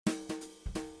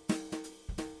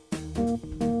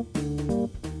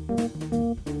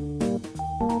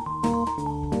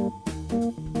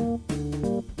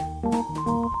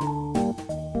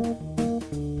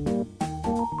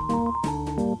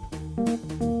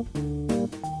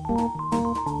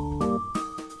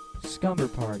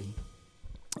Scumberparty.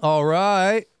 All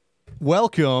right.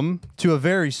 Welcome to a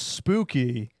very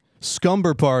spooky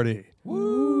Scumberparty.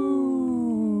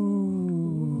 Woo!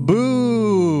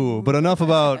 Boo! But enough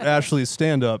about Ashley's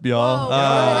stand-up, y'all.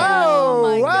 Oh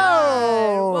my God.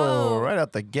 Whoa! Right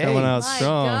out the gate. Coming out My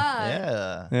strong. God.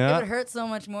 Yeah. Yeah. It would hurt so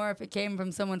much more if it came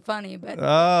from someone funny, but Oh,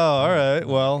 all right.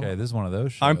 Well, Okay, this is one of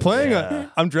those shows. I'm playing Yeah.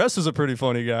 I'm dressed as a pretty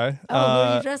funny guy. who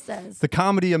are you dressed as? The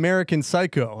comedy American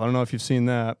Psycho. I don't know if you've seen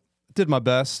that. Did my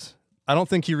best. I don't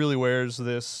think he really wears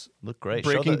this. Look great.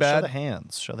 Breaking Show Bad. the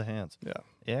hands. Show the hands. Yeah.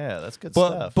 Yeah, that's good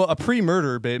But stuff. a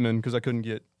pre-murder Bateman because I couldn't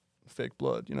get fake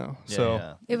blood, you know. Yeah, so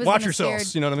yeah. It was watch gonna yourselves,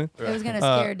 scare- you know what I mean? It was going to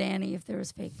scare Danny if there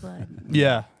was fake blood.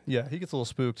 Yeah. Yeah, he gets a little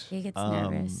spooked. He gets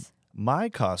nervous. My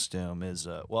costume is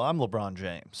well, I'm LeBron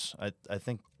James. I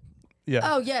think Yeah.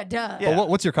 Oh, yeah, duh. Yeah. But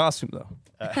what's your costume though?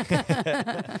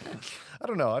 I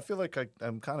don't know. I feel like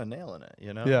I'm kind of nailing it.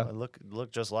 You know. Yeah. I look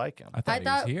just like him. I thought he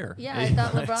was here. Yeah, I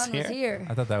thought LeBron was here. here.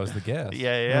 I thought that was the guess.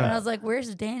 Yeah, And I yeah. was like,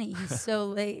 where's Danny? He's so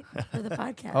late for the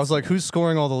podcast. I was like, who's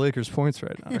scoring all the Lakers points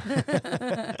right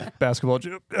now? Basketball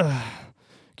joke.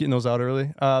 Getting those out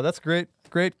early. That's great.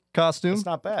 Great costume. It's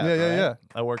not bad. Yeah, yeah, right? yeah.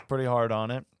 I worked pretty hard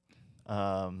on it.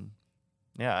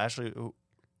 Yeah, Ashley, who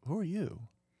are you?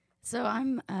 So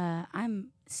I'm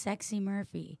Sexy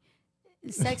Murphy.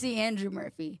 Sexy Andrew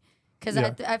Murphy. Because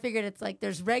Yeah. I figured it's like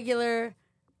there's regular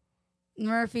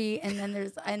Murphy and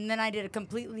then I did a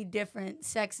completely different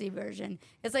sexy version.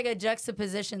 It's like a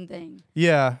juxtaposition thing.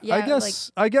 Yeah. Yeah,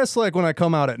 I guess like when I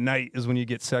come out at night is when you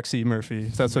get sexy Murphy.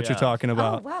 If that's what you're Yeah. talking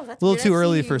about. Oh, wow, that's a little weird. too I've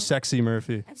early seen for you- sexy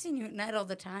Murphy. I've seen you at night all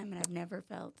the time and I've never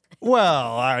felt.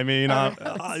 Well, I mean,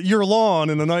 your lawn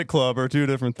and a nightclub are two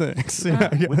different things. Yeah,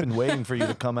 We've been waiting for you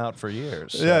to come out for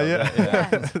years. so yeah. Yeah.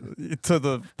 To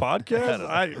the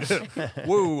podcast?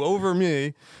 Whoa, over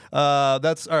me.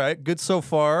 That's all right. Good so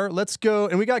far. Let's go.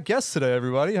 And we got guests today,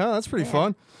 everybody. Huh? That's pretty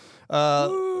fun.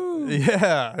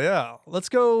 Yeah. Let's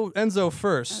go Enzo I was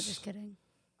first. just kidding.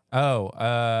 Oh,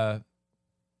 I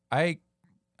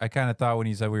kind of thought when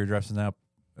you said we were dressing up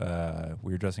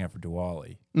for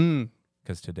Diwali Mm.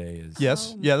 because today is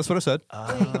Yes. Oh. Yeah, that's what I said.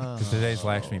 because today's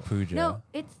Lakshmi Puja. No,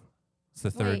 it's It's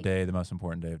the third wait. day, the most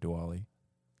important day of Diwali.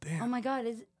 oh my God,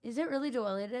 is it really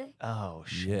Diwali today? Oh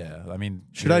shit. Yeah, I mean,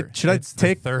 Should I it's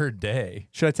take- the third day?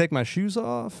 Should I take my shoes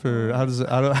off, or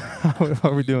how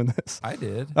are we doing this? I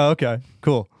did. Oh, okay,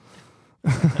 cool.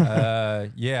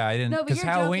 Yeah, I didn't No, but because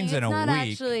you're Halloween's joking. in It's a not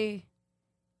week. actually.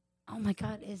 Oh my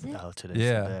God, is it? Oh, today's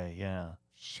Yeah. the day. Yeah.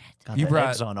 Shit. God, You the brought-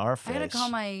 eggs on our I face. gotta call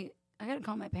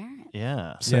my parent.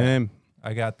 Yeah. Same.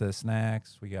 I got the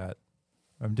snacks.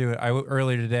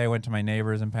 Earlier today. I went to my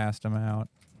neighbors and passed them out.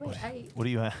 Wait, What do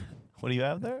you have? What do you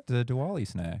have there? The Diwali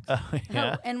snacks. Oh, no,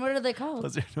 yeah. and what are they called?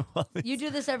 Those are Diwali. You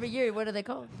do this every year. What are they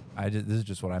called? This is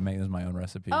just what I make. This is my own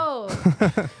recipe. Oh,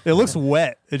 It looks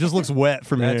wet. It just looks wet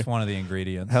from That's here. one of the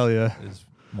ingredients. Hell yeah. Is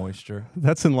moisture.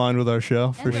 That's in line with our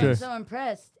show for and sure. I'm so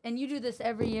impressed. And you do this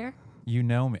every year? You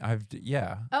know me.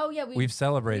 Oh yeah, We've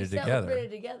celebrated we together.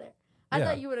 celebrated together. I Yeah.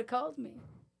 thought you would have called me.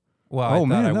 Well, Oh, I thought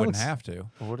man, I that wouldn't looks- have to.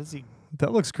 What is he?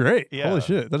 That looks great. Yeah. Holy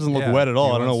shit. That doesn't look Yeah. wet at all.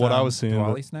 You I don't know want what I some was seeing.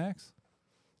 Diwali but- snacks?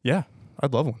 Yeah,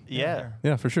 I'd love one. Yeah.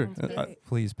 Yeah, for sure. Sounds I, good.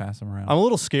 Please pass them around. I'm a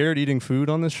little scared eating food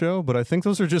on this show, but I think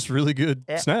those are just really good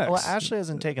snacks. Well, Ashley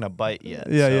hasn't taken a bite yet.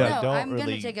 Yeah, so yeah. I No, don't I'm really...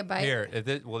 gonna take a bite. Here,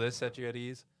 will this set you at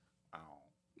ease?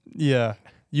 Yeah.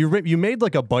 You made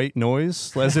like a bite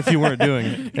noise as if you weren't doing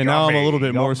it, and now I'm a little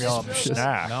bit more Yum, suspicious.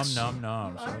 snacks. Nom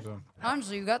nom nom.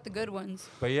 Honestly, you got the good ones.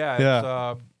 But yeah,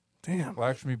 Yeah. it's Damn.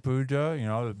 Lakshmi Puja. You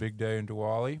know, the big day in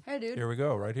Diwali. Hey, dude. Here we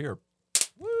go, right here.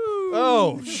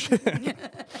 Oh shit!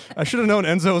 I should have known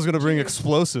Enzo was going to bring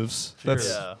explosives. That's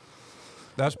Yeah.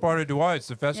 That's part of Diwali. It's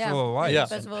the Festival of Lights. Yeah.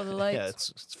 Festival of the Lights. Yeah,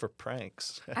 it's for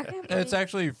pranks. I can't believe It's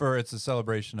actually it's a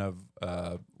celebration of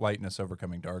lightness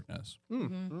overcoming darkness.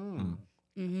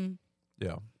 Mm-hmm.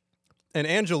 Yeah. and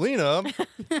Angelina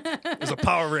is a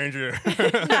Power Ranger.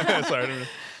 Sorry.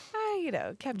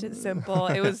 I, kept it simple.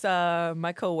 It was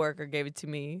my coworker gave it to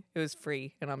me. It was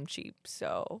free, and I'm cheap,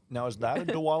 so. Now, is that a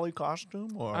Diwali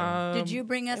costume or? Did you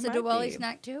bring us it a might Diwali be.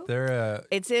 snack too? They're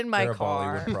It's in my they're a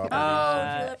car. Bollywood property.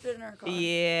 Oh, she left it in her car.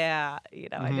 Yeah,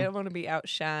 I didn't want to be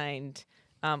outshined.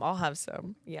 I'll have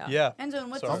some. Yeah. Yeah. Enzo,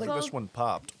 and what's I don't this think called? this one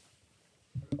popped.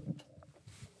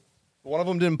 One of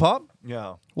them didn't pop.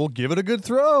 Yeah. We'll give it a good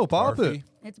throw. Pop it. Barfy?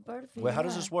 It's Barfy. Wait, how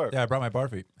does this work? Yeah, I brought my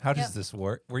barfy. How does Yep. this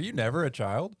work? Were you never a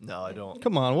child? No, I don't.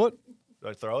 Come on, what? Do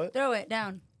I throw it? Throw it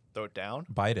down. Throw it down.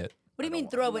 Bite it. What do you mean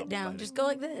throw it down? Just go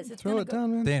like this. It's Throw gonna it go.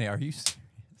 down, man. Danny, are you serious?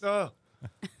 Oh.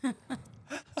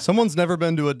 Someone's never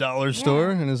been to a dollar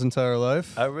store in his entire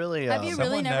life. I really. Have you really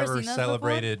Someone never never seen those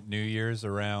celebrated New Year's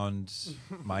around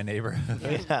my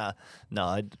neighborhood. Yeah.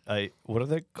 No, I. What are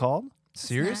they called?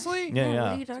 Seriously? Yeah, What yeah.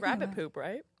 are you It's talking rabbit about? poop,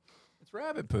 right? It's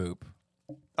rabbit poop.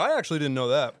 I actually didn't know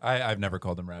that. I've never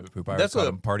called them rabbit poop. I That's always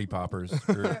called a- them party poppers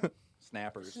or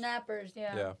snappers. Snappers,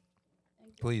 yeah. Yeah.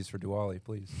 Please, for Diwali,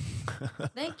 please.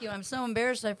 Thank you. I'm so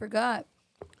embarrassed I forgot.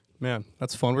 Man,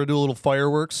 that's fun. We're going to do a little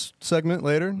fireworks segment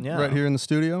later, Yeah. right here in the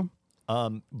studio.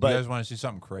 You But guys want to see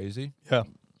something crazy? Yeah.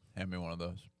 Hand me one of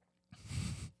those.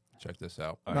 Check this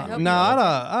out. I No, hope no, you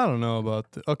I don't know about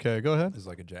Okay, go ahead. This is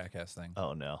like a jackass thing.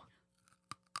 oh no.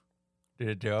 Did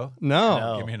it, Joe? No.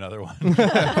 No. Give me another one. What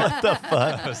the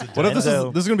fuck? What if this is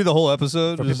Enzo- going to be the whole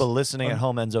episode? For Just- people listening at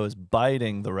home, Enzo is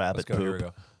biting the rabbit Let's go. poop. Here we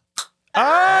go.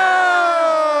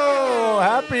 Oh,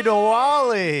 happy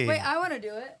Diwali! Wait, I want to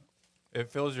do it.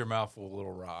 It fills your mouth full of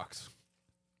little rocks.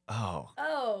 Oh,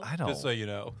 Oh, I don't. Just so you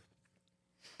know.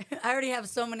 I already have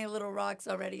so many little rocks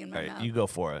already in my All right, mouth. you go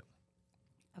for it.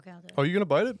 Okay, I'll do it. Oh, you going to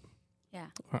bite it? Yeah.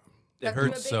 It Let's do a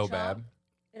hurts big so chop. bad.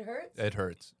 It hurts? It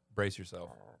hurts. Brace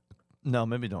yourself. No,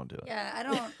 maybe don't do it. Yeah, I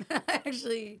don't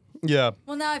actually. Yeah.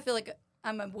 Well, now I feel like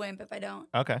I'm a wimp if I don't.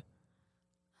 Okay.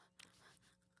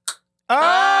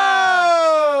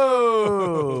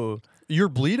 Oh! You're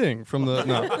bleeding from the...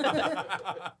 No.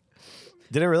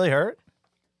 Did it really hurt?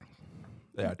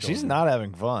 Yeah, I told She's you. not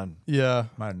having fun. Yeah.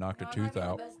 Might have knocked a No, I'm tooth having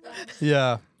out. the best time.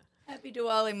 Yeah. Happy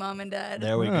Diwali, Mom and Dad.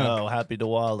 There we Yeah. go. Happy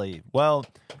Diwali. Well,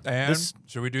 And This-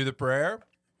 should we do the prayer?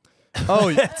 Oh,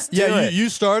 do yeah. it. You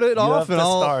start it You off, have and to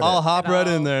start I'll it. hop right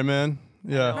in No. there, man.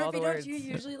 Yeah. all Murphy, the don't words. you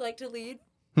usually like to lead?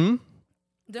 Hmm?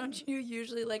 Don't you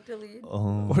usually like to lead?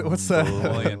 What's that?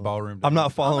 Only in ballroom. I'm not Oh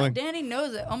my, following. Danny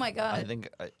knows it. Oh my I God. think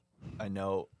I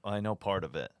know part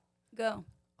of it. Go.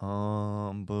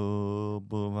 Boo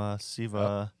boo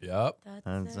siva. Yep. That's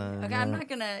That's, it. Okay, I'm not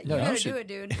gonna. You No, you gotta should- do it,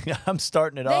 dude. I'm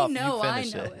starting it They off. know you I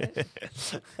finish know it.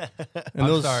 And I'm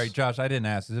those- sorry, Josh. I didn't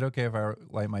ask. Is it okay if I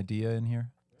light my dia in here?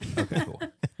 Okay, cool.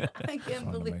 I can't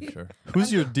Wanted to believe. make sure.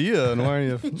 Who's your Dia, and why are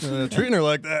you treating her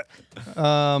like that?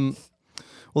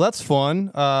 Well, that's fun.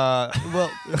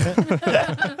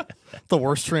 The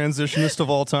worst transitionist of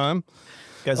all time.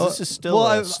 Guys, this is still well,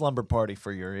 a I- slumber party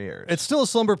for your ears. It's still a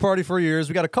slumber party for years.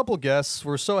 We got a couple guests.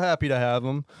 We're so happy to have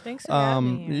them. Thanks for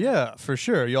having me. here. Yeah, for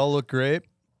sure. Y'all look great.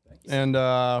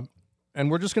 And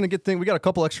we're just gonna get things. We got a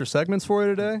couple extra segments for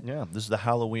you today. Yeah, this is the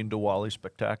Halloween Diwali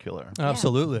Spectacular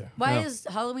Absolutely. Why Yeah. is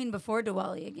Halloween before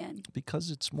Diwali again? because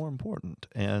it's more important.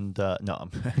 And no,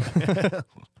 I'm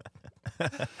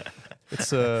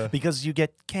It's because you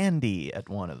get candy at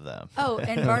one of them. Oh,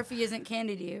 and Barfy isn't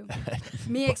candy to you.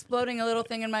 Me exploding a little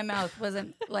thing in my mouth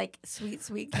wasn't like sweet,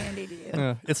 sweet candy to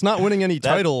you. it's not winning any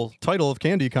That- title of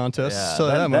candy contests. Yeah, so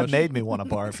that that much. made me want to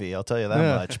barfy. I'll tell you that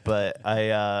Yeah. much. But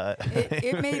I,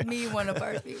 It made me want to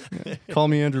Barfy. Call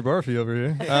me Andrew Barfy over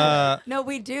here. No,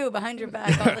 we do behind your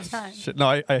back all the time. Shit,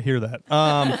 no, I hear that.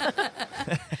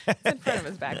 It's in front of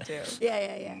his back too.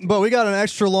 Yeah. But we got an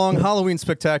extra long Halloween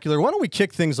spectacular. Why don't we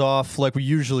kick things off like we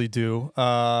usually do with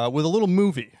a little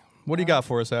movie? What do you got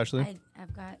for us, Ashley?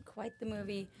 I've got quite the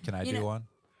movie. Can I You do know- one?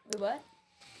 Wait, what?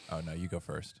 Oh no, you go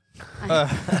first.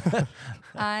 Okay,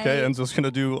 Enzo's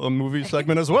gonna do a movie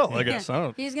segment as well, I guess. I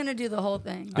don't. He's gonna do the whole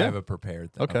thing. I have a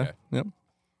prepared thing. Okay. Yep.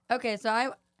 Okay,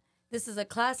 so this is a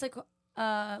classic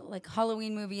like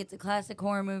Halloween movie. It's a classic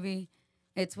horror movie.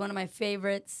 It's one of my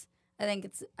favorites. I think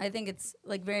it's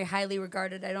like very highly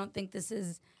regarded. I don't think this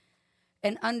is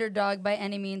an underdog by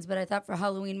any means, but I thought for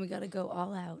Halloween we got to go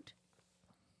all out.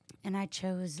 And I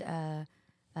chose the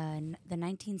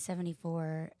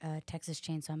 1974 Texas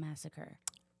Chainsaw Massacre,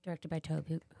 directed by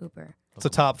Tobe Hooper. It's a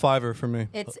top fiver for me.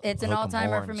 It's an Hook 'em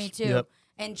all-timer for me horns. too. Yep.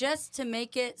 And just to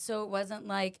make it so it wasn't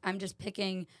like I'm just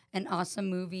picking an awesome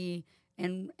movie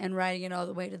and riding it all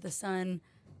the way to the sun,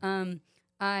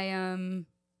 I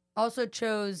also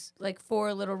chose like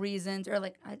 4 little reasons, or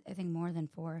like I think more than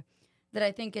 4, that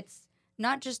I think it's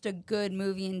not just a good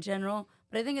movie in general,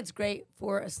 but I think it's great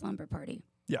for a slumber party.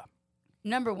 Yeah.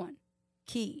 Number 1,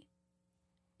 key.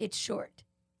 It's short.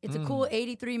 It's a cool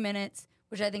 83 minutes,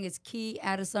 which I think is key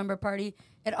at a slumber party.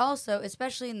 It also,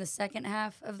 especially in the second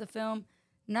half of the film,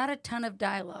 not a ton of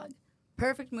dialogue.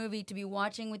 Perfect movie to be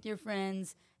watching with your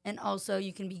friends, and also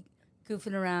you can be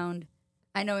goofing around.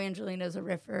 I know Angelina's a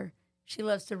riffer. She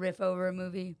loves to riff over a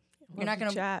movie. You're not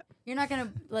gonna chat. You're not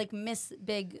gonna like miss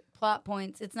big plot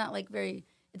points. It's not like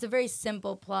it's a very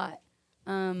simple plot.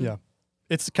 Yeah.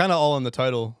 It's kind of all in the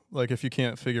title, like if you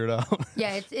can't figure it out.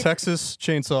 Yeah, it's Texas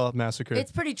Chainsaw Massacre.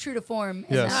 it's pretty true to form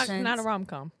in Yes. that Not, sense. not a rom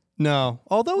com. No,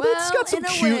 although it's got some in a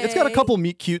cute. It's got a way. couple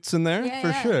meat cutes in there Yeah, for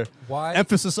yeah. sure. Why?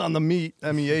 Emphasis on the meat,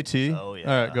 MEAT. Oh,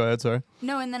 yeah. All right, go ahead. Sorry.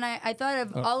 No, and then I thought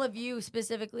of all of you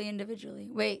specifically individually.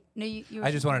 Wait, no, you were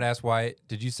I just wanted to ask why.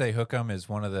 Did you say Hookham is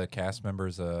one of the cast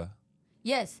members?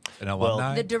 Yes, An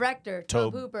alumni. the director,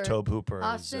 Tobe Hooper. Tobe Hooper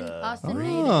Austin, is, Austin Reed,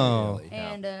 Oh. Really?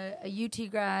 and a UT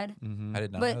grad. I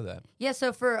did not But- know that. Yeah,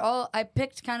 so for all, I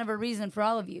picked kind of a reason for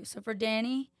all of you. So for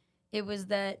Danny, it was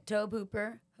that Tobe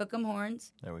Hooper, Hook'em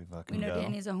Horns. There we We fucking know go.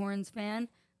 Danny's a Horns fan.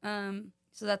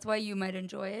 So that's why you might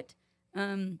enjoy it.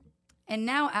 And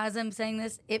now, as I'm saying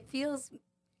this, it feels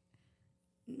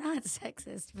not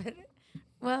sexist, but,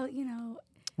 well, you know.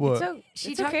 What? So She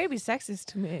it's talk- okay to be sexist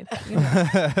to me. Because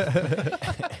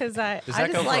I Does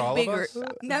that just go for like all of bigger. us?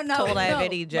 No, Told I have no.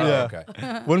 any Oh, joke. Yeah.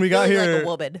 okay. when we got Feeling here, like a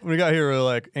woman. when we got here, we were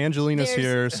like, Angelina's There's-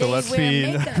 here, so they let's wear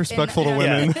be makeup respectful to in-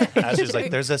 women. Yeah. Ashley's like,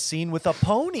 there's a scene with a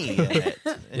pony in it.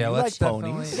 And Yeah, you let's like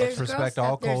definitely ponies. There's girl respect stuff,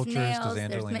 all there's cultures nails, because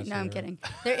there's Angelina's no, I'm here. kidding.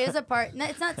 There is a part. No,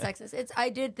 it's not sexist. I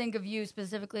did think of you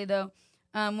specifically though.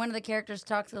 One of the characters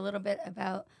talks a little bit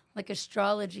about like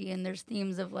astrology, and there's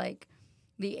themes of like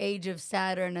the age of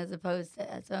Saturn as opposed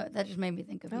to. So that just made me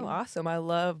think of Oh, you. awesome. I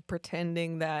love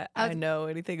pretending that I I was- know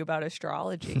anything about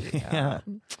astrology. Yeah.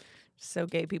 So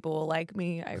gay people will like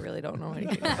me. I really don't know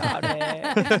anything about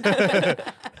it.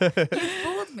 You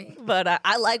fooled me. But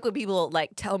I like when people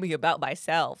like tell me about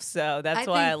myself. So that's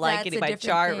I why I think like that's getting a my different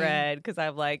chart thing. read because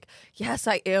I'm like, yes,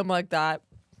 I am like that.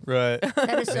 Right.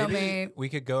 That is so Maybe me. we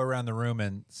could go around the room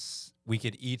and we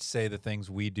could each say the things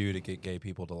we do to get gay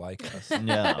people to like us.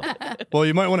 No. Well,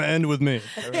 you might want to end with me.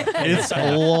 It's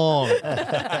long.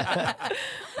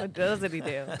 What doesn't he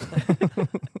do?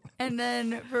 And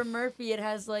then for Murphy, it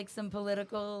has like some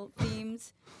political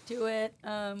themes to it.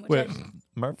 Which Wait,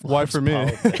 Murph why loves for me?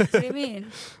 politics. what do you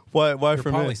mean? Why You're for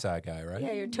a me? poli-sci guy, right?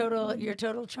 Yeah, you're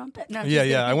total trumpet. No, I'm Yeah, just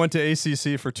yeah. I kidding. went to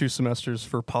ACC for 2 semesters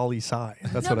for poli-sci.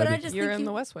 That's No, what but I I did. just You're think in you,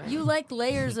 the West Wing. You like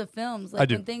layers of films, I like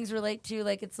do. when things relate to,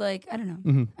 like it's like I don't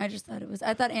know. Mhm. I just thought it was.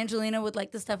 I thought Angelina would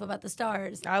like the stuff about the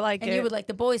stars, I like and it. you would like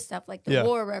the boy stuff, like the Yeah.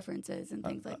 war references and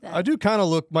things like that. I do kind of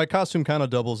look. My costume kind of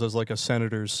doubles as like a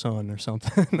senator's son or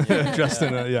something, dressed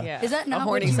in a yeah. Is that not a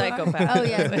what horny you are? psychopath? Oh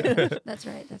yeah, that's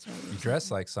right. That's right. You dress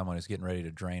like someone who's getting ready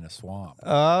to drain a swamp.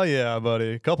 Oh yeah,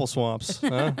 buddy. Couple swamps.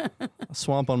 Huh? A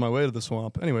swamp on my way to the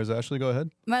swamp. Anyways, Ashley, go ahead.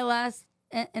 My last,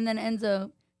 and then Enzo,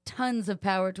 tons of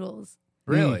power tools.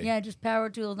 Really? Yeah, just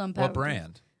power tools on power. What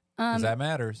brand? Tools. 'Cause that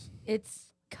matters. It's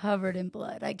covered in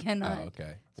blood. I cannot. Oh,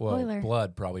 okay. Well, Spoiler.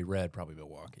 blood, probably red, probably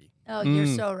Milwaukee. Oh, you're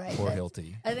so right. Or That's-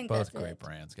 Hilti. I think Both that's great it.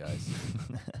 brands, guys.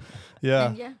 Yeah.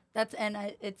 And yeah,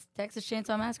 it's Texas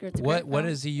Chainsaw Massacre. It's a What great film.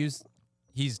 does he use?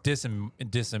 He's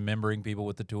dismembering people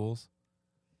with the tools.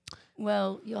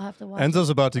 Well, you'll have to watch. Enzo's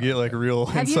about to get like real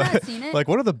Have you insight. not seen it? Like,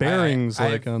 what are the bearings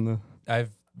I've- like on the?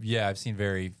 I've seen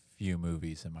very few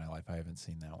movies in my life. I haven't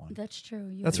seen that one. That's true.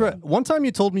 You That's would. right. One time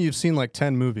you told me you've seen like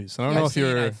 10 movies. I don't know I've if seen,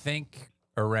 you're. I think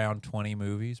around 20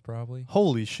 movies, probably.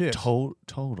 Holy shit.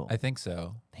 Total. I think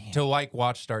so. To like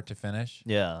watch start to finish.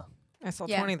 Yeah. I saw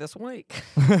Yeah. 20 this week.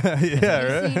 Yeah, He's seen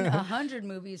right. 100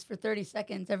 movies for 30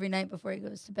 seconds every night before he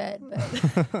goes to bed.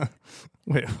 But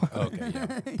Wait. Okay,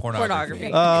 yeah. Pornography.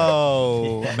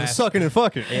 Oh, Mas- sucking and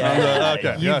fucking.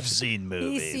 Okay. You've gotcha. seen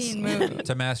movies. he's seen movies.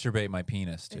 To masturbate my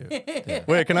penis too. Yeah.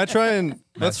 Wait, can I try and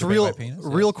let's Masturbate my penis?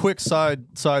 real Yes. quick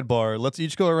sidebar. Let's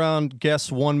each go around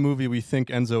guess one movie we think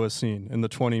Enzo has seen in the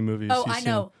 20 movies. Oh, he's I seen.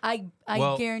 know. I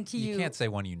Well, guarantee you. You can't say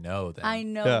one you know. Then I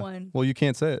know Yeah. one. Well, you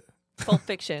can't say it. Pulp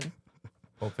Fiction.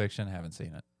 Pulp Fiction. Haven't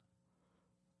seen it.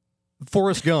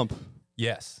 Forrest Gump.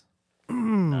 Yes.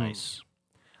 Nice.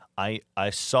 I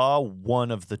saw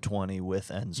one of the 20 with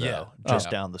Enzo Yeah. just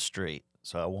Oh. down the street,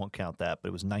 so I won't count that. But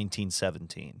it was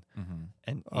 1917, Mm-hmm.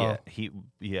 and Oh. he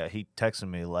texted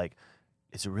me like,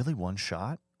 "Is it really one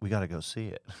shot? We got to go see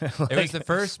it." It was the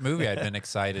first movie I'd been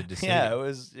excited to see. Yeah, it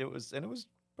was, and it was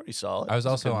pretty solid. I was It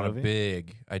a also good on movie. a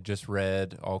big. I just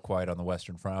read All Quiet on the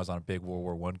Western Front. I was on a big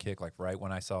World War I kick, like right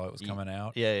when I saw it was coming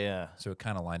out. Yeah. So it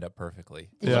kind of lined up perfectly.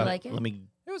 Did Yeah. you like it? Let me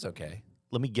It was okay.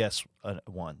 guess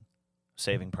one.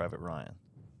 Saving Private Ryan.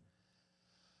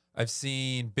 I've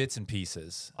seen bits and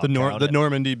pieces. The I'll count it.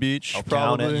 Normandy Beach, I'll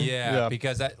count it. probably. Yeah,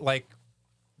 because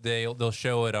they'll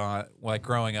show it on, like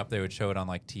growing up they would show it on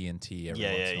like TNT every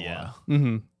once in a while.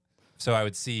 Mm-hmm. So I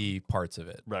would see parts of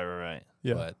it, Right.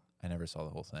 Yeah. but I never saw the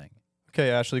whole thing. Okay,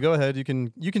 Ashley, go ahead. You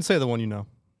can say the one you know.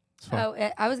 It's fine.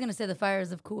 Oh, I was gonna say the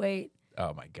fires of Kuwait.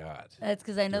 Oh my God. That's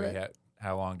because I know Do we that. ha-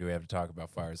 how long do we have to talk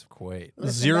about Fires of Kuwait?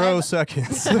 Listen, 0 I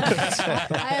seconds.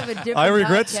 have a different. I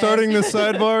regret podcast. starting this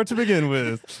sidebar to begin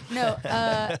with. No,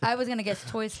 I was gonna guess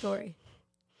Toy Story.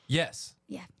 Yes.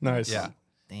 Yeah. Nice. Yeah.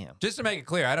 Damn. Just to make it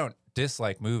clear, I don't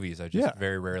dislike movies. I just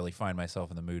very rarely find myself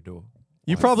in the mood to.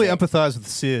 You probably empathize with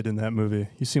Sid in that movie.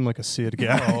 You seem like a Sid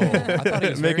guy. I thought he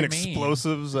was making very mean.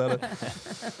 explosives out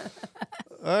of.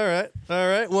 All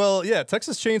right. Well, yeah,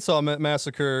 Texas Chainsaw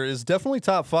Massacre is definitely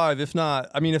top 5, if not.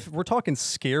 I mean, if we're talking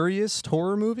scariest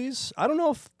horror movies, I don't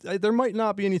know if there might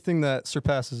not be anything that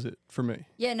surpasses it for me.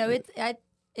 Yeah, no,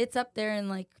 it's up there in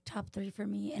like top 3 for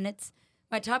me, and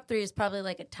my top 3 is probably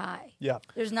like a tie. Yeah.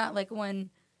 There's not like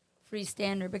one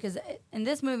freestander because in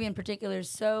this movie in particular is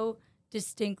so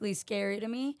distinctly scary to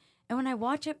me, and when I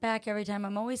watch it back every time,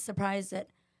 I'm always surprised that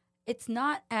it's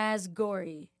not as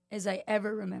gory as I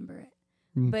ever remember it.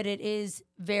 But it is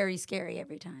very scary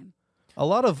every time. A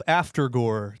lot of after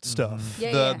gore stuff.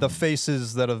 Yeah, the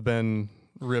faces that have been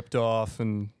ripped off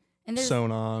and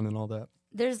sewn on and all that.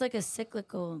 There's like a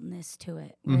cyclicalness to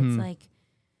it. Where it's like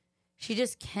she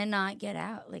just cannot get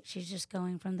out. Like she's just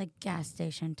going from the gas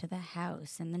station to the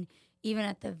house, and then even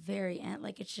at the very end,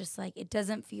 like it's just like it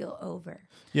doesn't feel over.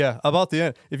 Yeah, about the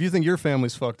end. If you think your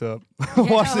family's fucked up,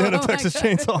 watch the end of Texas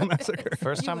Chainsaw Massacre.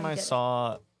 First time I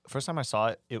saw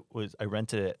it, I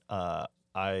rented it.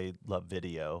 I love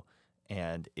video,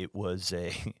 and it was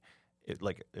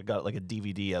it got like a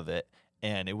DVD of it,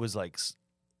 and it was like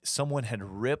someone had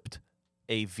ripped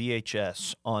a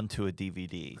VHS onto a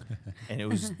DVD, and it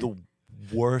was the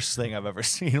worst thing I've ever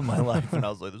seen in my life. And I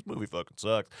was like, this movie fucking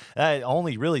sucks. And I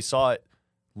only really saw it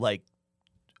like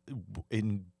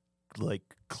in like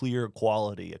clear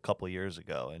quality a couple of years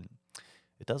ago, and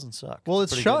it doesn't suck. Well,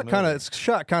 it's shot kind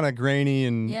of grainy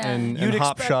and you'd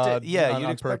hop expect shot. it, yeah, on you'd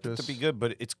expect purpose. it to be good,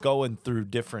 but it's going through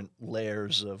different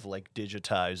layers of like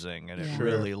digitizing, and it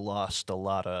really lost a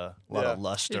lot of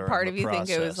luster. Did part in of the you think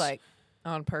it was process. like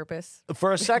on purpose?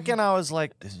 For a second, I was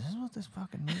like, "Is this what this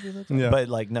fucking movie looks like?" Yeah. But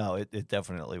like, no, it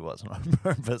definitely wasn't on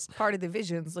purpose. Part of the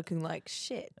vision's looking like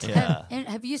shit. Yeah. And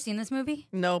have you seen this movie?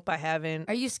 Nope, I haven't.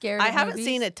 Are you scared? I of haven't movies?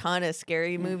 seen a ton of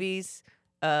scary movies,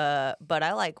 but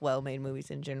I like well-made movies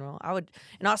in general.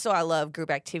 And also I love group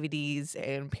activities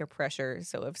and peer pressure.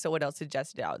 So if someone else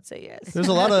suggested it, I would say yes. There's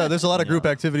a lot of group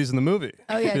activities in the movie.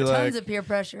 Oh yeah, You're tons like, of peer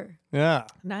pressure. yeah.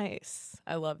 Nice.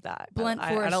 I love that. Blunt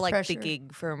I force don't like pressure. thinking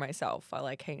for myself. I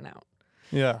like hanging out.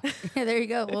 Yeah. Yeah, there you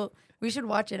go. Well, we should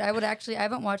watch it. I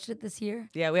haven't watched it this year.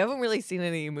 Yeah, we haven't really seen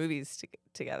any movies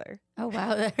together. Oh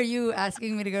wow, are you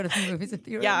asking me to go to the movies with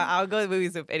you? Right Yeah, now? I'll go to the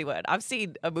movies with anyone. I've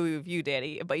seen a movie with you,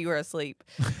 Danny, but you were asleep.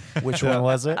 Which one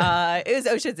was it? It was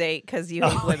Ocean's 8 because you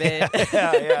hate women.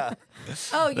 yeah.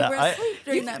 Oh, you were asleep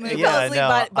during that movie. You Yeah, fell asleep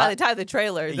no, by the time of the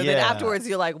trailers, and then Yeah. afterwards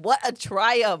you're like, "What a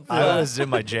triumph!" I was in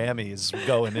my jammies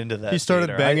going into that. He started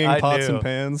theater. banging I pots knew. and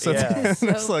pans. Yeah. It's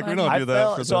So like we funny. don't do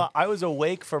that. For So I was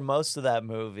awake for most of that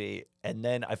movie, and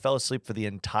then I fell asleep for the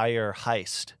entire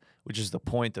heist, which is the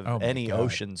point of Oh my any God.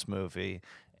 Ocean's movie.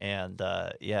 And You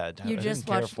I just didn't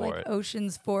care watched for like it.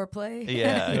 Ocean's Foreplay.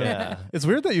 Yeah. It's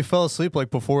weird that you fell asleep like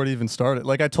before it even started.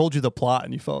 Like I told you the plot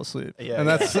and you fell asleep. Yeah, and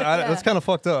that's that's kind of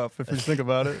fucked up if you think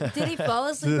about it. Did he fall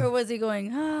asleep or was he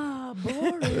going,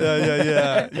 boring?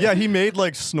 Yeah. He made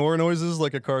like snore noises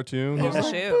like a cartoon. Here's He's a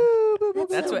like, shoe.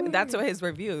 That's so That's what his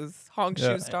reviews. Honk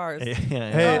Yeah. shoe stars.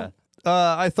 hey,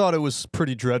 I thought it was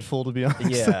pretty dreadful to be honest.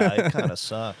 Yeah, it kind of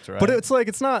sucked, right? But it's like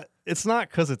it's not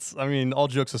because it's. I mean, all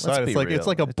jokes aside, be it's real.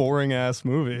 like a boring ass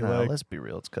movie. No, like let's be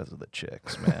real. It's because of the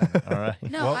chicks, man. All right.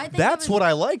 No, I think that's it was, what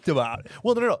I liked about it.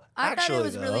 Well, no. I Actually, thought it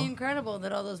was really though- incredible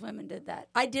that all those women did that.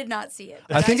 I did not see it.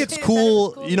 I think I it's thought it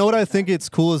was cool. You know what to I see think that. it's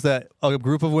cool is that a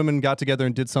group of women got together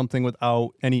and did something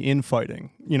without any infighting.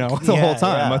 You know, the whole Yeah,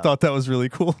 time. yeah. I thought that was really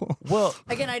cool. Well,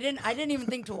 Again, I didn't even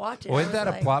think to watch it. Well, I isn't was that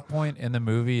a like, plot point in the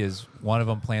movie? Is one of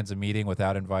them plans a meeting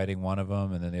without inviting one of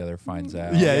them, and then the other finds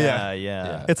out? Yeah.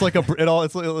 yeah. It's like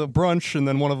it's like a brunch, and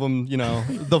then one of them, you know,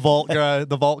 the vault guy,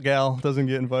 the vault gal doesn't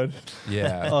get invited.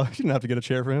 Yeah. Oh, you didn't have to get a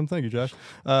chair for him. Thank you, Josh.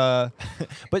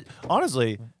 But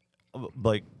honestly,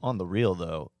 like on the real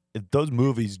though, those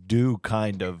movies do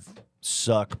kind of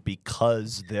suck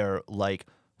because they're like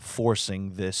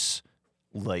forcing this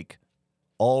like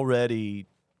already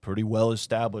pretty well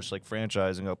established like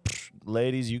franchise and go,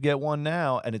 ladies, you get one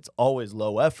now, and it's always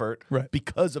low effort Right.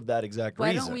 because of that exact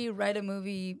Why reason. don't we write a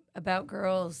movie about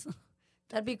girls?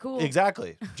 That'd be cool.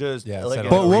 Exactly. Just Yeah, like instead of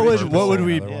But what would repurposing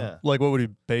we another one. Yeah. like? What would we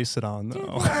base it on Dude,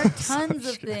 though? there are tons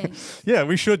of things. Yeah,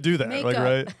 we should do that. Makeup, Like,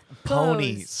 right?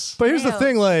 Ponies. But here's the nails.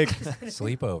 thing, like,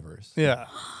 Sleepovers. yeah.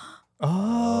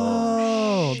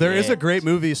 Oh, there is a shit. great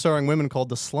movie starring women called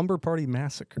The Scumberparty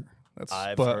Massacre. That's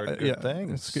I've heard good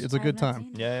things. It's a good I have not time.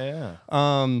 seen it.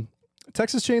 Yeah.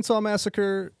 Texas Chainsaw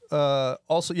Massacre.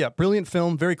 Also, yeah, brilliant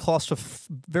film. Very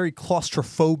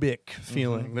claustrophobic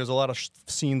feeling. There's a lot of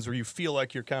scenes where you feel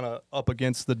like you're kind of up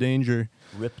against the danger.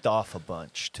 Ripped off a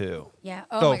bunch too. Yeah.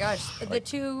 Oh. Oh my gosh. The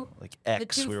two Like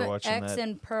X, the two we were watching X that.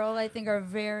 and Pearl, I think, are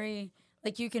very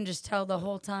like you can just tell the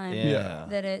whole time Yeah.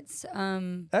 that it's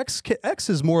X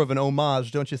is more of an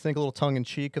homage, don't you think? A little tongue in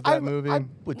cheek of that movie. I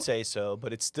would say so,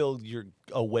 but it's still you're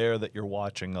aware that you're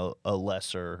watching a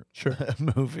lesser Sure.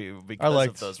 movie because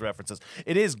liked- of those references.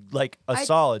 It is like a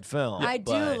solid film. I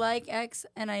do but like X,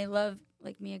 and I love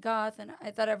like Mia Goth, and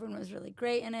I thought everyone was really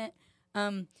great in it.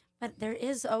 But there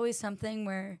is always something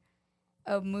where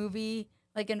a movie,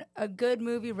 like a good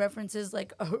movie, references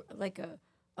like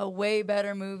a way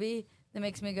better movie that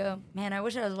makes me go, man, I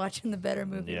wish I was watching the better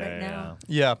movie right now.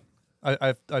 Yeah,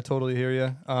 I totally hear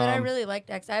you. But I really liked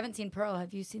X. I haven't seen Pearl.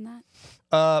 Have you seen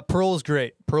that? Pearl is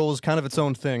great. Pearl is kind of its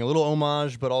own thing, a little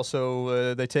homage, but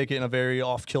also they take it in a very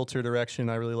off-kilter direction.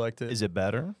 I really liked it. Is it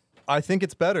better? I think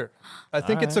it's better. I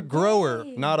think it's a grower,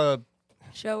 Yay. not a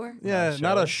Shower? yeah.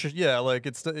 Like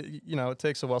it's it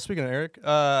takes a while. Speaking of Eric,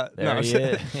 There no, he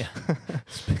is. Yeah.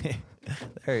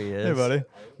 There he is. Hey, buddy.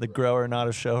 The grower, not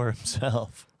a shower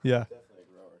himself. Yeah.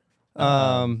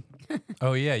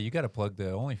 Oh yeah, you got to plug the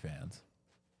OnlyFans.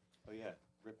 Oh yeah,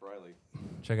 Rip Riley.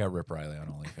 Check out Rip Riley on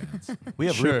OnlyFans. We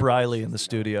have Sure. Rip Riley in the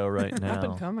studio right now. Up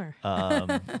and comer.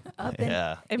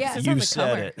 Yeah. Emphasis You on the said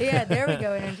comer. it. Yeah, there we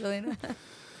go, Angelina.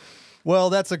 Well,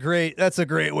 that's a great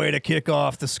way to kick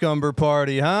off the Scumber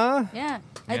party, huh? Yeah.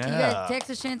 You Yeah. guys,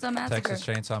 Texas Chainsaw Massacre. Texas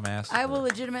Chainsaw Massacre. I will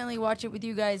legitimately watch it with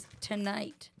you guys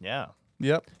tonight. Yeah.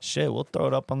 Yep. Shit, we'll throw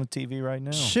it up on the TV right now.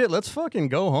 Shit, let's fucking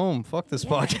go home. Fuck this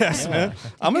podcast, man.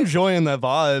 I'm enjoying the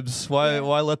vibes. Why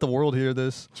let the world hear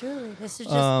this? Truly, this is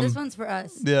just this one's for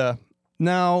us. Yeah.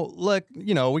 Now,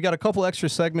 we got a couple extra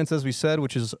segments, as we said,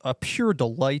 which is a pure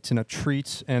delight and a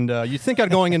treat. And you'd think I'd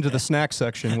going into the snack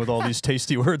section with all these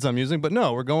tasty words I'm using, but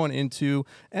no, we're going into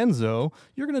Enzo.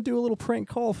 You're going to do a little prank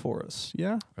call for us,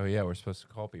 yeah? Oh yeah, we're supposed to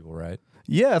call people, right?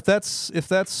 Yeah, if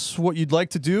that's what you'd like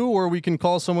to do, or we can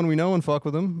call someone we know and fuck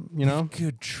with them, you know?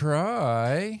 Good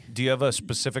try. Do you have a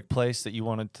specific place that you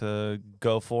wanted to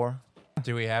go for?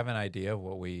 Do we have an idea of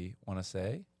what we want to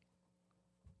say?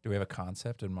 Do we have a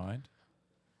concept in mind?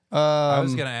 I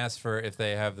was gonna ask for if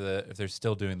they're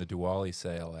still doing the Diwali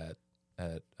sale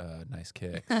at Nice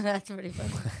Kick. That's pretty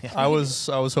funny. I was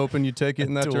hoping you'd take it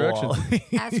in that direction.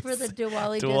 Ask for the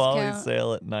Diwali Diwali discount.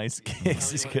 sale at Nice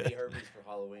Kicks is good. Herpes for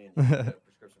Halloween.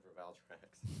 Prescription for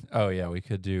Valtrex. Oh yeah, we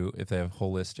could do if they have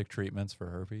holistic treatments for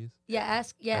herpes Yeah,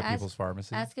 ask. Yeah, at ask. people's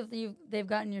pharmacy. Ask if they've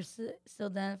gotten your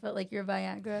sildenafil, like your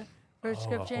Viagra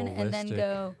prescription, and then holistic.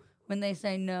 go when they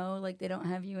say no, like they don't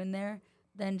have you in there.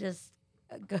 Then just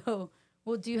go.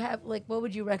 Well, do you have what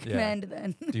would you recommend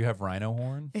then? Do you have rhino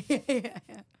horn? yeah.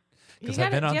 Because You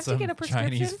I've been do you on have to some get a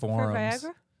prescription Chinese for forums.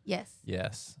 Viagra? Yes,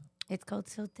 Yes. it's called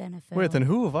sildenafil. Wait, then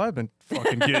who have I been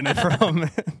fucking getting it from?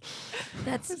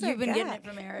 That's Who's you've that been getting guy? it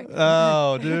from Eric.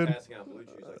 Oh, dude. Passing out blue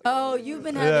chews. Oh, you've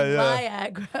been having Yeah.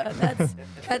 Viagra.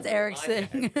 That's Eric's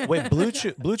thing. Wait, Blue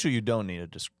Chew, you don't need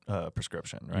a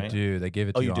prescription, right? You do. They give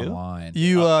it Oh, to you you do? online.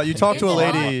 You talk to a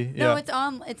It's an lady. on- Yeah.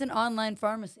 No, it's an online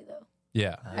pharmacy though.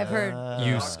 Yeah. I've heard.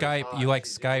 You Skype. You like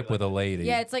Skype with a lady.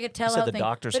 Yeah, it's like a said telehealth the thing.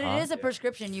 doctor's But on? it is a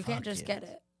prescription. You can't just get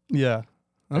it. Yeah.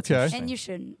 Okay. interesting. And you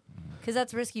shouldn't. Because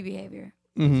that's risky behavior.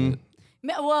 Mm-hmm.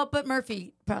 Well, but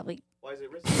Murphy probably Why is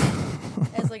it risky?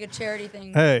 as like a charity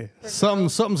thing. Hey, For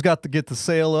something's got to get the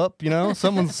sail up, you know?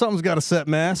 Something's got to set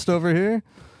mast over here.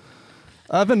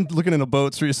 I've been looking into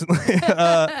boats recently.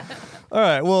 All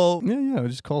right, well, yeah,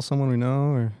 just call someone we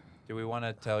know, or Do we want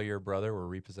to tell your brother we're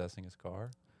repossessing his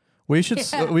car? we should.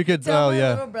 We could. Tell Oh my yeah,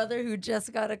 little brother who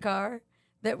just got a car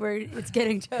that it's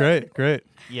getting towed. great.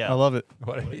 Yeah. I love it.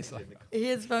 What did he say?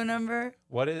 His phone number,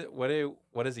 What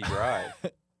does he drive?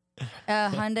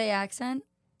 Hyundai Accent,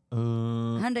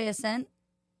 Hyundai Ascent.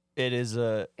 It is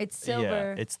a. It's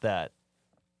silver. Yeah, it's that.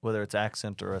 Whether it's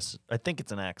accent or I think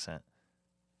it's an accent.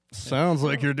 Sounds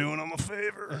like you're doing him a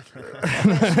favor.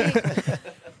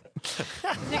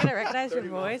 Is he gonna recognize your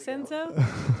voice,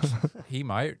 Enzo? He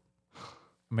might.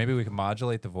 Maybe we can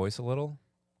modulate the voice a little.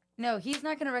 No, he's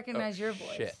not going to recognize your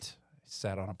voice. Shit. He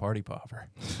sat on a party popper.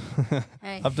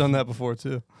 Hey. I've done that before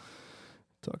too.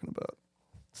 Talking about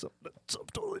something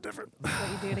totally different. What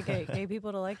you do to get gay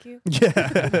people to like you?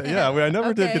 Yeah. I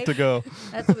never did Okay. get to go.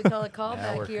 That's what we call a Now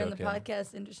callback we're here in the cooking.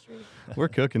 podcast industry. We're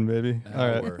cooking, baby. Now All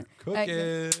right. we're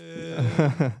Okay.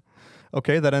 cooking.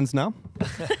 Okay, that ends now.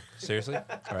 Seriously?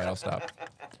 All right, I'll stop.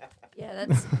 Yeah,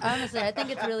 that's honestly, I think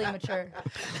it's really mature.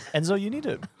 Enzo, you need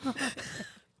to.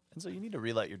 Enzo, you need to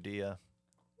relight your Dia.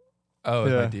 Oh,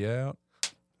 is Yeah. my Dia out?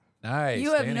 Nice.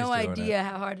 You have Danny's no doing idea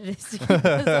how hard it is to keep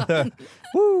this on.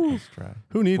 Woo! Let's try.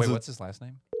 Who needs Wait, it? what's his last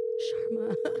name?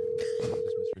 Sharma.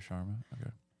 Just Mr. Sharma.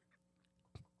 Okay.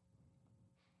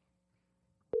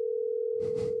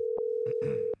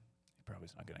 He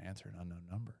probably's not going to answer an unknown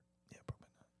number. Yeah, probably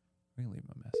not. We can leave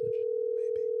him a message.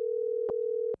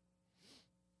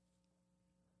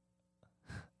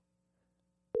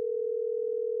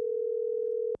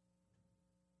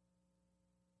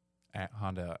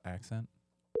 Honda accent?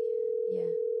 Yeah.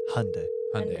 Hyundai.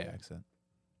 Hyundai Hyundai. accent.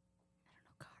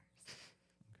 Cars.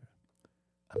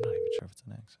 I'm not even sure if it's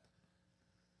an accent.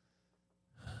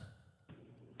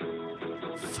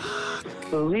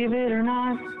 Believe it or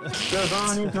not,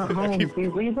 Devon is not home.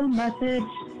 Please leave a message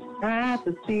at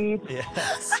the beep.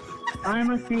 Yes. I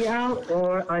must be out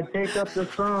or I'd pick up the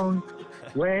phone.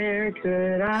 Where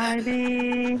could I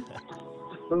be?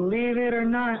 Believe it or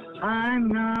not, I'm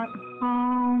not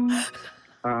home.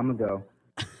 I'm gonna go.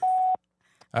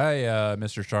 Hi,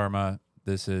 Mr. Sharma.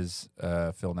 This is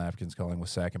Phil Napkins calling with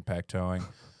Sack and Pack Towing.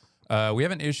 We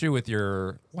have an issue with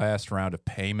your last round of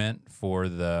payment for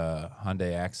the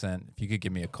Hyundai Accent. If you could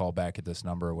give me a call back at this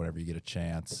number whenever you get a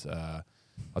chance,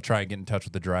 I'll try and get in touch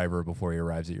with the driver before he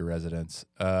arrives at your residence.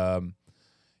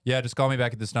 Yeah, just call me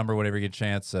back at this number whenever you get a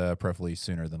chance, preferably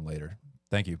sooner than later.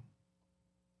 Thank you.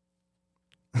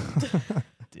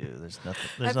 Dude, there's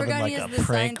nothing I forgot like he a has the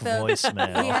prank Seinfeld.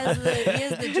 voicemail. He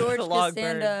has the George The log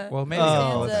Costanza. Well, maybe I'll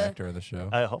call Costanza. back during the show.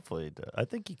 I hopefully do. I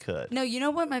think he could. No, you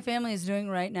know what my family is doing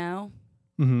right now?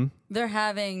 Mm-hmm. They're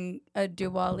having a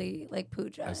Diwali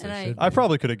puja, As and they I should. I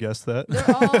probably could have guessed that. they're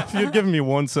all If you'd given me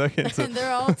 1 second. To, and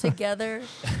they're all together.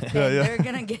 And Yeah, yeah. they're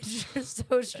gonna get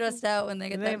so stressed out when they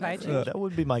get They that invite message. you. That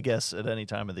would be my guess at any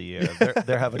time of the year.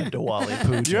 They're having a Diwali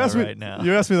puja you asked me. right now.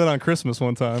 You asked me that on Christmas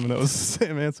one time, and it was the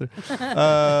same answer.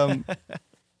 And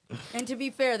to be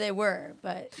fair, they were,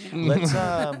 but you know. Let's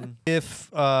If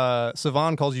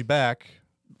Savan calls you back,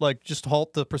 just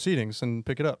halt the proceedings and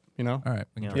pick it up. You know? All right.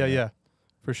 We can Yeah. try Yeah, that. yeah,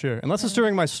 for sure. Unless it's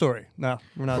during my story. No,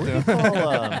 we're not doing.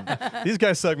 call, These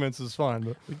guys' segments is fine,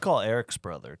 but we call Eric's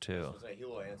brother too. So he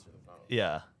will answer the phone.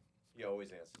 Yeah. He always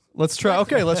answers. let's try.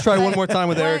 Okay, let's try one more time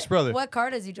with Eric's brother. What car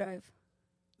does he drive?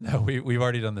 No, we've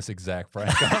already done this exact prank.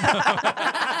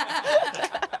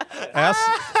 Ask.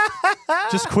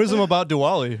 Just quiz him about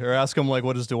Diwali, or ask him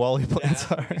what his Diwali plans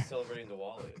Yeah, are. he's celebrating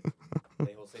Diwali. And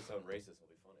he'll say something racist. It'll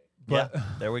be funny. Yeah.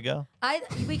 There we go.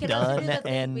 We can also do Done that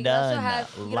thing. and We can also done. have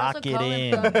you can Lock also it call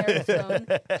in. him from Eric's phone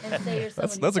and say you're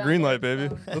someone That's a who green found light,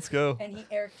 Eric's baby. phone, Let's go. And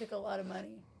Eric took a lot of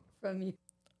money from you.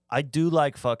 I do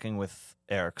like fucking with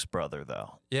Eric's brother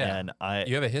though. Yeah. And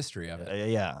You have a history of it.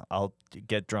 yeah, I'll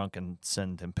get drunk and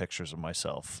send him pictures of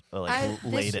myself This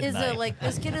late at is night.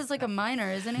 this kid is like a minor,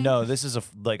 isn't he? No, this is a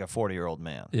 40-year-old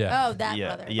man. Yeah. Oh, that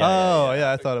yeah, brother. yeah, Oh, yeah,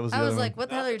 yeah, I thought it was. The I was other like, what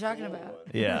the hell are you talking about?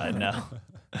 yeah. No,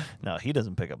 no, he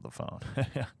doesn't pick up the phone.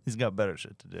 He's got better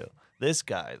shit to do. This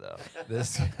guy though.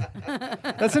 This. one.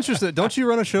 That's interesting. Don't you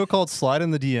run a show called Slide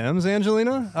in the DMs,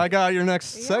 Angelina? I got your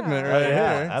next segment Yeah. right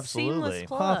yeah, here. absolutely. Seamless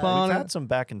Hop plug. on We've it. had some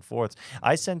back and forths.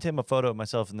 I sent him a photo of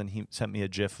myself, and then he sent me a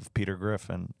GIF of Peter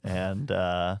Griffin, and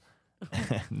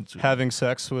Having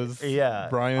sex with yeah,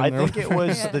 Brian. I or think it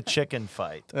was Yeah. the chicken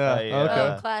fight. Yeah, I,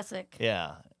 okay. Oh, classic.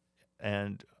 Yeah,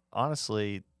 and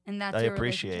honestly, And that's I your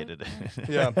appreciated relationship? it.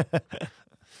 Yeah.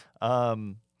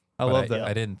 I But love that.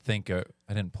 I didn't think. I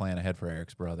didn't plan ahead for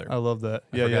Eric's brother. I love that.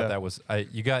 I Yeah, forgot yeah. that was.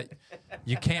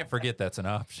 You can't forget that's an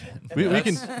option. We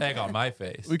can- That's egg on my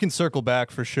face. We can circle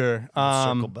back for sure.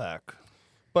 Circle back.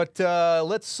 But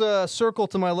let's circle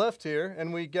to my left here,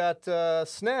 and we got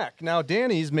snack. Now,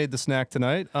 Danny's made the snack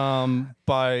tonight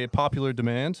by popular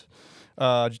demand.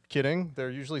 Kidding.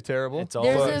 They're usually terrible. It's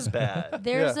There's always a- bad.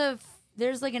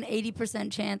 There's like an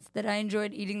 80% chance that I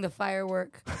enjoyed eating the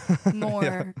firework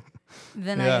more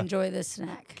than I Yeah. enjoy this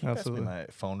snack. Pass me Absolutely. my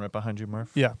phone right behind you, Murph.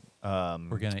 Yeah.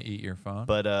 We're gonna eat your phone.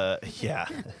 But yeah.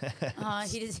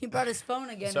 He brought his phone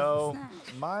again. as So a snack.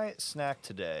 my snack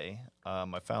today,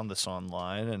 I found this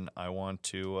online, and I want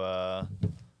to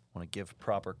give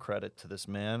proper credit to this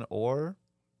man or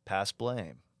pass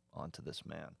blame onto this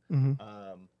man.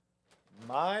 Mhm.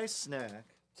 My snack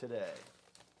today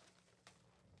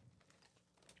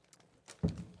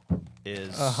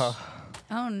is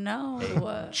Oh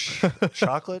no.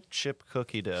 chocolate chip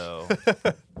cookie dough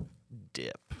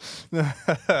dip.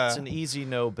 It's an easy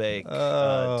no-bake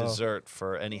Oh. dessert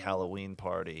for any Halloween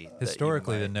party. that you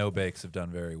Historically, the might- no bakes have done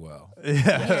very well.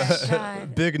 Yeah,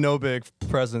 God. Big no big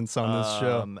presence on this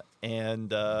show.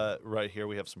 And right here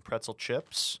we have some pretzel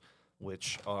chips,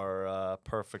 which are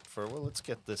perfect for. Well, let's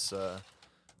get this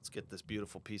Let's get this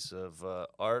beautiful piece of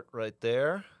art right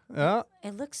there. Yeah,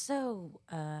 It looks so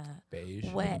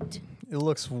Beige. wet. it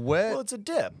looks wet. Well, it's a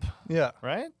dip, Yeah.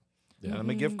 right? Yeah. And I'm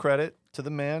gonna give credit to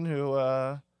the man who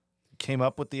came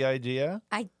up with the idea.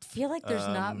 I feel like there's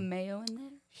not mayo in there.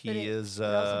 but He it, is. It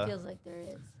also feels like there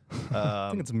is. I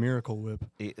think it's a Miracle Whip.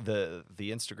 The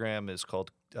Instagram is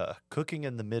called Cooking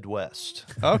in the Midwest.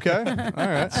 Okay. All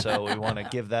right. So we want to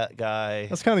give that guy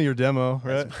That's kind of your demo,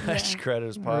 right? as much credit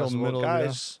as Real possible. middle, yeah.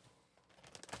 Guys,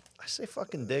 I say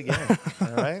fucking dig in,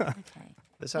 all right? Okay.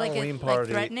 This Like Halloween like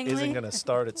party threateningly? isn't going to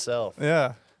start itself.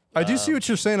 Yeah. I do see what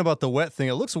you're saying about the wet thing.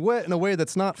 It looks wet in a way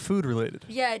that's not food related.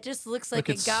 Yeah, it just looks like Like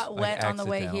it it's, got Like wet on the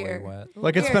way accidentally here. wet.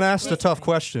 Like it's Here, been asked a wait. tough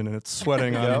question and it's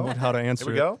sweating Here we on how to answer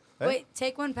Here we it. go. Hey. Wait,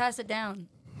 take one, pass it down.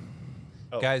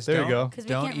 Guys, There you don't, go. 'Cause we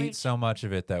don't can't eat reach- so much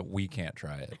of it that we can't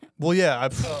try it. Well, yeah,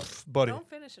 buddy. Don't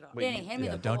finish it off. Danny, hand me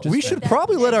yeah, the don't bowl. just We Sit should That-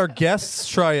 probably let our guests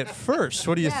try it first.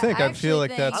 What do you Yeah, think? I I feel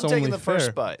like actually that's I'm only taking the fair.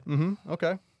 first bite.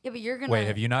 Okay. Yeah, but you're gonna. Wait,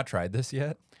 have you not tried this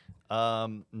yet?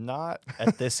 Not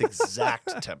at this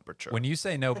exact temperature. When you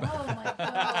say no, Oh my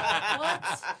god!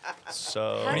 What?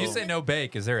 So when you say no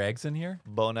bake, is there eggs in here?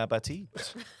 bon appetit.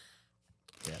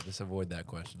 Yeah, just avoid that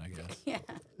question, I guess. Yeah.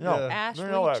 No, Yeah. Ash, there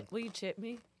are no eggs. will you chip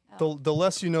me? The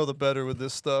less you know, the better with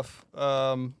this stuff.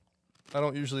 I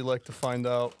don't usually like to find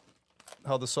out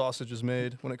how the sausage is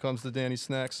made when it comes to Danny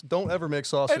snacks. Don't ever make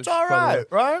sausage. It's all by the way.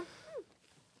 right, right?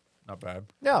 Not bad.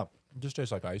 Yeah, It just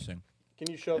tastes like icing. Can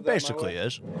you shove it that basically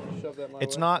is. Shove that my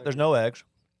It's way? not. There's no eggs.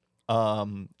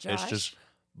 It's Josh? just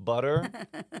butter,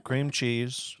 cream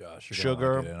cheese, Josh, you're gonna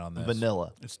sugar, like it in on this.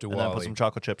 vanilla. It's And then put Diwali. some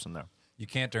chocolate chips in there. You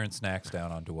can't turn snacks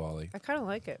down on Diwali. I kind of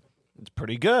like it. It's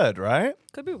pretty good, right?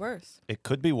 Could be worse. It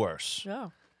could be worse. Yeah.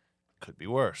 Could be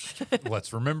worse.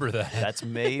 Let's remember that. That's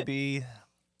maybe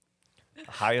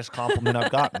the highest compliment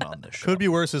I've gotten on this show. Could be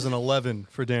worse as an 11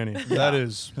 for Danny. That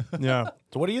is, yeah.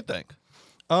 So what do you think?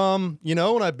 You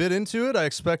know, when I bit into it, I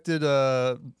expected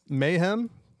mayhem.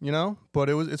 You know, but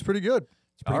it's pretty good.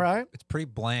 It's pretty, All right. It's pretty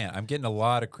bland. I'm getting a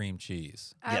lot of cream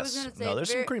cheese. I was Yes. gonna say No, there's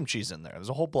some very- cream cheese in there. There's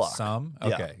a whole block. Some? Yeah.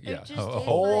 Okay. It Yeah. just A tastes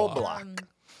whole like, block.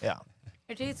 Yeah.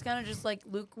 It tastes kind of just like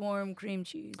lukewarm cream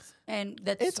cheese, and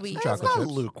that's It's, sweet. it's Chocolate not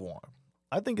chips. lukewarm.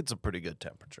 I think it's a pretty good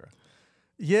temperature.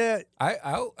 Yeah,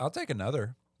 I'll take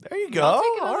another. There you go. I'll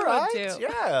take another All one, right. too.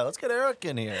 Yeah, let's get Eric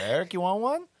in here. Eric, you want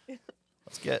one?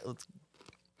 Let's get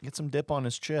some dip on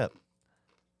his chip.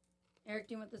 Eric,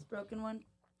 do you want this broken one?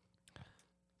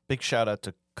 Big shout out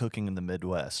to Cooking in the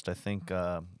Midwest. I think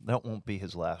that won't be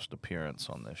his last appearance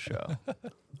on this show.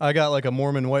 I got like a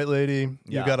Mormon white lady.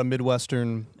 Yeah. You got a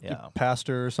Midwestern Yeah.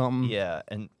 pastor or something. Yeah,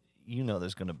 and you know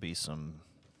there's going to be some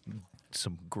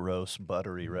gross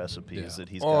buttery recipes Yeah. that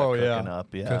he's Oh, got yeah. cooking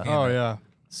up. Yeah. Cooking. Oh yeah.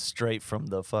 Straight from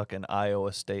the fucking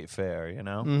Iowa State Fair, you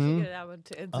know? Mm-hmm. Get that one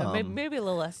too. And so maybe a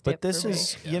little less dip But this for me.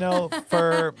 is, you know,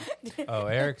 for Oh,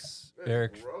 Eric.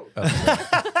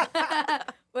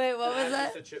 Wait, what was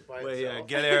that? The chip by Wait, yeah, itself.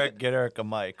 get Eric a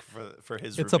mic for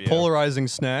his It's a review. polarizing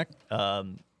snack.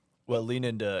 Well, lean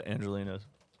into Angelina's.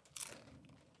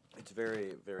 It's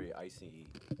very, very icy.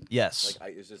 Yes.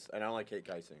 Like it's just, and I don't like cake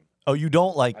icing. Oh, you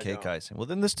don't like I cake don't. icing. Well,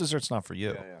 then this dessert's not for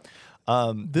you.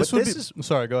 Yeah. This but would this be. is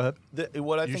Sorry, go ahead.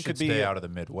 what I You think should could be stay out of the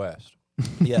Midwest.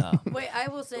 Yeah. Wait, I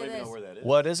will say Don't even this. know where that is.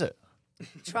 What is it?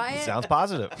 Try it. Sounds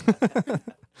positive.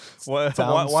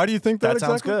 Why do you think that? That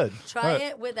sounds exactly? good. Try What?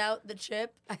 it without the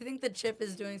chip. I think the chip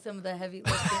is doing some of the heavy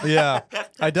lifting. Yeah,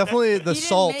 I definitely the He didn't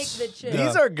salts. make the chip. Yeah.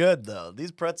 These are good though.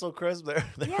 These pretzel crisps, they're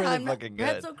Yeah, really I'm not- fucking good.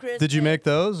 pretzel crisp. Did you make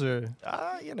those or?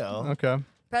 You know, Okay.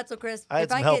 pretzel crisp? I had If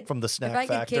some help could- from the if Snack I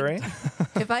could Factory.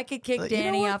 If I could kick You know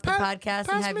Danny what? off the podcast and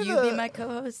pass have me you the- be my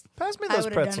co-host, Pass me I those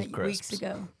would have done pretzel it crisps. weeks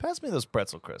ago. Pass me those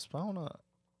pretzel crisps.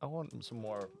 I want some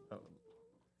more.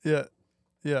 Yeah.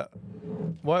 Yeah.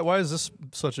 Why is this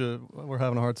such a? We're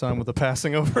having a hard time with the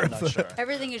passing over. I'm not sure.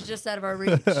 Everything is just out of our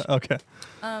reach. Okay.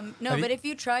 No, Have you- but if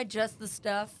you try just the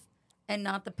stuff and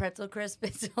not the pretzel crisp,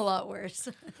 it's a lot worse.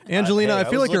 Angelina, Hey, I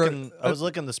feel was like you're. licking- I was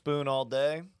licking the spoon all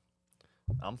day.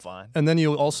 I'm fine. And then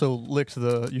you also licked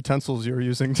the utensils you were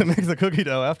using to make the cookie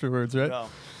dough afterwards, right? No.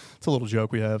 It's a little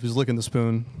joke we have. He's licking the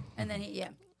spoon, And then yeah.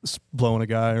 blowing a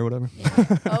guy or whatever.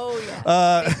 Oh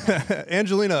yeah.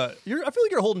 Angelina, I feel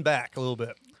like you're holding back a little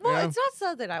bit. Well, Yeah. it's not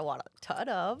something I want a ton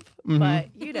of, Mm-hmm. but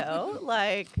you know,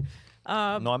 like,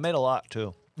 No, I made a lot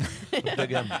too.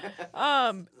 Dig in.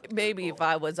 maybe if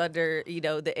I was under,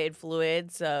 the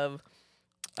influence of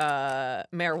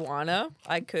marijuana,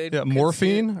 I could. Yeah, consume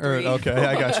morphine or 3, okay,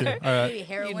 I got you. All right. Maybe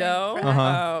heroin. You know, crack.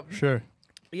 Uh-huh. Sure.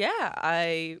 yeah,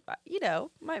 I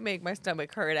might make my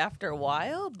stomach hurt after a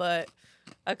while, but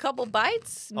a couple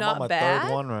bites, I'm not on my bad.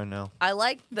 third one right now. I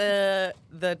like the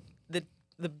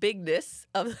bigness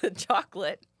of the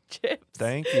chocolate. chips.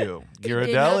 Thank you. He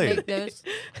did not Ghirardelli. make those.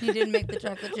 He didn't make the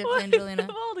chocolate chips, Put Angelina.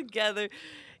 them all together,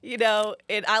 you know.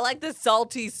 And I like the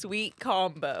salty sweet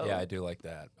combo. Yeah, I do like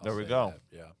that. There we go.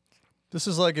 That, yeah. This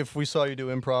is like if we saw you do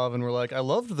improv and we're like, I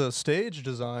loved the stage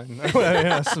design.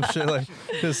 Yeah, some shit like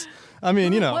this. I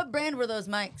mean, you know. What brand were those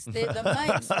mics? The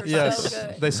mics were Yes, so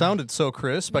good. they sounded so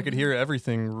crisp. I could hear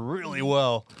everything really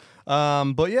well.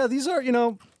 But yeah, these are, you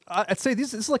know, I'd say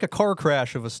this is like a car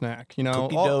crash of a snack. You know,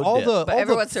 Cookie dough dip. But all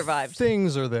everyone the survived.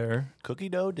 Things are there Cookie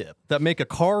dough dip. that make a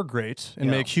car great and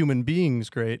Yeah. make human beings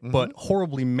great, but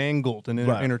horribly mangled and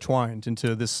Right. intertwined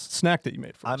into this snack that you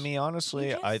made for I us. mean, honestly,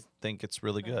 You I just- think it's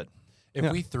really good. If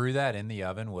Yeah. we threw that in the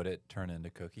oven, would it turn into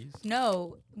cookies?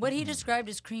 No, what he described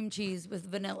is cream cheese with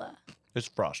vanilla. It's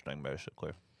frosting,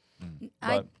 basically.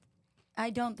 I But- I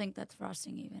don't think that's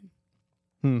frosting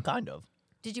even. Kind of.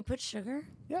 Did you put sugar?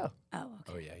 Yeah. Oh,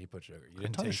 okay. Oh yeah, you put sugar. You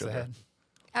didn't ton of taste sugar.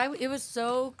 that. It was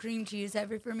so cream cheese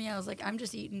heavy for me. I was like, I'm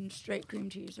just eating straight cream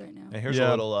cheese right now. And here's Yeah.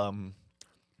 a little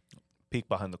peek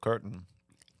behind the curtain.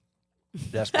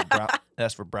 That's for brown.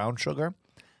 That's for brown sugar.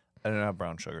 I didn't have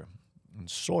brown sugar. And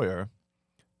Sawyer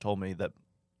told me that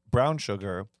brown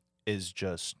sugar is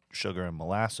just sugar and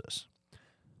molasses.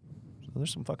 So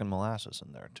there's some fucking molasses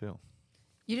in there too.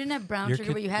 You didn't have brown You're sugar,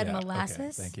 con- but you had yeah, okay,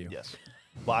 molasses. thank you. Yes.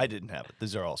 Well, I didn't have it.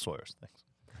 These are all Sawyer's things.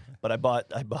 But I bought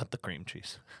the cream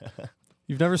cheese.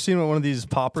 You've never seen what one of these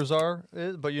poppers are,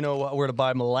 but you know where to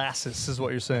buy molasses is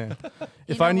what you're saying.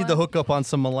 If know I need to what? hook up on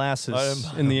some molasses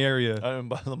in the area, I didn't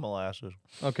buy the molasses.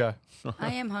 okay,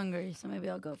 I am hungry, so maybe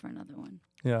I'll go for another one.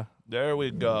 yeah. There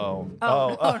we go.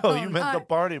 Oh, no, you meant the not-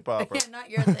 party popper. Yeah, not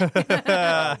your thing.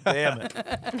 Damn it.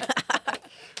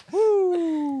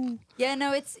 Yeah,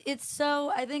 no, it's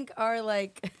so. I think our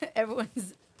like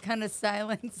everyone's kind of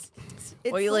silence.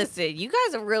 It's Well, you like- listen, you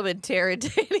guys have really been tearing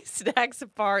Danny snacks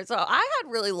apart, so I had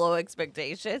really low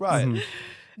expectations. Right.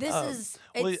 This is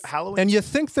Well, it's, Halloween. And you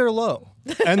think they're low,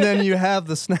 and then you have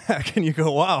the snack, and you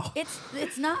go, "Wow."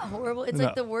 it's not horrible. It's No.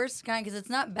 like the worst kind because it's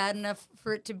not bad enough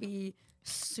for it to be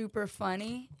super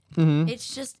funny. Mm-hmm.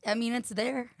 It's just, I mean, it's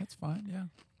there. That's fine. Yeah.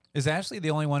 Is Ashley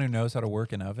the only one who knows how to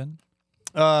work an oven?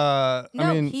 No,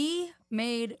 I mean, he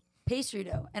made pastry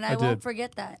dough, and I I won't did.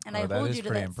 forget that. And Oh, I that hold is you to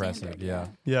pretty that impressive, standard, yeah.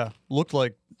 yeah, looked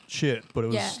like shit, but it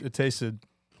was Yeah. it tasted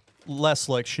less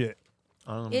like shit.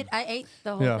 I ate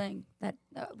the whole Yeah. thing that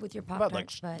with your pop about like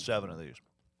tarts, but 7 of these.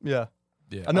 Yeah.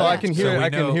 Yeah. No, I can So hear. we I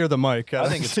can know- hear the mic. I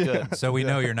think it's good. So we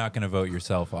know you're not going to vote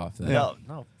yourself off then. No,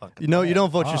 no fucking. You know, you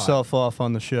don't vote Oh. yourself off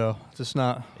on the show. Just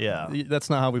not. Yeah. That's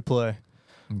not how we play.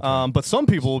 But some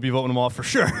people will be voting them off for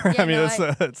sure. I mean, no,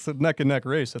 it's a neck and neck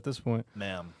race at this point.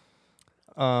 Ma'am.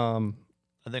 Um,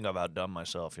 I think I've outdone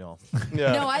myself, y'all.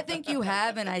 yeah. no, I think you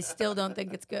have, and I still don't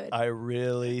think it's good. I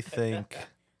really think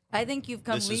I think you've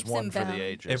come this is leaps one and for bounds. the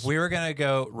ages. If we were going to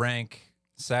go rank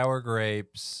sour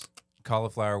grapes,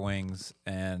 cauliflower wings,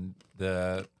 and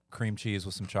the cream cheese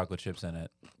with some chocolate chips in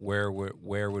it, where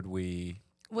would we?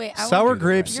 Wait, I Sour want you-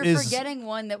 grapes You're is forgetting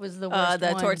one that was the worst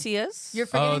The one. tortillas. You're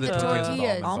forgetting the the tortillas with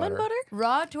tortillas. almond butter.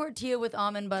 Raw tortilla with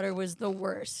almond butter was the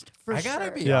worst. For I gotta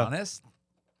sure. be Yeah. honest.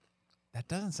 That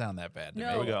doesn't sound that bad to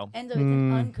No, me. we go. Enzo, it's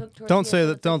an uncooked tortilla. Don't say so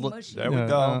that. it's, like, Don't. mushy. There we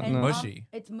go. And no. Mushy.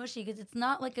 It's mushy because it's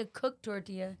not like a cooked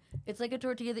tortilla. It's like a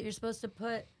tortilla that you're supposed to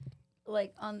put,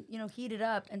 like on, heat it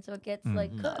up, and so it gets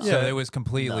like cooked. So it was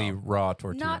completely No. raw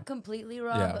tortilla. Not completely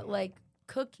raw, Yeah. but like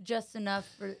cooked just enough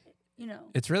for.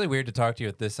 It's really weird to talk to you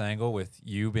at this angle with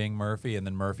you being Murphy and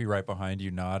then Murphy right behind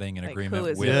you nodding in Like, agreement who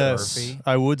is with Yes, Murphy.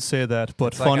 I would say that,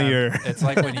 but It's like funnier. it's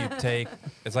like when you take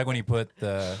it's like when you put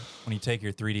when you take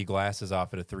your 3D glasses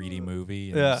off at a 3D movie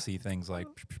and Yeah. you see things like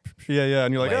yeah,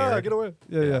 and you're like, Layered. get away.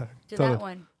 Yeah. To totally. that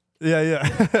one. Yeah.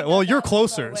 Well, you're that one's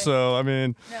closer, far away. so I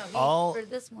mean, No, he- I'll- for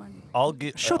this one. I'll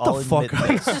get. Shut I'll the fuck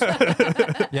admit up.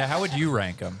 this. yeah, how would you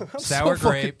rank them? so Sour fucking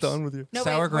grapes, done with you. No,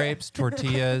 sour wait, wait. grapes,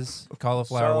 tortillas,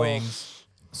 cauliflower So- wings,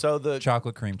 So the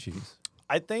chocolate cream cheese.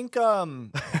 I think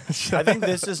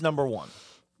this is number one.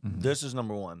 This is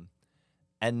number one,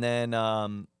 and then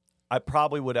I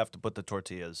probably would have to put the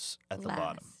tortillas at the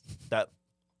bottom.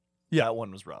 That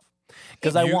one was rough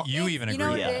because I you, want. you even You agree.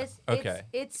 know what Yeah. it is? Okay.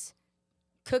 It's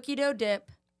cookie dough dip,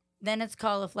 then it's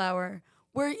cauliflower,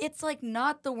 where it's like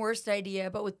not the worst idea,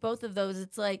 but with both of those,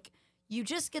 it's like you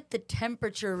just get the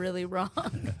temperature really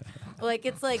wrong. Like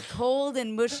it's like cold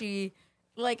and mushy.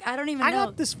 Like I don't even I know.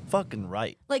 got this fucking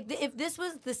right. Like if this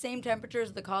was the same temperature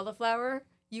as the cauliflower,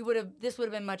 this would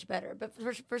have been much better. But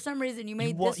for some reason you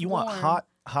made this You want warm.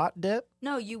 hot dip?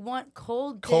 No, you want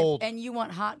cold dip Cold. and you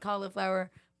want hot cauliflower.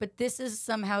 but this is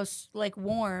somehow like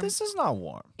warm. This is not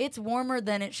warm. It's warmer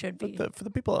than it should be. For the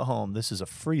people at home, this is a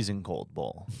freezing cold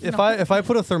bowl. If I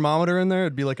put a thermometer in there,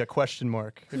 it'd be like a question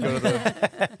mark. It'd go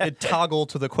to it'd toggle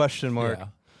to the question mark. Yeah.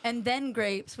 And then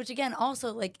grapes, which again,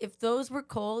 also like if those were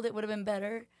cold, it would have been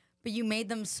better. But you made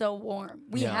them so warm.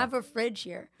 We Yeah. have a fridge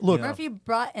here. Look- Murphy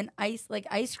brought an ice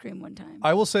cream one time.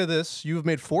 I will say this: you've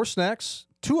made 4 snacks.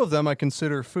 2 of them I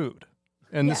consider food,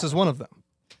 and this Yeah. is one of them.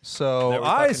 So There we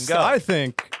fucking go. I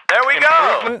think There we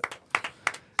go.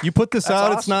 you put this That's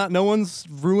out. It's awesome. not. No one's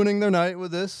ruining their night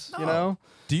with this. You know.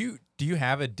 Do you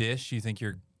have a dish you think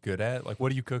you're good at? Like, what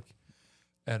do you cook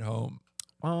at home?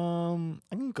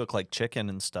 I can cook like chicken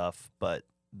and stuff, but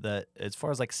that as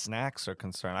far as like snacks are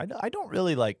concerned, I don't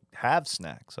really like have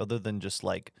snacks other than just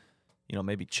like,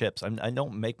 maybe chips. I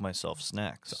don't make myself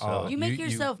snacks. So you make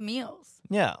yourself meals.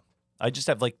 yeah, I just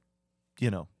have like, I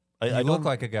You look don't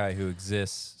like a guy who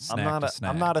exists. I'm Snack not to a snack.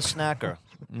 I'm not a snacker.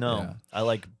 No, Yeah. I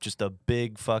like just a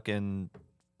big fucking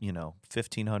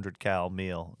 1,500 cal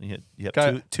meal. You have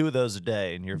Guy- two of those a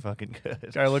day, and you're fucking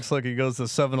good. Guy looks like he goes to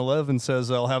 7-Eleven and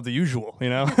says, "I'll have the usual."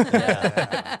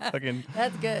 Fucking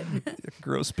That's good.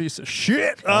 gross piece of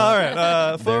shit. All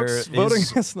right, folks, There voting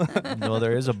is- is not. No,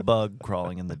 there is a bug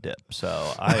crawling in the dip,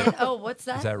 so I. Oh, what's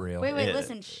that? Is that real? Wait, Yeah.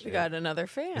 listen. Shh. We got another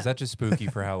fan. Is that just spooky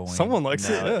for Halloween? Someone likes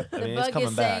it. No, Yeah. I The mean, it's bug coming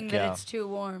is back. saying that Yeah. it's too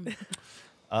warm.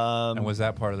 And was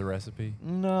that part of the recipe?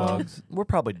 No, Bugs? we're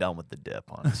probably done with the dip,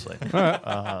 honestly.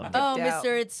 Oh, Doubt.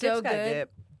 Mister, it's so Dip's got good.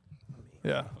 dip.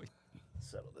 Yeah.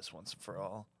 Settle this once for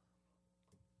all.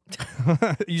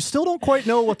 You still don't quite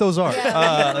know what those are.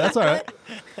 Yeah. That's all right.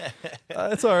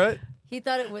 That's all right. He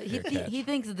thought it was. He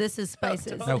thinks this is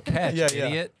spices. No catch, Yeah, yeah.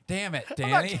 idiot. Damn it, I'm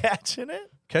not Danny. catching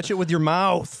it. Catch it with your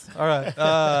mouth. All right.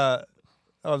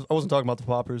 I wasn't talking about the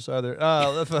poppers either.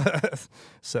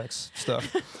 Sex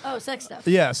stuff. Oh, sex stuff.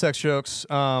 Yeah, sex jokes.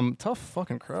 Tough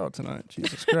fucking crowd tonight.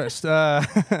 Jesus Christ. I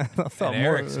thought And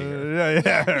Eric's here.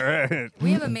 Yeah, right.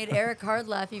 We haven't made Eric hard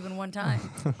laugh even one time.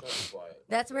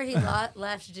 That's where he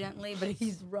laughs gently, but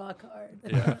he's rock hard.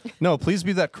 Yeah. No, please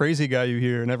be that crazy guy you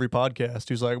hear in every podcast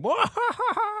who's like, "Wah, ha,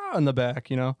 ha, ha," in the back,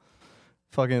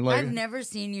 Fucking like. I've never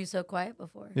seen you so quiet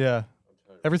before. Yeah.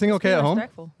 Everything okay Be at home?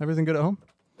 respectful. Everything good at home?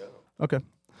 Okay.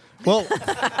 Well,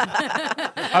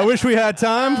 I wish we had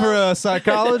time for a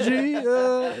psychology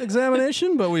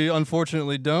examination, but we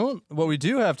unfortunately don't. What we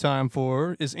do have time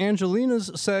for is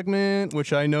Angelina's segment,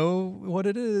 which I know what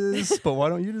it is, but why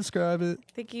don't you describe it?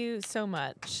 Thank you so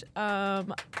much.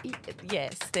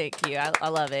 Yes, thank you. I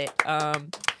love it.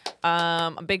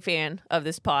 I'm a big fan of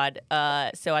this pod.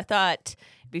 So I thought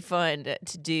it'd be fun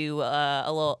to do a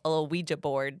little Ouija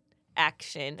board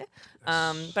action.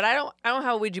 But I don't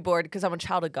have a Ouija board because I'm a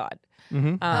child of God.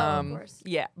 Of course.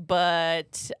 Yeah,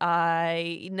 but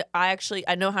I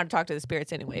know how to talk to the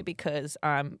spirits anyway because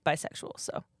I'm bisexual.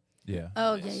 So Yeah.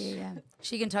 Oh yeah.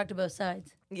 She can talk to both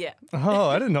sides. yeah, Oh,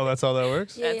 I didn't know that's how that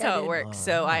works. Yeah, that's how it dude. works.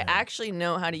 So I actually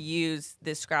know how to use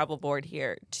this Scrabble board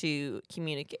here to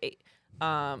communicate.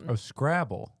 Oh,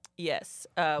 Scrabble. Yes,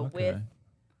 Okay. with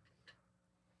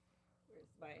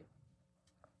my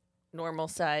normal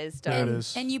sized. There it And,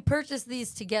 is. and you purchase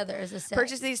these together as a set.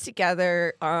 Purchase these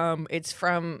together. It's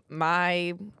from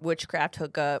my witchcraft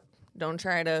hookup. Don't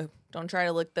try to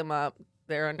look them up.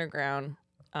 They're underground.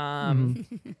 Like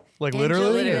Angelina.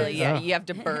 literally? Literally, yeah. Oh. You have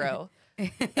to burrow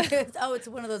It's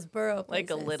one of those burrow like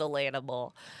a places. little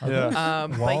animal. Are Yeah.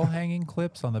 those but- wall hanging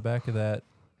clips on the back of that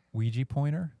Ouija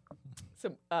pointer?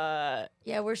 So,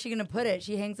 Yeah, where's she gonna put it?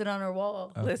 She hangs it on her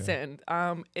wall. Okay. listen,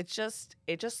 it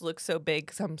just looks so big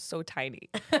because I'm so tiny.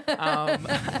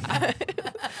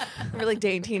 Really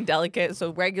dainty and delicate.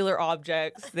 So regular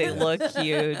objects, they look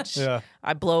huge. Yeah.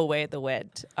 I blow away at the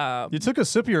wind. You took a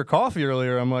sip of your coffee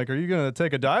earlier. I'm like, are you going to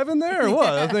take a dive in there or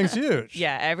what? That thing's huge.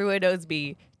 Yeah, everyone knows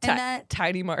me. And that-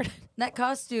 Tiny Martin. That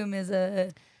costume is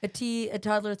a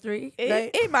toddler 3, right?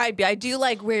 It might be. I do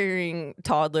like wearing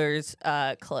toddlers'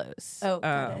 clothes. Oh,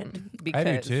 good. Because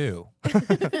I do too,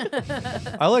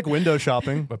 I like window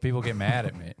shopping. but people get mad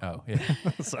at me. Oh, yeah.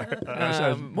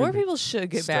 Sorry. More people should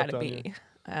get mad stepped at on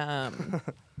me.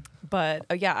 But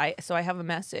yeah, I have a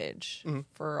message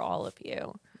for all of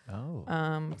you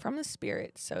Oh. from the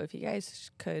spirits. So if you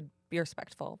guys could be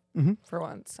respectful for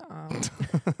once.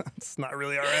 It's not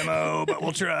really our MO, but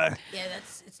we'll try. Yeah,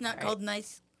 it's not called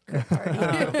nice party.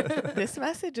 This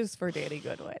message is for Danny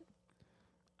Goodwin.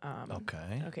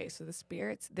 Okay. Okay, so the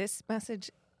spirits. This message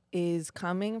is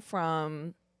coming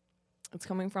from. It's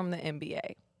coming from the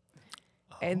NBA,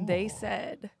 and they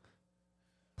said,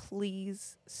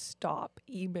 please stop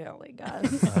emailing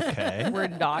us. Okay. We're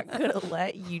not gonna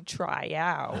let you try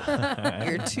out.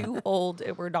 You're too old,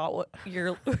 and we're not what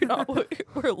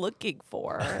we're looking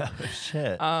for.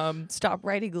 Shit. Stop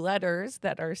writing letters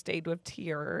that are stained with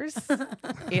tears,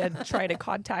 and try to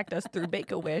contact us through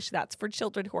Make-A-Wish. That's for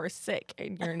children who are sick,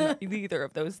 and you're neither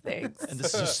of those things. And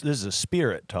this is a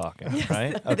spirit talking,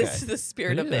 right? Okay. This is the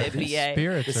spirit of the NBA.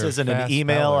 Spirits This are isn't an fast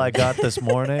email I spellers. got this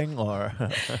morning, or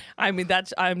I mean,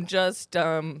 I'm just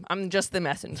the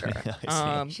messenger.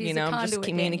 I see. She's You a know, I'm conduit, just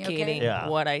Danny, communicating okay? Yeah.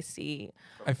 what I see.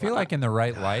 I feel like in the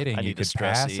right lighting, I you need a could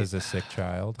stress pass eat. as a sick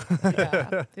child,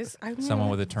 Yeah. someone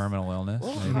with a terminal illness. a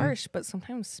little maybe. harsh, but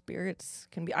sometimes spirits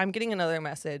can be. I'm getting another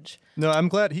message No, I'm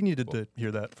glad he needed to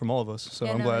hear that from all of us. So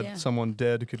Yeah, I'm no, glad yeah. someone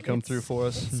dead could come through for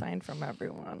us. It's signed from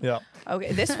everyone. Yeah.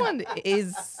 Okay, this one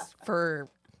is for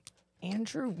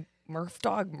Andrew Murph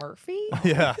Murphy.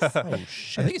 Yeah. I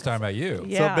think he's talking about you.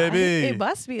 Yeah, baby? It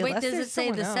must be. Wait, unless does there's it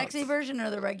say the someone sexy else. version or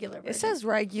the regular version? It says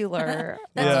regular.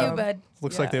 That's Yeah. you, bud.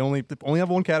 Looks like Yeah. they only have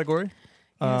one category.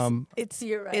 It's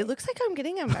You're right. It looks like I'm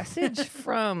getting a message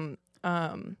from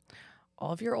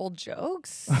all of your old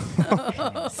jokes.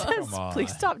 It says, Come on.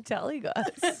 please stop telling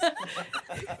us.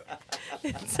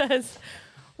 It says,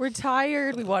 we're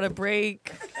tired. We want a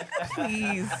break.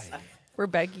 Please. We're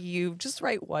begging you. Just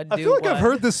write one. I feel like I've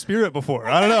heard this spirit before.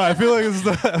 I don't know. I feel like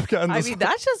I've gotten I this. mean,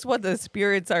 that's just what the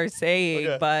spirits are saying,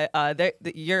 Okay.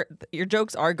 but your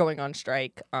jokes are going on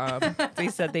strike. They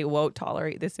said they won't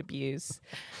tolerate this abuse.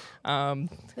 They're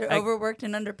overworked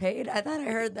and underpaid. I thought I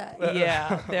heard that.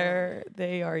 Yeah,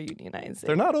 they are unionizing.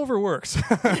 They're not overworked.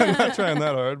 I'm not trying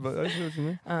that hard, but I see what you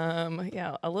mean.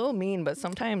 Yeah, a little mean, but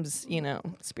sometimes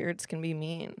spirits can be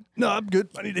mean. No, I'm good.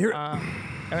 I need to hear it.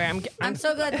 Okay, I'm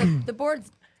so glad the board's.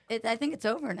 I think it's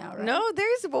over now, right? no,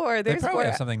 there's more. They There's probably more.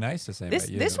 have something nice to say This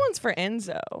about you. this one's for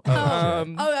Enzo. Oh,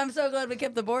 I'm so glad we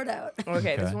kept the board out.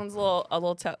 Okay, this Okay. one's a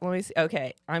little tough. Let me see.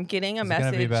 Okay, I'm getting a Is it going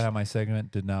to be message. about how my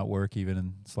segment did not work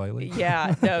even slightly?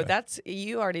 Yeah, no, that's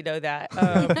you already know that.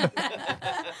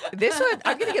 This one,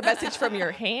 I'm getting a message from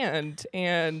your hand,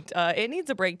 and it needs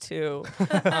a break too.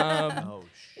 oh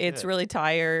It's shit. really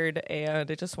tired, and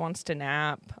it just wants to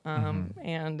nap, Mm-hmm.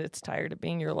 and it's tired of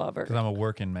being your lover. Because I'm a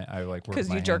working man. I like work with Because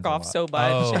my you jerk hands a off lot. so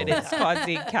much, Oh. and it's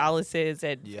causing calluses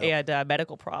and Yep.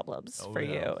 medical problems Oh, for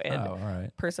yeah. you, and Oh, all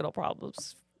right. personal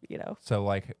problems. So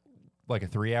like a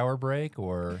 3-hour break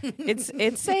or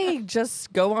It's saying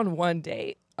just go on one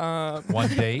date. one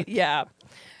date? Yeah.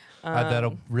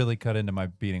 That'll really cut into my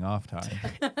beating off time.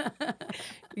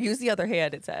 Use the other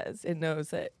hand. It says it knows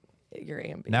that you're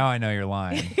ambi. Now I know you're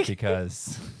lying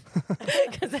because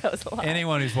Because that was a lot.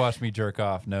 anyone who's watched me jerk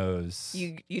off knows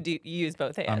You use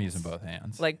both hands. I'm using both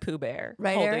hands. Like Pooh Bear.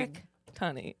 Right, holding Eric?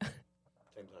 Tunny.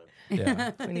 Same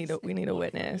time. yeah. We need a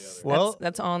witness. Well-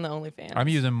 that's on the OnlyFans. I'm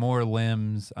using more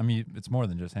limbs. It's more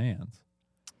than just hands.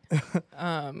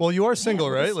 Well, you are single,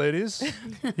 right, ladies?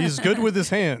 He's good with his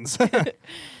hands.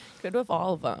 good with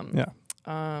all of them.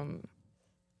 Yeah.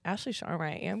 Ashley Sharma,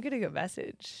 I am getting a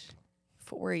message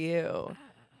for you.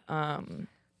 And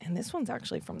this one's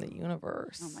actually from the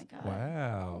universe. Oh my god.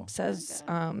 Wow. It says,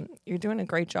 you're doing a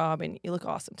great job and you look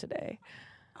awesome today.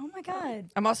 Oh my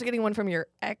god. I'm also getting one from your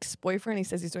ex-boyfriend. He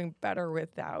says he's doing better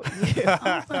without you.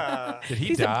 Did he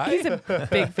He's die? a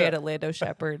big fan of Lando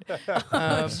Shepherd.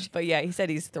 But yeah, he said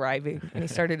he's thriving and he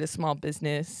started a small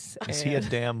business. Is he a and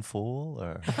damn fool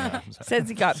or? No, I'm sorry. says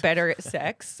he got better at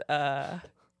sex. Yeah.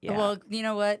 Well, you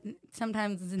know what?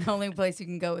 Sometimes the only place you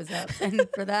can go is up, and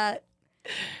for that,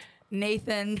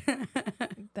 Nathan.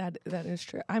 that is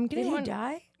true. I'm Did getting he one.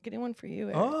 die? Getting one for you.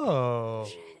 Eric. Oh.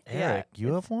 Eric,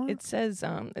 you have one? It says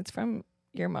it's from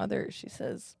your mother. She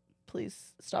says,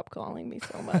 "Please stop calling me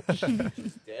so much."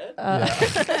 Dead?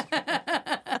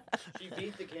 She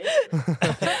beat the cake?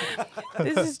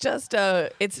 This is just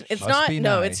it's Must not be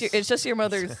no, nice. it's just your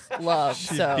mother's love.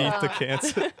 She So beat the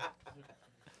cancer.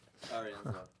 Sorry,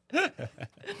 Enzo.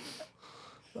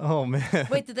 Oh, man.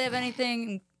 Wait, did they have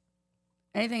anything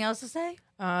else to say?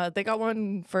 they got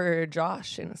one for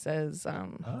Josh, and it says,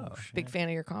 Oh, "Big fan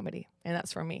of your comedy," and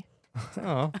that's from me.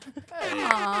 Oh.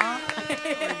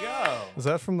 Aww. Is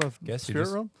that from the Guess you spirit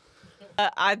just- realm?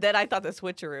 I thought the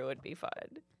switcheroo would be fun.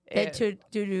 They And- to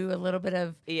do a little bit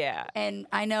of, yeah. and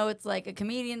I know it's like a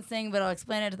comedian's thing, but I'll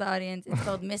explain it to the audience. It's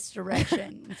called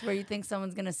misdirection. It's where you think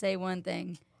someone's gonna say one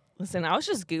thing. Listen, I was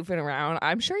just goofing around.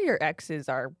 I'm sure your exes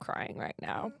are crying right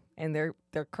now, and they're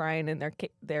crying and they're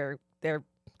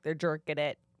jerking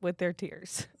it with their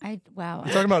tears. Wow.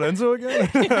 You talking about Enzo again?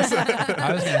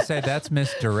 I was going to say that's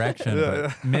misdirection, Yeah, but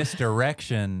yeah.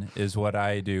 misdirection is what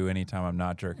I do anytime I'm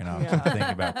not jerking off. Yeah. I'm thinking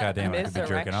about, God damn, I could be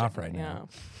jerking off right now.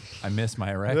 I miss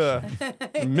my erection. Yeah.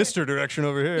 Mr. Direction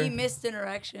over here. He missed an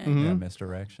erection. Mhm. Yeah,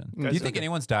 misdirection. Do you think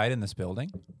anyone's died in this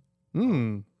building?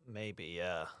 Maybe,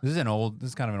 yeah. This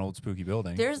is kind of an old spooky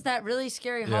building. There's that really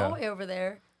scary Yeah. hallway over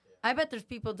there. I bet there's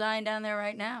people dying down there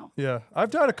right now. Yeah, I've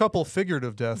died a couple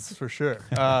figurative deaths for sure.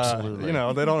 Absolutely. You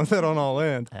know, they don't all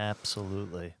land.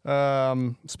 Absolutely.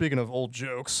 Speaking of old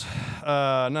jokes,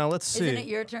 now let's see. Isn't it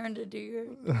your turn to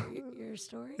do your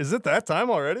story? Is it that time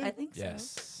already? I think so.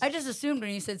 Yes. I just assumed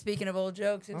when you said speaking of old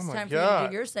jokes, it's my time for you to God.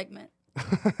 do your segment.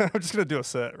 I'm just gonna do a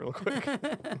set real quick.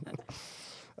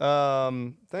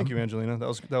 Thank you, Angelina. That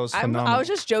was phenomenal. I was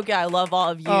just joking. I love all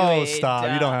of you. Oh, and, stop.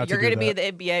 You don't have to You're do gonna be that.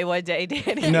 in the NBA one day,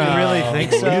 Danny. no, You really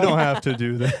think so? You don't have to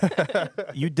do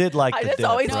that. You did like I the just dip,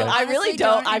 always, right? I really Honestly,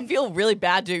 don't. don't I and- feel really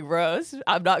bad doing roasts.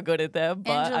 I'm not good at them,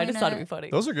 but I just thought it'd be funny.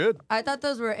 Those are good. I thought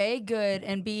those were A, good,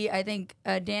 and B, I think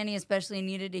Danny especially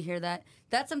needed to hear that.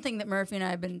 That's something that Murphy and I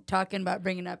have been talking about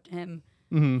bringing up to him.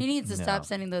 Mm-hmm. He needs to stop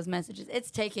sending those messages.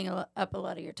 It's taking up a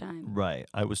lot of your time. Right.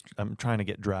 I'm trying to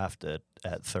get drafted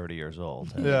at 30 years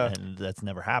old. And, Yeah. and that's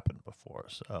never happened before.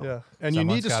 So Yeah, and Someone's you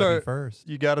need to gotta be start first.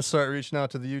 You got to start reaching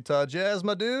out to the Utah Jazz,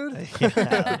 my dude.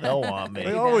 yeah, they'll want me.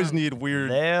 They always need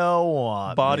weird They'll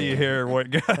want body me. hair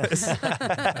white guys.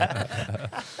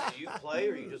 Do you play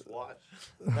or you just watch?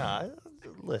 Nah,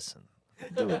 listen.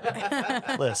 Do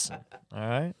it. Listen. All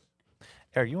right.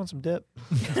 Eric, you want some dip?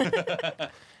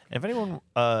 If anyone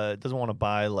doesn't want to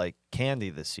buy like candy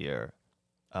this year,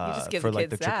 just give for the like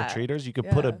the kids trick or that. treaters, you could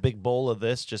put a Yeah. big bowl of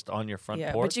this just on your front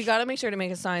Yeah, porch. but you got to make sure to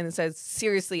make a sign that says,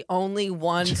 seriously, only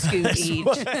one scoop each.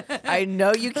 I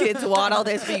know you kids want all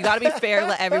this, but you got to be fair.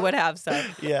 Let everyone have some.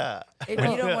 Yeah. If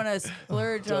you don't want to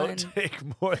splurge on Don't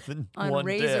take more than one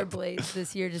razor dip. blades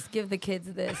this year, just give the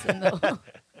kids this, and they'll.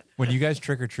 When you guys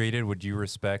trick or treated, would you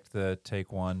respect the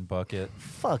take one bucket?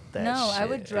 Fuck that No, shit, I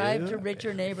would drive dude. to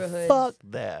richer neighborhoods. Fuck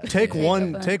that. take Take a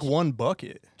one. bunch. Take one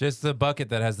bucket. Just the bucket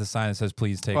that has the sign that says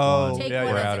 "Please take Oh, one." Take yeah,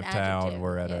 one We're as out an of town. adjective.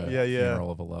 We're at a Yeah, yeah.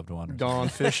 funeral of a loved one. Or Gone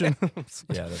fishing. yeah,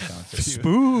 that's gone fishing.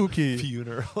 Spooky.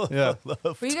 Funeral. Yeah.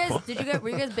 Were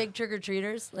you guys big trick or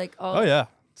treaters? Like all? Oh yeah.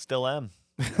 Still am.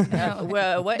 No.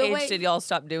 Well, what The age way- did y'all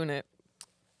stop doing it?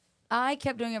 I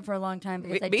kept doing it for a long time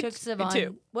because I Me took too.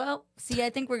 Siobhan. Well, see, I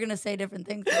think we're gonna say different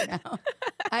things right now.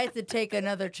 I had to take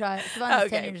another child. Siobhan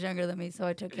is 10 Okay. years younger than me, so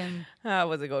I took him. I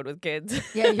wasn't going with kids.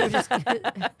 Yeah, you were just.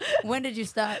 When did you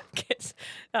stop? Kids.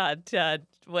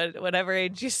 Whatever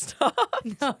age you stop.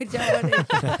 No, I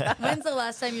don't. When's the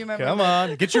last time you remember? Come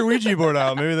on, get your Ouija board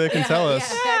out. Maybe they can tell us.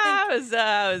 I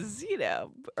was,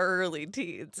 early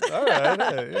teens. All right.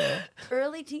 Hey, yeah.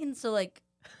 Early teens, so like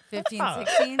 15,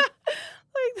 16.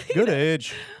 Good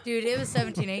age. Dude, it was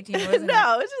 17, 18, wasn't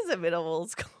No, it's just a middle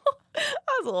school.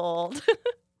 I was old.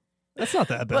 That's not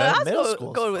that But I bad. was middle going,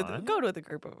 school's going fine. with a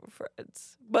group of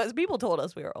friends. But people told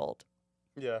us we were old.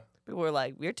 Yeah. People were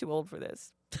like, "We're too old for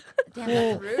this." it? Damn,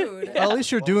 that's rude. At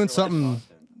least you're doing something.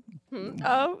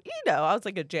 Oh, I was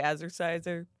like a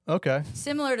jazzerciser. Okay.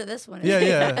 Similar to this one. Yeah, isn't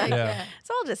yeah, it? yeah. It's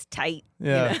all just tight.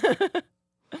 Yeah. You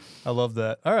know? I love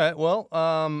that. All right. Well,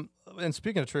 and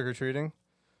speaking of trick or treating,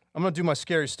 I'm gonna do my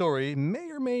scary story. May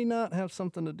or may not have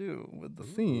something to do with the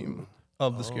theme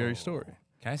of the scary story.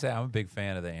 Can I say I'm a big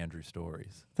fan of the Andrew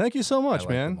stories? Thank you so much, like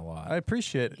man. them a lot. I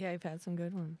appreciate it. Yeah, I've had some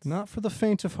good ones. Not for the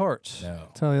faint of heart. No. I'll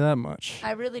tell you that much.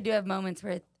 I really do have moments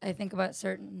where I think about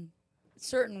certain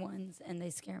ones and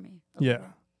they scare me. Yeah.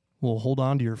 Well, hold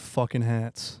on to your fucking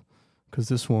hats, because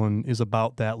this one is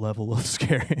about that level of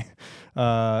scary.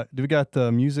 Do we got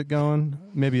the music going?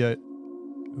 Maybe I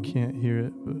can't hear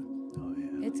it. But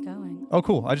It's going. oh,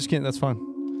 cool. I just can't. That's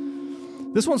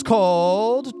fine. This one's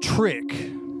called Trick,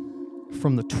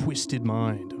 from the Twisted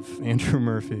Mind of Andrew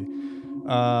Murphy.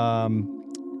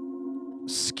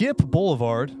 Skip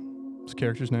Boulevard, his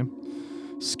character's name.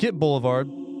 Skip Boulevard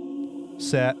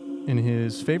sat in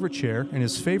his favorite chair in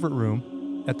his favorite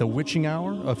room at the witching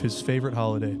hour of his favorite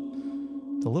holiday.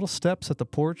 The little steps at the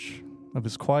porch of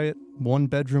his quiet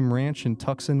one-bedroom ranch in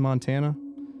Tucson, Montana,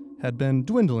 had been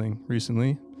dwindling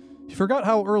recently. He forgot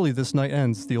how early this night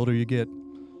ends the older you get.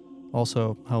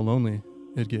 Also, how lonely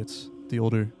it gets the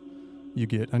older you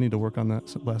get. I need to work on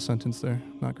that last sentence there.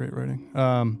 Not great writing.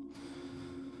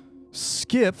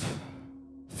 Skip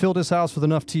filled his house with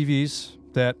enough TVs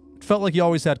that it felt like he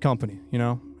always had company, you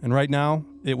know? And right now,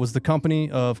 it was the company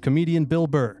of comedian Bill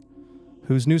Burr,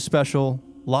 whose new special,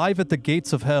 Live at the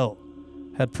Gates of Hell,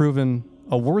 had proven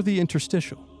a worthy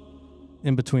interstitial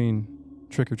in between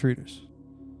trick-or-treaters.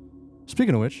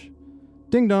 Speaking of which,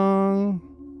 ding dong.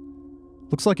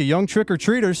 Looks like a young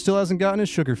trick-or-treater still hasn't gotten his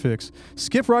sugar fix.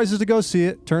 Skip rises to go see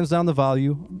it, turns down the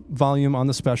volume on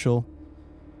the special.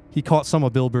 He caught some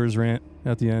of Bill Burr's rant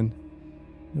at the end.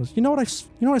 He goes, you know what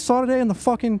I saw today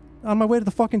on my way to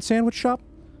the fucking sandwich shop?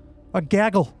 A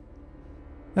gaggle.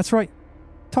 That's right.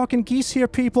 Talking geese here,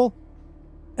 people.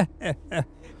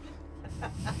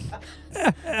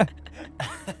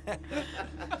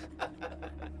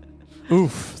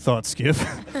 Oof, thought Skip.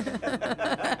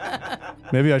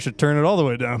 Maybe I should turn it all the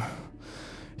way down.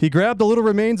 He grabbed the little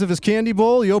remains of his candy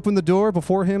bowl. He opened the door.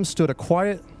 Before him stood a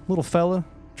quiet little fella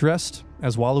dressed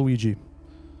as Waluigi.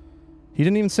 He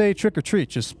didn't even say trick or treat,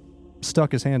 just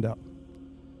stuck his hand out.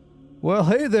 Well,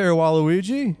 hey there,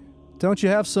 Waluigi. Don't you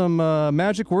have some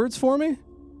magic words for me?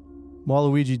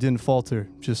 Waluigi didn't falter,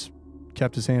 just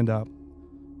kept his hand out.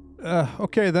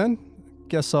 Okay then.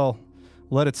 Guess I'll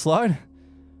let it slide.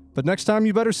 But next time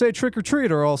you better say trick or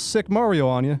treat or I'll sick Mario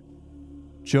on you.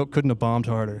 Joke couldn't have bombed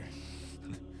harder.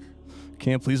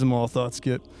 Can't please them all, thought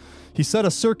Skip. He set a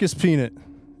circus peanut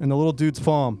in the little dude's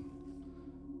palm.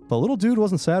 But little dude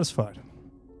wasn't satisfied.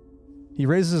 He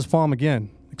raises his palm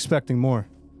again, expecting more.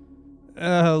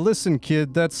 Listen,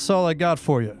 kid, that's all I got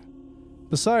for you.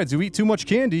 Besides, you eat too much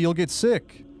candy, you'll get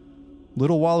sick.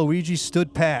 Little Waluigi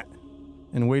stood pat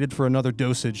and waited for another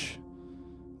dosage.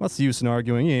 What's the use in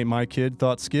arguing? He ain't my kid,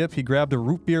 thought Skip. He grabbed a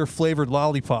root beer-flavored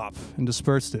lollipop and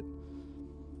dispersed it.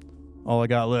 All I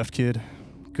got left, kid.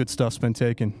 Good stuff's been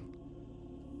taken.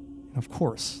 And of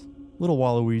course, little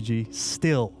Waluigi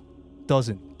still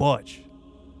doesn't budge.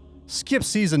 Skip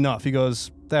sees enough. He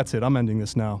goes, that's it, I'm ending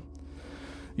this now.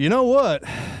 You know what?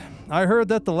 I heard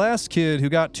that the last kid who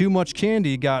got too much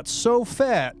candy got so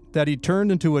fat that he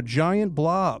turned into a giant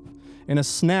blob. In a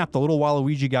snap, the little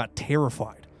Waluigi got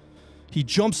terrified. He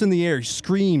jumps in the air, he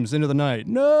screams into the night,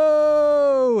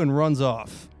 no, and runs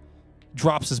off.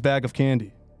 Drops his bag of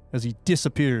candy as he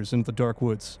disappears into the dark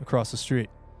woods across the street.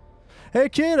 Hey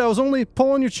kid, I was only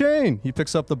pulling your chain. He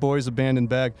picks up the boy's abandoned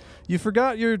bag. You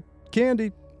forgot your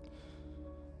candy.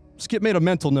 Skip made a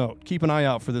mental note. Keep an eye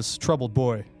out for this troubled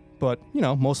boy. But,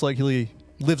 most likely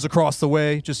lives across the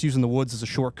way, just using the woods as a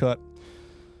shortcut.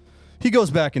 He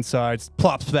goes back inside,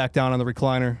 plops back down on the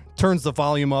recliner, turns the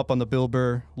volume up on the Bill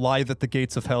Burr Live at the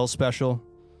Gates of Hell special.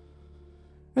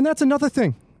 And that's another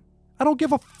thing. I don't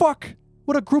give a fuck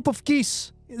what a group of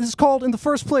geese is called in the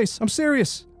first place. I'm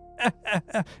serious.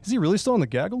 Is he really still on the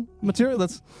gaggle material?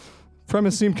 That's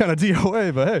premise seemed kind of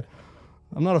DOA, but hey,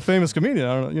 I'm not a famous comedian.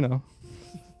 I don't,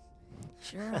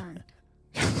 Sure.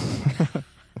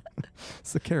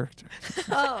 It's the character.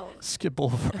 Oh. Skip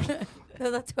Boulevard.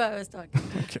 No, that's who I was talking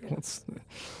to. Okay, let's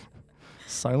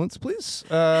silence, please.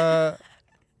 If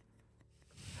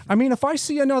I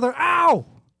see another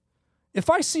if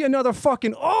I see another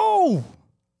fucking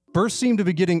Burr seemed to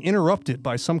be getting interrupted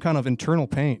by some kind of internal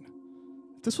pain.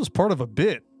 If this was part of a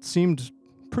bit, it seemed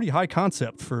pretty high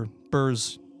concept for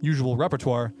Burr's usual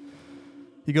repertoire.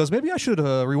 He goes, maybe I should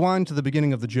rewind to the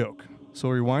beginning of the joke. So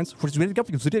he rewinds. Oh,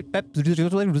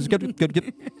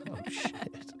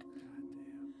 shit.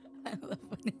 I love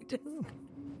when he does.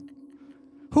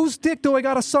 Whose dick do I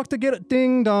gotta suck to get it?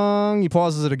 Ding dong. He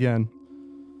pauses it again.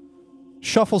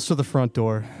 Shuffles to the front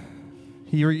door.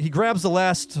 He grabs the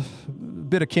last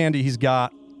bit of candy he's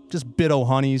got. Just bit-o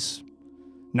honeys.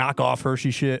 Knock off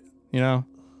Hershey shit,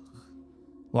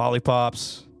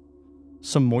 Lollipops.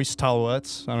 Some moist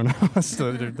towelettes. I don't know.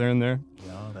 So they're in there.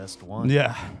 Yeah, that's the one.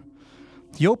 Yeah.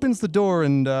 He opens the door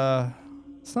and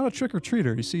it's not a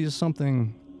trick-or-treater. He sees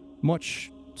something much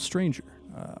stranger.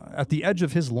 At the edge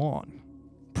of his lawn,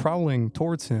 prowling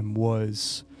towards him,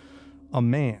 was a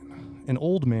man, an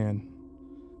old man,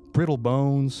 brittle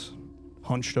bones,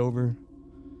 hunched over.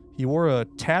 He wore a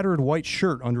tattered white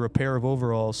shirt under a pair of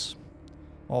overalls,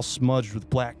 all smudged with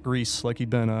black grease like he'd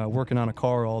been working on a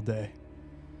car all day.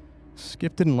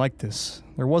 Skip didn't like this.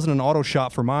 There wasn't an auto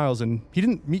shop for miles, and he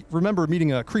didn't remember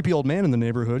meeting a creepy old man in the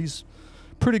neighborhood. He's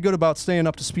pretty good about staying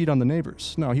up to speed on the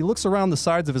neighbors. No, he looks around the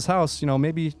sides of his house.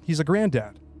 Maybe he's a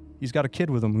granddad. He's got a kid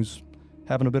with him who's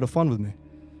having a bit of fun with me.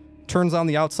 Turns on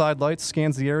the outside lights,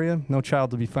 scans the area. No child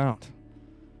to be found.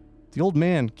 The old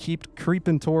man kept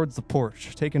creeping towards the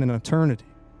porch, taking an eternity.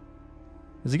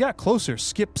 As he got closer,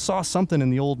 Skip saw something in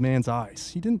the old man's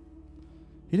eyes. He didn't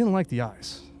like the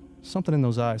eyes. Something in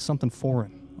those eyes, something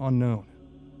foreign, unknown.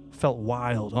 Felt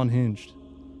wild, unhinged.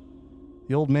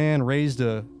 The old man raised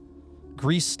a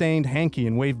grease-stained hanky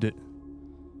and waved it.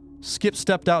 Skip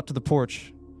stepped out to the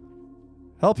porch.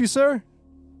 Help you, sir?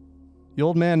 The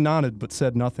old man nodded but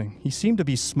said nothing. He seemed to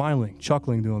be smiling,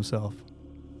 chuckling to himself,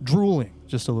 drooling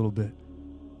just a little bit.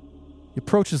 He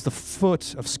approaches the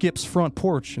foot of Skip's front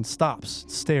porch and stops,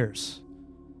 stares.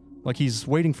 like he's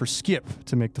waiting for Skip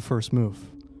to make the first move.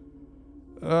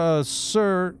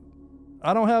 Sir,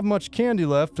 I don't have much candy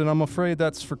left, and I'm afraid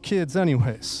that's for kids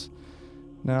anyways.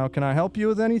 Now, can I help you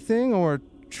with anything, or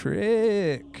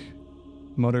trick?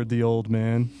 Muttered the old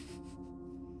man.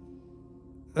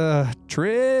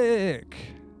 Trick.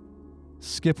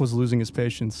 Skip was losing his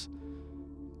patience.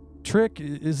 Trick?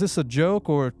 Is this a joke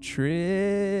or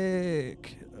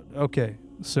trick? Okay,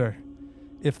 sir.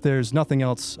 If there's nothing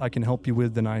else I can help you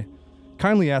with, then I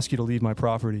kindly ask you to leave my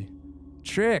property.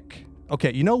 Trick.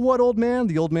 Okay, you know what, old man?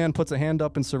 The old man puts a hand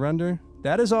up in surrender.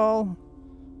 That is all.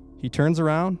 He turns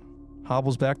around,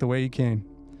 hobbles back the way he came.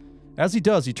 As he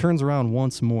does, he turns around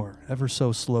once more, ever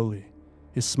so slowly.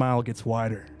 His smile gets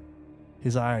wider.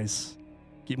 His eyes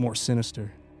get more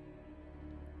sinister.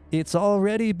 It's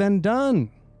already been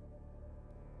done.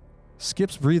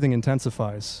 Skip's breathing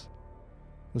intensifies.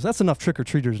 That's enough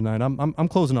trick-or-treaters tonight. I'm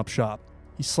closing up shop.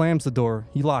 He slams the door.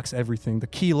 He locks everything. The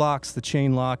key locks, the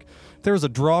chain lock. If there was a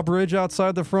drawbridge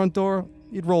outside the front door,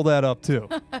 he'd roll that up too.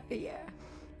 Yeah.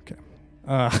 Okay.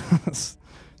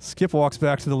 Skip walks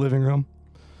back to the living room.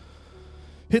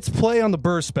 Hits play on the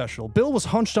Burr special. Bill was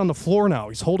hunched on the floor now.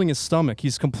 He's holding his stomach.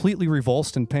 He's completely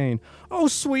revulsed in pain. Oh,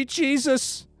 sweet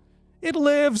Jesus. It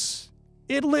lives.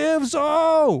 It lives.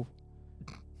 Oh.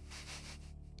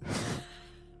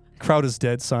 Crowd is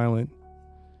dead silent.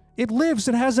 It lives.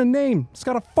 It has a name. It's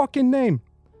got a fucking name.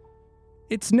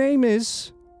 Its name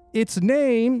is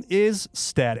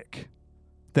Static.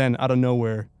 Then, out of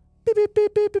nowhere, beep, beep,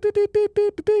 beep, beep, beep, beep, beep,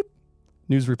 beep, beep.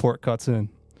 News report cuts in.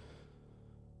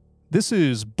 This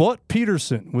is Butt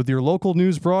Peterson with your local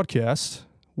news broadcast.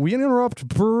 We interrupt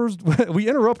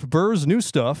Burr's new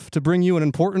stuff to bring you an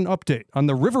important update on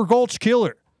the River Gulch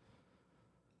Killer.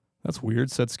 That's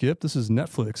weird, said Skip. This is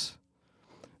Netflix.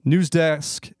 News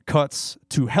desk cuts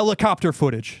to helicopter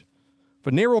footage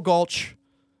of a narrow gulch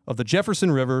of the Jefferson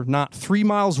River, not 3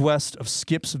 miles west of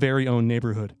Skip's very own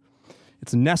neighborhood.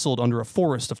 It's nestled under a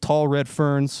forest of tall red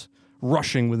ferns,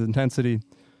 rushing with intensity.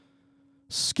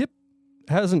 Skip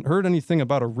hasn't heard anything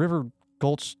about a River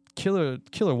Gulch killer.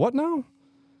 What now?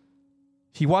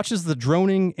 He watches the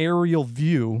droning aerial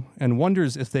view and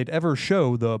wonders if they'd ever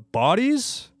show the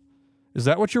bodies. Is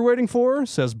that what you're waiting for?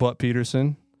 Says Butt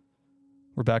Peterson.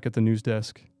 We're back at the news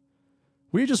desk.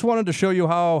 We just wanted to show you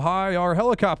how high our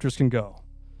helicopters can go.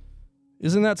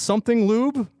 Isn't that something,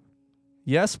 Lube?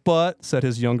 Yes, but, said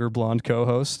his younger blonde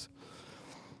co-host.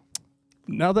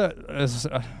 Now that,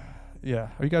 are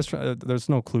you guys trying, there's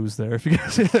no clues there. If you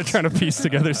guys are trying to piece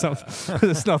together something,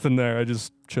 there's nothing there. I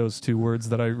just chose 2 words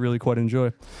that I really quite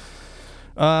enjoy.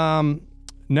 Now,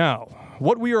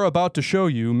 what we are about to show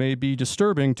you may be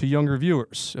disturbing to younger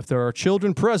viewers. If there are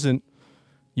children present,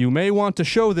 you may want to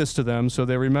show this to them so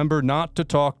they remember not to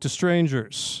talk to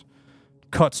strangers.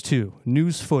 Cuts to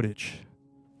news footage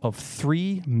of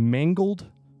 3 mangled,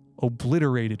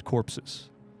 obliterated corpses.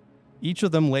 Each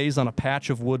of them lays on a patch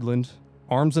of woodland,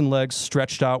 arms and legs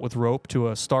stretched out with rope to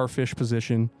a starfish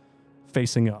position,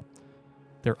 facing up.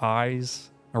 Their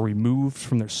eyes are removed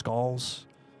from their skulls,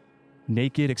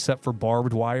 naked except for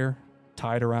barbed wire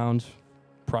tied around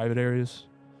private areas.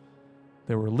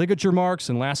 There were ligature marks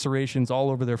and lacerations all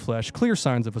over their flesh, clear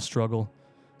signs of a struggle.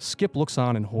 Skip looks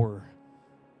on in horror.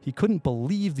 He couldn't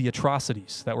believe the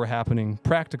atrocities that were happening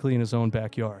practically in his own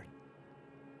backyard.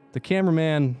 The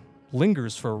cameraman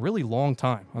lingers for a really long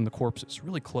time on the corpses,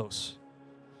 really close.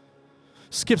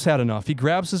 Skip's had enough. He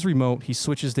grabs his remote. He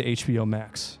switches to HBO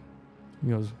Max.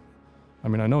 He goes, I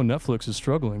know Netflix is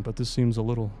struggling, but this seems a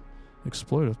little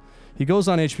exploitive. He goes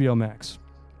on HBO Max.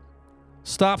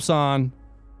 Stops on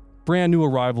brand new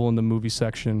arrival in the movie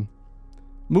section.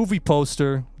 Movie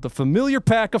poster, the familiar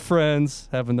pack of friends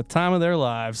having the time of their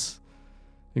lives.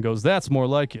 He goes, that's more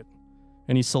like it.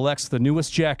 And he selects the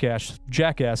newest Jackass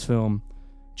film,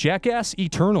 Jackass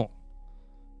Eternal.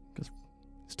 Because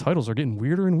these titles are getting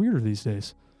weirder and weirder these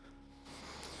days.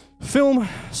 Film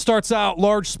starts out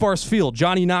large, sparse field.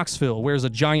 Johnny Knoxville wears a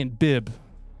giant bib.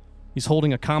 He's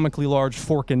holding a comically large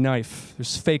fork and knife.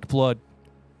 There's fake blood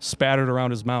spattered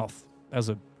around his mouth as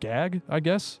a gag, I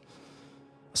guess.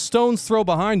 A stone's throw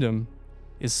behind him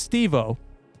is Steve-O,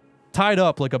 tied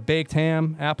up like a baked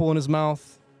ham, apple in his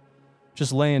mouth,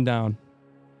 just laying down.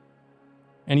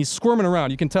 And he's squirming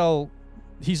around. You can tell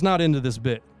he's not into this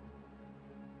bit.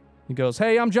 He goes,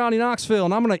 hey, I'm Johnny Knoxville,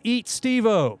 and I'm going to eat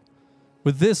Steve-O.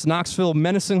 With this, Knoxville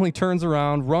menacingly turns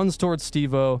around, runs towards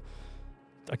Steve-O.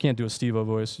 I can't do a Steve-O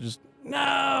voice. Just,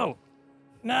 no,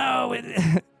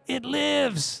 it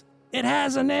lives. It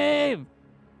has a name.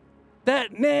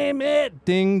 That name it.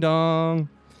 Ding dong.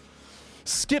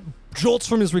 Skip jolts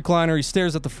from his recliner. He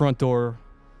stares at the front door.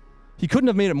 He couldn't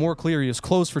have made it more clear he was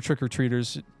closed for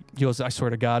trick-or-treaters. He goes, I swear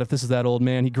to God, if this is that old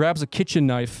man. He grabs a kitchen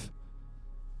knife,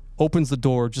 opens the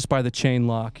door just by the chain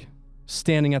lock.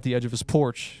 Standing at the edge of his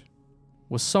porch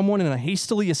was someone in a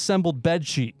hastily assembled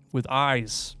bedsheet with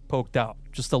eyes poked out.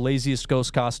 Just the laziest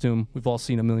ghost costume we've all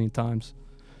seen a million times.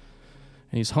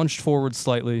 And he's hunched forward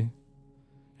slightly.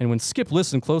 And when Skip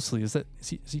listened closely, is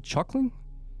he chuckling?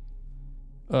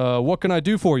 What can I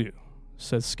do for you?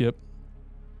 Says Skip.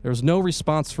 There was no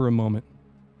response for a moment.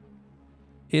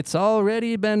 It's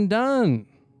already been done,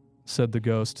 said the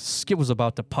ghost. Skip was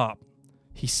about to pop.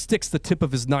 He sticks the tip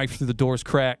of his knife through the door's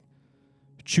crack,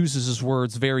 chooses his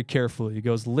words very carefully. He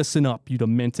goes, listen up, you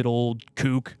demented old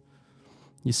kook.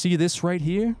 You see this right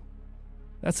here?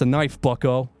 That's a knife,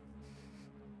 bucko.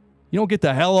 You don't get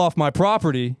the hell off my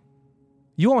property.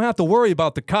 You won't have to worry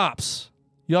about the cops.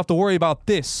 You have to worry about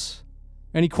this.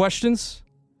 Any questions?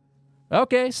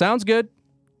 Okay, sounds good,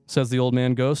 says the old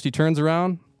man ghost. He turns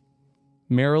around,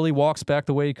 merrily walks back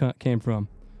the way he came from.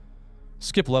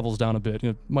 Skip levels down a bit.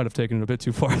 Might have taken it a bit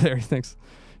too far there, he thinks.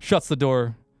 Shuts the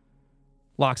door,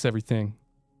 locks everything,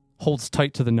 holds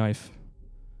tight to the knife,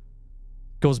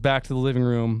 goes back to the living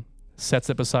room, sets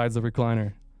it beside the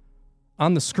recliner.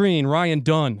 On the screen, Ryan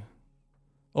Dunn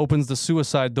opens the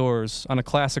suicide doors on a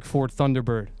classic Ford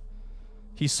Thunderbird.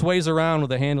 He sways around with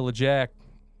the handle of Jack.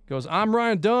 Goes, I'm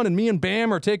Ryan Dunn, and me and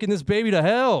Bam are taking this baby to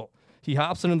hell. He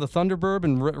hops into the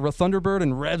Thunderbird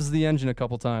and revs the engine a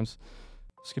couple times.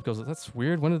 Skip goes, that's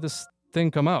weird. When did this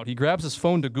thing come out? He grabs his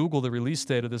phone to Google the release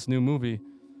date of this new movie.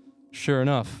 Sure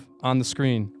enough, on the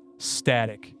screen,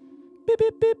 static. Beep,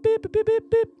 beep, beep, beep, beep,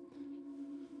 beep, beep.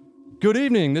 Good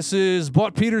evening. This is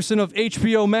Butt Peterson of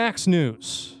HBO Max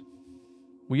News.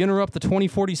 We interrupt the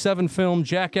 2047 film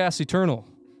Jackass Eternal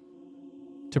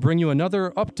to bring you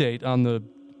another update on the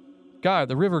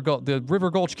River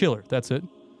Gulch Killer. That's it.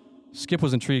 Skip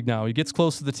was intrigued now. He gets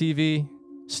close to the TV,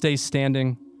 stays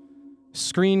standing.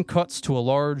 Screen cuts to a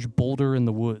large boulder in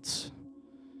the woods.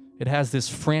 It has this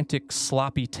frantic,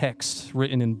 sloppy text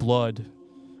written in blood.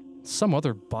 Some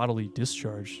other bodily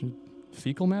discharge.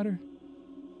 Fecal matter?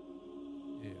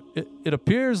 Yeah. It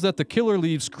appears that the killer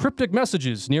leaves cryptic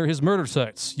messages near his murder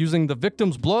sites using the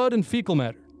victim's blood and fecal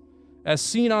matter. As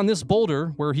seen on this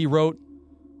boulder where he wrote,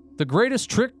 the greatest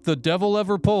trick the devil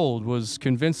ever pulled was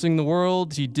convincing the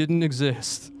world he didn't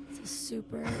exist. That's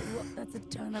a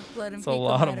ton of blood and It's fecal a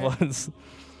lot matter. of blood.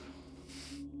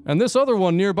 And this other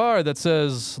one nearby that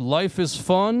says, life is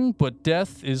fun, but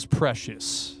death is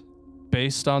precious.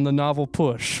 Based on the novel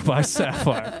Push by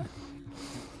Sapphire.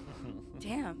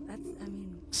 Damn,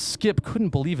 Skip couldn't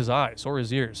believe his eyes or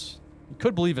his ears. He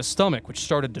couldn't believe his stomach, which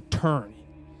started to turn.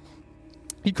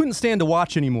 He couldn't stand to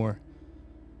watch anymore.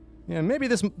 Yeah, maybe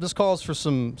this calls for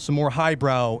some more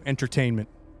highbrow entertainment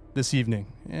this evening.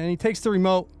 And he takes the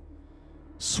remote,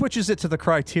 switches it to the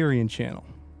Criterion channel,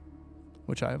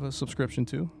 which I have a subscription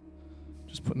to.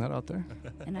 Just putting that out there.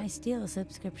 And I steal a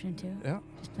subscription too. Yeah.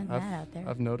 Just putting that out there.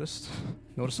 I've noticed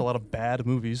a lot of bad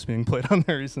movies being played on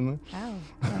there recently. Wow.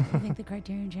 Yeah, you think the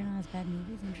Criterion channel has bad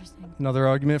movies? Interesting. Another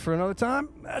argument for another time,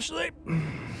 Ashley.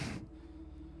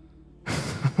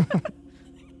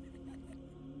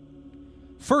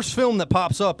 First film that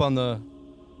pops up on the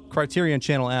Criterion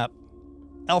Channel app,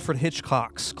 Alfred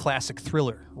Hitchcock's classic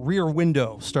thriller, Rear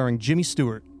Window, starring Jimmy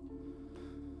Stewart.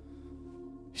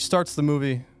 He starts the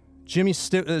movie. Jimmy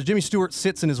Stewart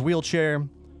sits in his wheelchair,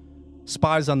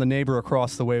 spies on the neighbor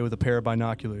across the way with a pair of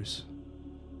binoculars.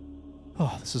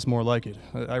 Oh, this is more like it.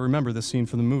 I remember this scene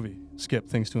from the movie, Skip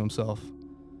thinks to himself.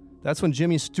 That's when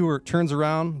Jimmy Stewart turns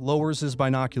around, lowers his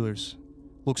binoculars,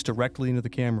 looks directly into the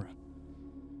camera.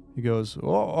 He goes,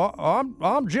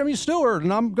 I'm Jimmy Stewart,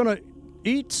 and I'm going to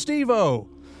eat Steve-O.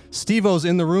 Steve-O's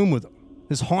in the room with him.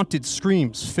 His haunted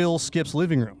screams fill Skip's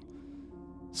living room.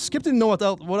 Skip didn't know what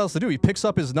else to do. He picks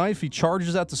up his knife, he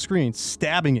charges at the screen,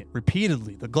 stabbing it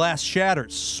repeatedly. The glass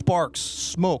shatters, sparks,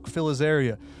 smoke fill his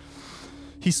area.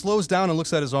 He slows down and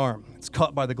looks at his arm. It's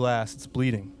cut by the glass, it's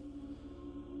bleeding.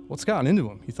 What's gotten into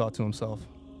him, he thought to himself.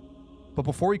 But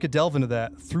before he could delve into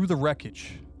that, through the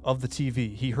wreckage of the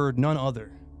TV, he heard none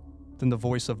other than the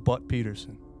voice of Butt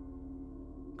Peterson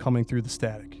coming through the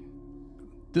static.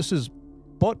 This is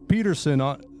Butt Peterson.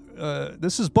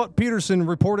 This is Butt Peterson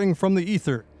reporting from the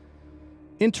ether,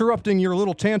 interrupting your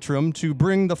little tantrum to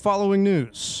bring the following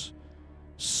news.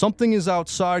 Something is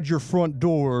outside your front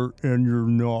door, and you're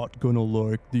not gonna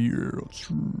like the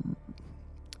answer.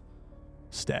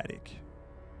 Static.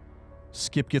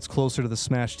 Skip gets closer to the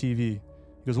smashed TV. He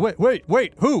goes,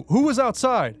 wait, who was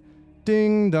outside?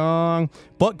 Ding dong.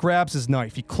 Butt grabs his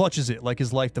knife. He clutches it like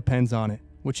his life depends on it,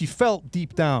 which he felt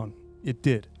deep down it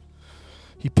did.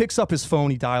 He picks up his phone.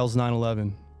 He dials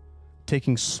 911,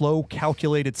 taking slow,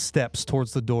 calculated steps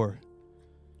towards the door.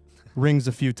 Rings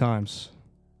a few times.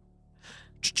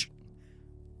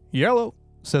 Yellow,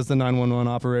 says the 911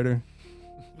 operator.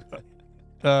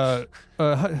 Hi,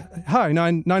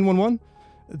 911.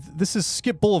 This is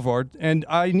Skip Boulevard, and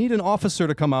I need an officer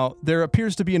to come out. There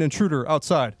appears to be an intruder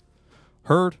outside.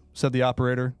 Heard, said the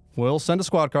operator. We'll send a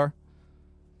squad car.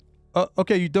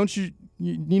 Okay, you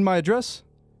need my address?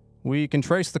 We can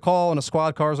trace the call, and a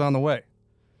squad car's on the way.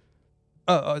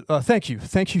 Thank you.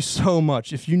 Thank you so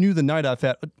much. If you knew the night I've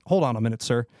had... hold on a minute,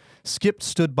 sir. Skip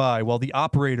stood by while the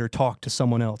operator talked to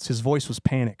someone else. His voice was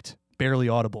panicked, barely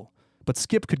audible. But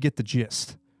Skip could get the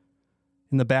gist.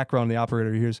 In the background, the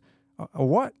operator hears, a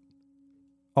what?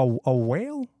 A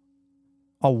whale?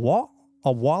 A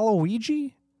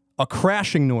Waluigi? A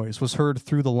crashing noise was heard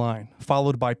through the line,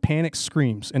 followed by panicked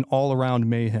screams and all-around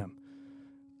mayhem.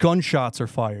 Gunshots are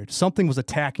fired. Something was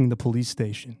attacking the police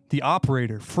station. The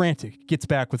operator, frantic, gets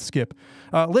back with Skip.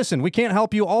 Listen, we can't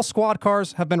help you. All squad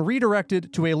cars have been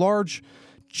redirected to a large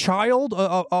child,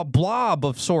 a blob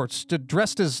of sorts,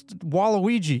 dressed as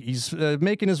Waluigi. He's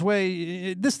making his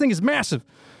way. This thing is massive.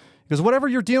 Because whatever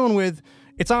you're dealing with,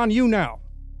 it's on you now.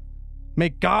 May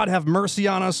God have mercy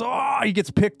on us. Oh, he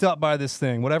gets picked up by this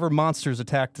thing. Whatever monsters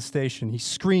attacked the station. He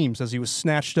screams as he was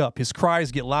snatched up. His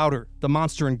cries get louder. The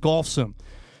monster engulfs him.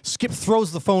 Skip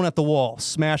throws the phone at the wall,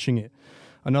 smashing it.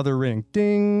 Another ring.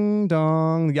 Ding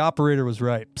dong. The operator was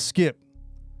right. Skip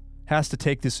has to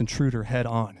take this intruder head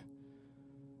on.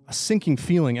 A sinking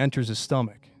feeling enters his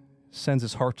stomach, sends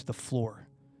his heart to the floor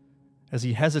as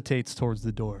he hesitates towards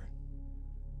the door.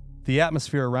 The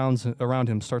atmosphere around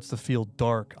him starts to feel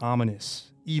dark,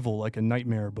 ominous, evil like a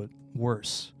nightmare, but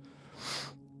worse.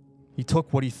 He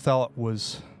took what he thought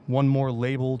was one more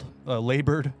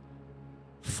labored,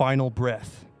 final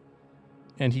breath,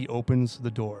 and he opens the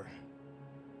door.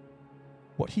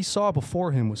 What he saw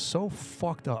before him was so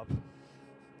fucked up,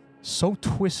 so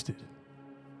twisted,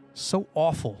 so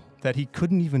awful that he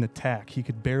couldn't even attack. He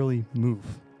could barely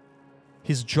move.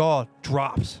 His jaw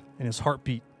dropped and his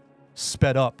heartbeat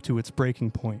sped up to its breaking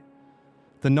point.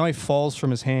 The knife falls from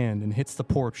his hand and hits the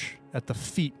porch at the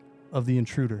feet of the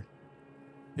intruder.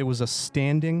 It was a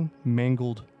standing,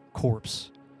 mangled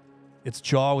corpse. Its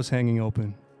jaw was hanging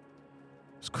open.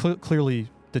 It was clearly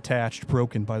detached,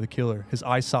 broken by the killer. His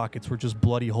eye sockets were just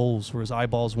bloody holes where his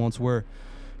eyeballs once were.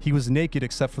 He was naked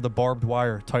except for the barbed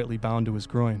wire tightly bound to his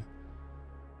groin.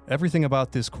 Everything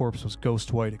about this corpse was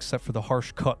ghost white except for the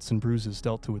harsh cuts and bruises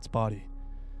dealt to its body.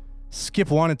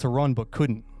 Skip wanted to run but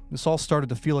couldn't. This all started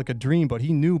to feel like a dream, but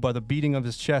he knew by the beating of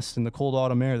his chest in the cold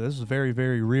autumn air that this was very,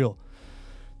 very real.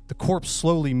 The corpse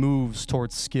slowly moves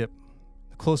towards Skip.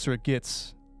 The closer it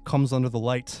gets, comes under the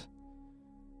light.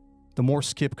 The more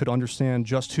Skip could understand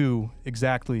just who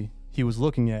exactly he was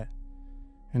looking at.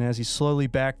 And as he slowly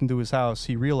backed into his house,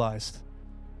 he realized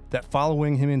that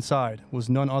following him inside was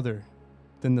none other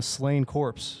than the slain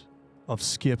corpse of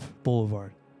Skip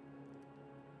Boulevard.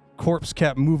 Corpse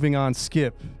kept moving on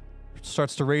Skip. It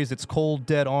starts to raise its cold,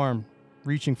 dead arm,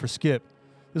 reaching for Skip.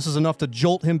 This is enough to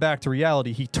jolt him back to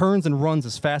reality. He turns and runs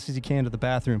as fast as he can to the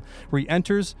bathroom, where he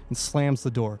enters and slams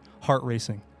the door, heart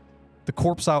racing. The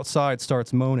corpse outside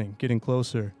starts moaning, getting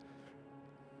closer.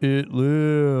 It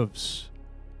lives.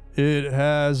 It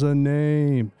has a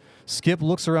name. Skip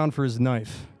looks around for his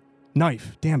knife.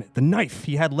 Knife, damn it, the knife.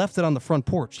 He had left it on the front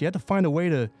porch. He had to find a way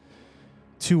to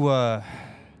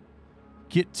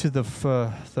get to the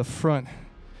front.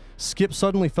 Skip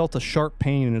suddenly felt a sharp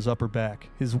pain in his upper back.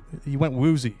 He went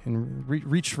woozy and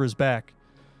reached for his back.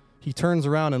 He turns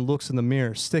around and looks in the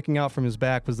mirror. Sticking out from his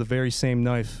back was the very same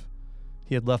knife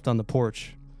he had left on the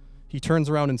porch. He turns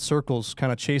around in circles,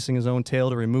 kind of chasing his own tail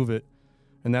to remove it,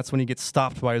 and that's when he gets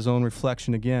stopped by his own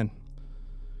reflection again.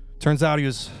 Turns out he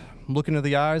was looking into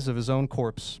the eyes of his own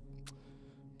corpse.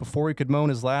 Before he could moan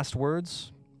his last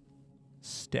words,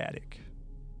 static.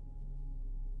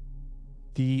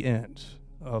 The end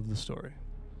of the story.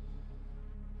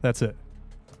 That's it.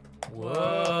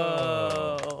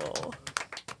 Whoa.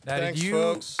 Now, Thanks,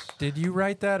 folks. Did you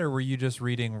write that, or were you just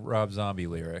reading Rob Zombie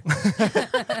lyrics?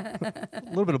 A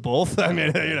little bit of both. I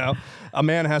mean, a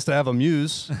man has to have a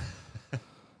muse.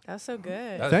 That's so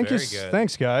good. That was Thank you. very good.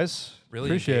 Thanks, guys. Really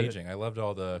Appreciate engaging. I loved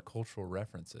all the cultural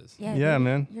references. Yeah,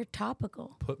 man. You're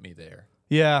topical. Put me there.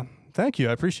 Yeah, thank you.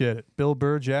 I appreciate it. Bill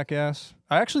Burr, Jackass.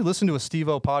 I actually listened to a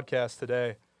Steve-O podcast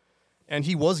today, and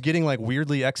he was getting like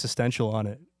weirdly existential on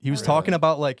it. He was talking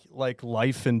about like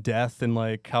life and death and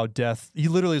like how death. He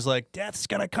literally was like, "Death's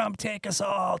gonna come take us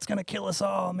all. It's gonna kill us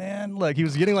all, man." Like he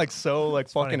was getting like so like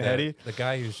fucking heady. The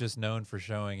guy who's just known for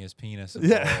showing his penis and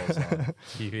Yeah. balls on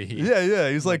TV. Yeah.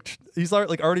 He's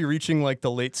like already reaching like the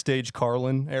late stage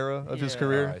Carlin era of his Oh,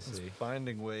 career. I see.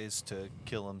 Finding ways to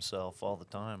kill himself all the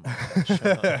time. On that show,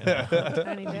 you know?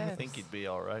 Tiny I deaths. think he'd be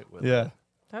all right with Yeah. it.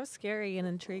 That was scary and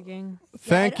intriguing.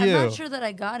 Thank I'm you. not sure that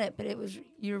I got it, but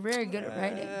you were very good at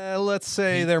writing. Let's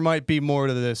say there might be more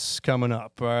to this coming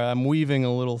up. I'm weaving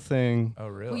a little thing. Oh,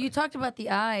 really? Well, you talked about the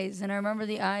eyes, and I remember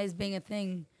the eyes being a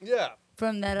thing Yeah.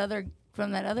 from that other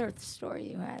story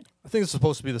you had. I think it's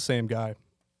supposed to be the same guy,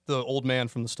 the old man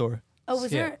from the store. Oh,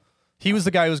 was Yeah. there? He was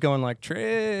the guy who was going like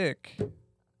trick.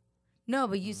 No,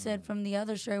 but you said from the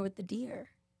other story with the deer.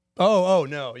 Oh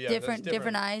no, yeah, that's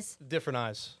Different eyes. Different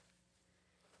eyes.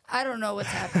 I don't know what's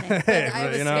happening. But I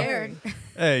was you know. scared.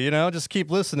 Hey, just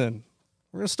keep listening.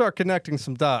 We're gonna start connecting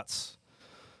some dots,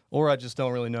 or I just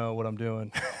don't really know what I'm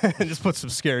doing, and just put some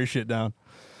scary shit down.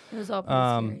 It was all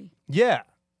pretty scary. Yeah.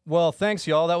 Well, thanks,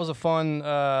 y'all. That was a fun,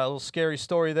 little scary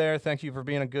story there. Thank you for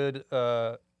being a good,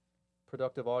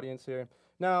 productive audience here.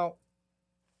 Now,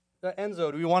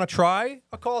 Enzo, do we want to try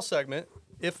a call segment?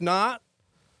 If not,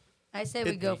 I say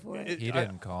we go for it. He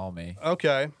didn't call me.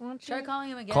 Okay. Try calling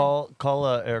him again. Call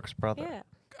Eric's brother.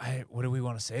 Yeah. What do we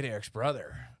want to say to Eric's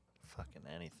brother? Fucking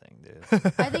anything, dude.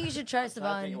 I think you should try I'm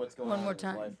Savon thinking what's going one on more in his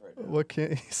time. life right now. What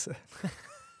can he say?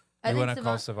 I You think want to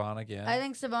call Savon, Savon again? I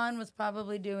think Savon was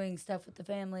probably doing stuff with the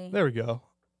family. There we go.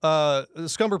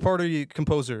 Scumberparty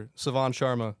composer, Savan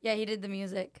Sharma. Yeah, he did the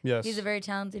music. Yes. He's a very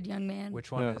talented young man.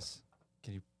 Which one Yeah. is?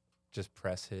 Can you just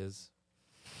press his?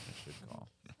 I should call.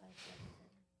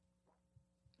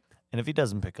 And if he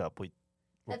doesn't pick up, we're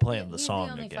That's playing the he's song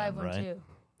the only again, right? 512.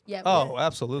 Yeah. Oh,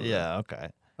 absolutely. Yeah, okay.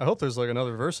 I hope there's like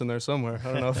another verse in there somewhere.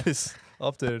 I don't know if he's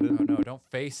updated it. Oh no! Don't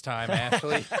FaceTime,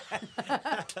 Ashley.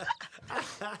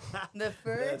 the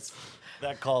first.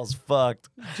 That call's fucked.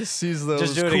 Just sees those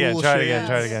Just do it cool again. Try it shades. again.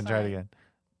 Try it Yeah, again. Try it fine. again.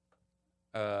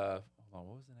 Hold on.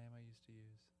 What was the name I used to use?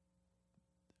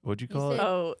 What'd you You call said- it?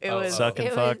 Oh, it Oh, was. Suck and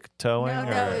it fuck, was- towing, no,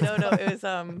 or no, No, it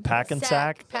was pack and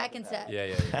sack? Pack and sack.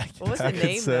 Yeah. What was the Pack and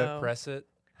name sack. though? Press it,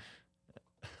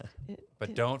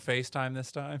 but don't FaceTime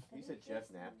this time. You said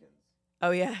Jeff's napkins. Oh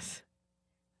yes.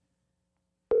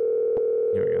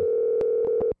 Here we go.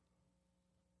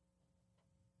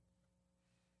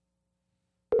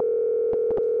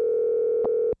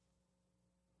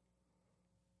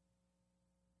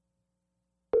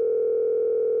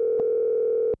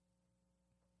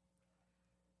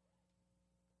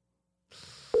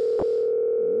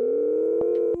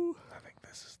 I think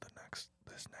this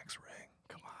next ring.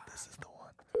 Come on. This is the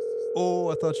one. Oh,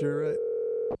 I thought you were right.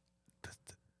 This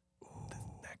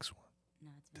next one. No,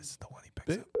 it's This is the one he picks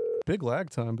Big, up. big lag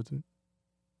time between.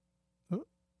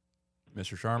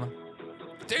 Mr. Sharma.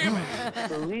 Damn it!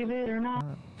 Believe it or not.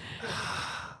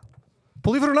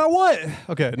 Believe it or not, what?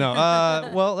 Okay, no.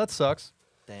 Well, that sucks.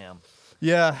 Damn.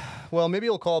 Yeah. Well, maybe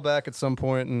he'll call back at some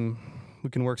point and we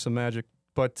can work some magic.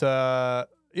 But this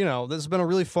has been a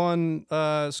really fun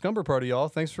Scumberparty, y'all.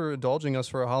 Thanks for indulging us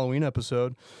for a Halloween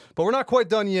episode. But we're not quite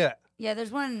done yet. Yeah,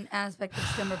 there's one aspect of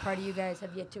Scumberparty you guys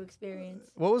have yet to experience.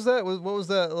 What was that? What was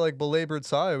that like belabored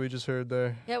sigh we just heard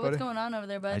there? Yeah, what's buddy? going on over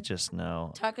there, bud? I just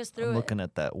know. Talk us through I'm it. looking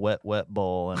at that wet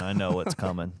bowl, and I know what's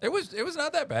coming. It was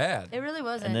not that bad. It really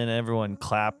wasn't. And then everyone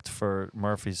clapped for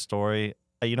Murphy's story.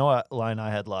 You know what line I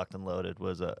had locked and loaded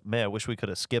was, man, I wish we could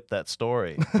have skipped that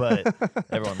story, but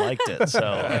everyone liked it, so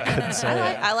I couldn't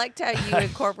say it. I liked how you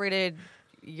incorporated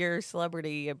your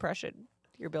celebrity impression,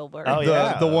 your Billboard. Oh, The,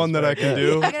 yeah, the that one was that I very can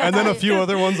good. do, I gotta and then tell a you. few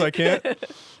other ones I can't.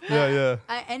 Yeah.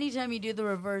 Anytime you do the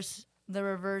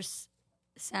reverse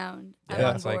sound, I'm Yeah,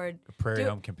 on it's like board. a Prairie do,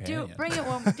 Home Companion. do it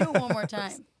one more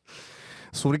time.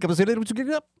 So what you get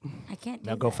up? I can't do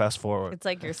Now go that. fast forward. It's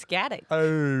like you're scatting. I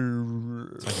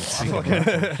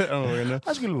don't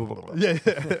know. Yeah.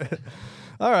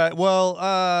 All right. Well,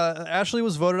 Ashley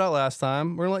was voted out last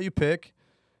time. We're gonna let you pick.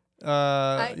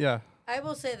 Yeah. I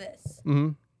will say this. Mm-hmm.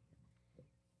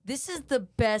 This is the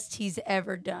best he's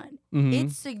ever done. Mhm.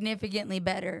 It's significantly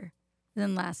better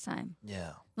than last time.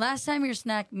 Yeah. Last time your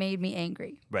snack made me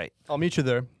angry. Right. I'll meet you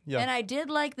there. Yeah. And I did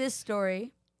like this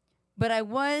story, but I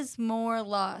was more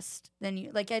lost than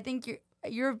you. Like, I think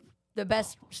you're the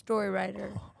best story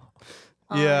writer.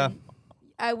 Yeah.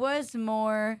 I was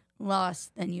more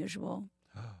lost than usual.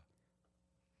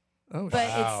 Oh, But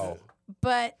Wow.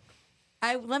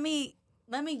 let me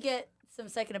get some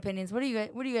second opinions. What do you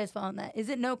guys feel on that? Is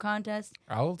it no contest?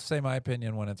 I'll say my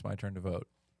opinion when it's my turn to vote.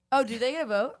 Oh, do they get a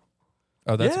vote?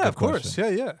 Oh, that's a yeah, good of course.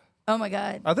 question. Yeah. Oh my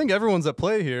God. I think everyone's at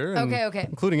play here. and Okay.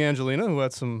 Including Angelina, who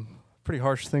had some pretty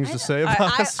harsh things I to know. say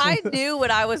about us. I knew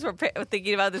when I was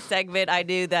thinking about this segment, I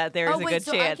knew that there was a good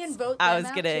so chance I can vote I them was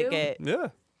out gonna too? get Yeah.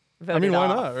 voted I mean, why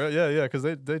off. not? Right? Yeah, because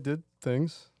they did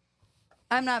things.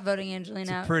 I'm not voting Angelina It's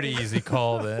a out. pretty easy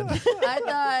call then. I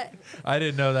thought. I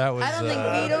didn't know that was. I don't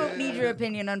think we don't need your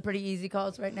opinion on pretty easy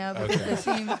calls right now because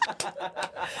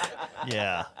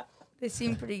Yeah. they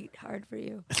seem pretty hard for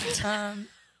you.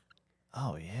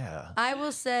 Oh yeah. I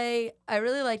will say I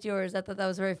really liked yours. I thought that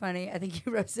was very funny. I think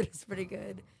you roasted us pretty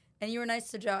good, and you were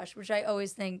nice to Josh, which I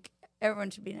always think everyone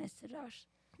should be nice to Josh.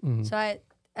 Mm-hmm. So I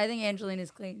think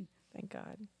Angelina's clean. Thank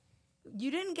God.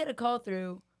 You didn't get a call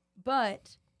through,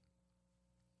 but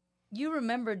you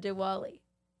remembered Diwali.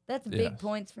 That's big Yes.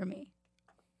 points for me.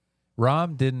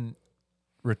 Ram didn't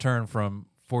return from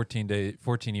 14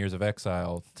 years of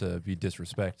exile to be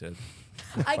disrespected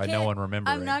I by no can't- one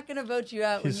remembering. I'm not gonna vote you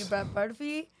out when you He's- brought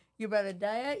Barfi. You brought a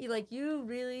diet. You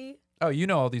really. Oh, you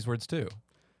know all these words too.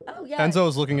 Oh yeah. Enzo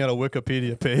was looking at a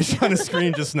Wikipedia page on his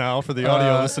screen just now for the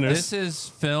audio listeners. This is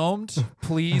filmed.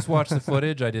 Please watch the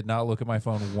footage. I did not look at my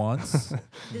phone once.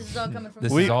 This is all coming from.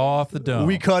 This We- is all off the dome.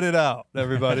 We cut it out,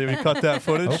 everybody. We cut that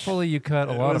footage. Hopefully you cut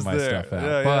a It lot was of my there. stuff out,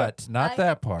 Yeah, yeah. but not I-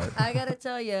 that part. I gotta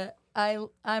tell you,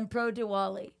 I'm pro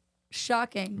Diwali.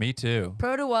 Shocking. Me too.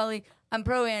 Pro Diwali. I'm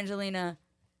pro Angelina.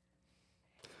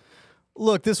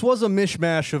 Look, this was a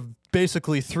mishmash of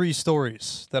basically 3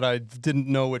 stories that I didn't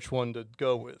know which one to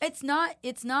go with. It's not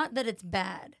that it's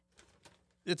bad.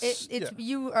 It's yeah,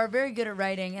 you are very good at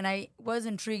writing, and I was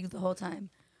intrigued the whole time.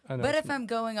 I know But what if you mean. I'm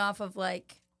going off of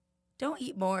don't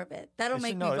eat more of it. That'll It's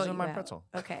make no, me it's vote in you my out. pretzel.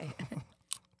 Okay.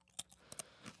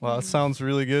 Wow, that sounds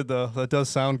really good though. That does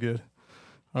sound good.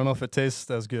 I don't know if it tastes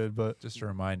as good, but Just a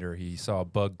reminder, he saw a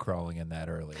bug crawling in that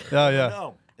earlier. yeah.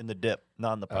 No, in the dip,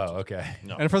 not in the pretzel. Oh, okay.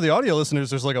 No. And for the audio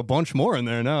listeners, there's like a bunch more in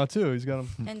there now too. He's got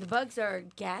them. And the bugs are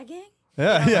gagging.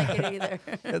 Yeah, I don't yeah. like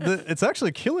it either. It's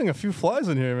actually killing a few flies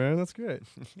in here, man. That's great.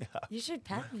 You should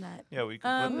patent that. Yeah, we could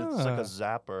put it's like Ah. a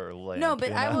zapper lamp. No, but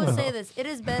you I know? will say this: it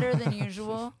is better than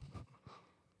usual.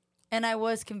 And I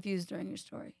was confused during your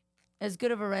story. As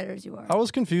good of a writer as you are. I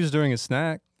was confused during a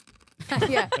snack.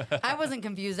 Yeah, I wasn't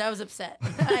confused. I was upset,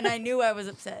 and I knew I was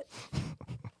upset.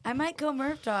 I might go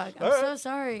Murph Dog. I'm All so right.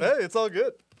 sorry. Hey, it's all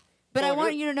good. But I all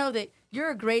want good. you to know that you're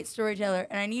a great storyteller,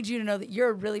 and I need you to know that you're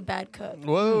a really bad cook.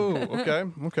 Whoa. Okay.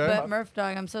 Okay. But Murph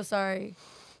Dog, I'm so sorry.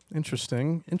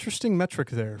 Interesting metric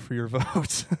there for your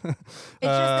vote.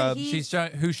 It's just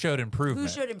that Who showed improvement.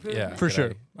 Who showed improvement. Yeah, For did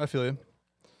sure. I feel you.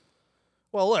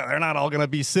 Well, look, they're not all going to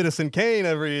be Citizen Kane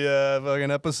every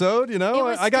fucking episode, you It know?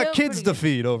 was I got still kids pretty to good.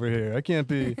 feed over here. I can't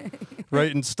be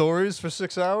writing stories for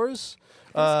 6 hours.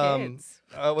 Kids?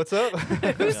 What's up?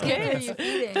 Who's Who are kids? you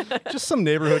feeding? Just some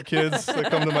neighborhood kids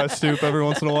that come to my stoop every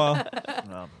once in a while.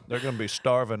 No, they're gonna be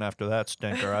starving after that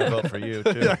stinker. I vote for you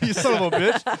too. Yeah, you son of a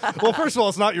bitch. Well, first of all,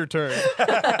 it's not your turn.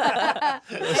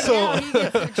 So he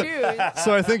gets to choose.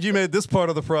 So I think you made this part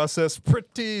of the process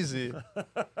pretty easy.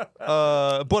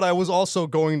 But I was also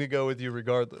going to go with you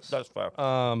regardless. That's fair.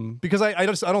 Because I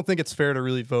don't think it's fair to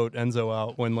really vote Enzo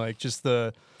out when just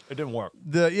It didn't work.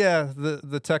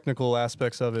 the technical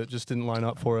aspects of it just didn't line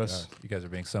up for us. You guys are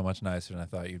being so much nicer than I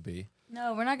thought you'd be.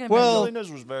 No, we're not going to Well-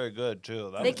 Angelina's was very good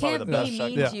too. That They was probably can't the be best mean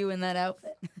segment. Yeah. to you in that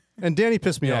outfit. And Danny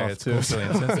pissed me Yeah, off it's too. culturally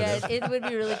insensitive. Yeah, it would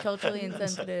be really culturally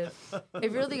insensitive.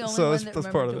 If you're the only So one that's- that that's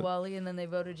part remembered of it. Diwali and then they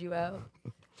voted you out,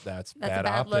 That's that's bad a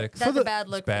bad look. optics. That's So a bad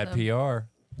look. It's bad for them. PR.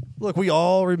 Look, we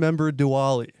all remember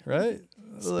Diwali, right?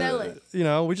 Spell it. You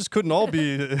know, we just couldn't all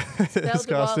be his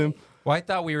costume. Diwali. Well, I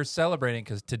thought we were celebrating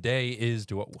because today is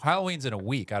Halloween's in a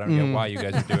week. I don't get why you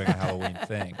guys are doing a Halloween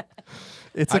thing.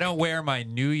 It's I don't wear my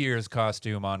New Year's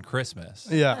costume on Christmas.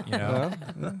 Yeah, You know?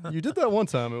 You did that one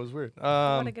time. It was weird.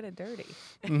 I want to get it dirty.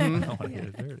 I don't want to get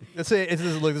it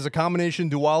dirty. Look, there's a combination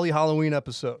Diwali Halloween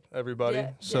episode, everybody. Yeah,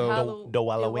 So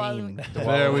Diwali-Ween.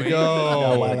 there we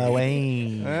go.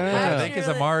 Diwali-Ween. I Yeah. think he's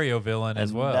a Mario villain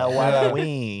as well.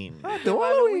 Diwali-Ween.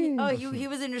 Diwali-Ween. Oh, he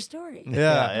was in your story.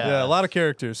 Yeah, a lot of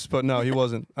characters, but no, he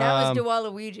wasn't. That was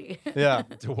Diwali-Ouija. Yeah,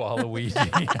 Waluigi.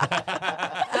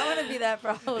 I want to be that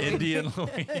for Halloween. Indian Louis.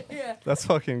 Yeah, that's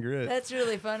fucking great. that's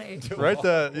really funny. Right?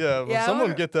 That Yeah, I someone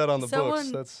wanna- get that on the books.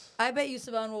 someone- That's I bet you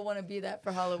Saban will want to be that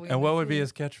for Halloween. And what this would be year.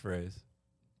 his catchphrase?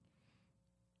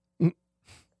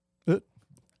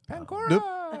 Pancora.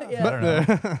 Yeah. I don't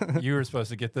know. You were supposed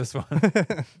to get this one.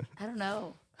 I don't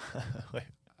know.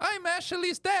 I'm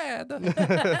Ashley's dad. No,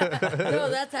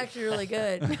 that's actually really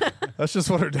good. That's just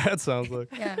what her dad sounds like.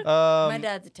 Yeah, my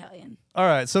dad's Italian. All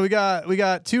right, so we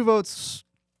got 2 votes.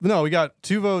 No, we got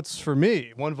 2 votes for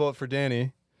me, 1 vote for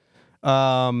Danny.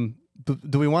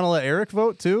 Do we want to let Eric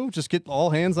vote too? Just get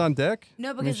all hands on deck?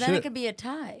 No, because then it could be a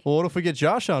tie. Well, what if we get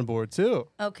Josh on board too?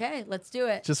 Okay, let's do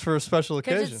it. Just for a special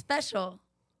Because occasion. it's special.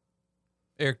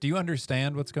 Eric, do you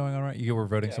understand what's going on right? You were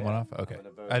voting someone off? Okay.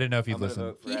 I didn't know if you'd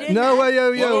listen. He didn't No, ask- wait,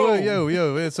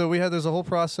 yo. So there's a whole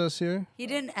process here. He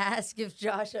didn't ask if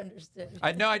Josh understood.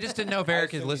 I just didn't know if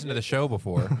Eric had listened to the show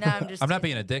before. No, I'm just. I'm not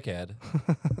being a dickhead.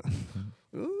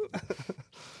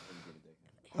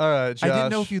 All right, Josh. I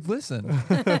didn't know if you'd listen.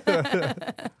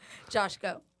 Josh,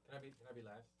 go. Can I be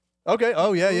last? Okay.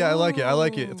 Oh yeah. I like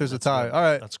it. If there's a tie. All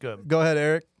right. That's good. Go ahead,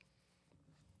 Eric.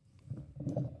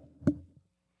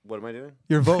 What am I doing?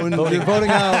 You're voting. You're voting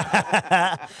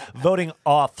out. Voting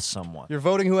off someone. You're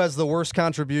voting who has the worst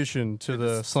contribution to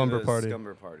the slumber party.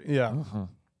 Scumberparty. Yeah.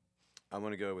 I'm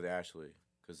gonna go with Ashley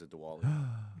because of Diwali.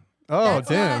 Oh That's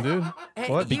damn, why- dude. Hey,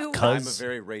 What? you- I'm a Because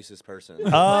very racist person.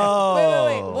 oh,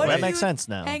 Wait. What that do makes you- sense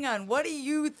now. Hang on. What do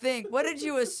you think? What did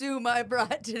you assume I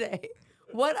brought today?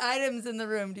 What items in the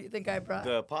room do you think I brought?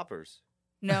 The poppers.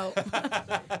 No.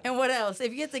 And what else?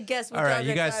 If you get to guess what All right,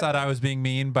 you guys thought I was being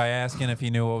mean by asking if he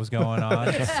knew what was going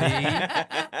on. See?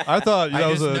 I thought that I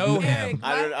was just know a. him.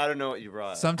 I don't know what you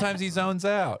brought. Sometimes he zones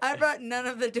out. I brought none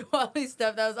of the Diwali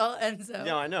stuff. That was all Enzo.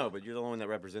 No, I know, but you're the only one that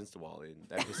represents Diwali. And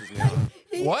that pisses me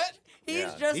off. What? He's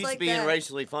Yeah. just he's like being that.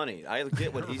 racially funny. I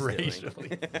get what he's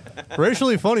doing.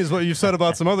 Racially funny is what you said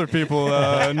about some other people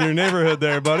in your neighborhood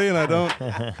there, buddy, and I don't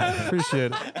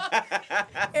appreciate it.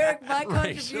 Eric, my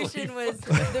contribution was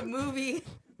the movie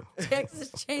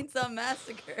Texas Chainsaw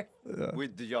Massacre.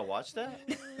 Did y'all watch that?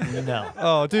 No.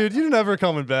 Oh, dude, you're never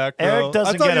coming back, bro. Eric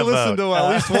doesn't I thought get you a listened vote. to at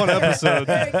least one episode.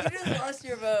 Eric, you just lost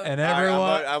your vote. And All right,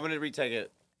 everyone. I'm going to retake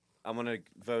it. I'm going to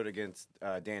vote against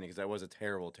Danny because that was a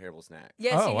terrible, terrible snack.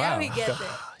 Yes, Oh, now wow. he gets it.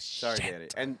 Sorry, Danny.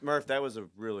 And Murph, that was a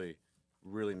really,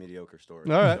 really mediocre story.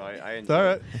 All right. So I It's all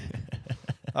right. it.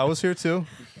 I was here too.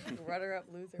 Runner up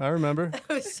loser. I remember.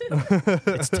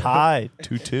 It's tied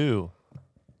 2-2.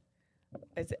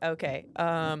 It's okay.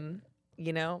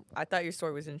 You know, I thought your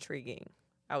story was intriguing.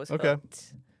 I was Okay.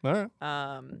 hooked. All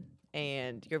right.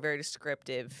 And you're very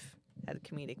descriptive at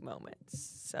comedic moments.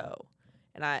 So,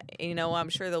 you know, I'm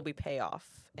sure there'll be payoff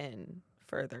in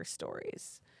further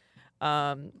stories.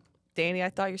 Danny, I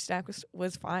thought your snack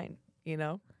was fine. You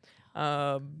know,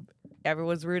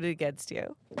 everyone's rooted against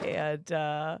you,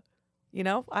 and you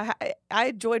know, I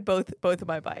enjoyed both of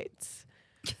my bites.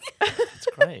 It's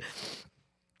great.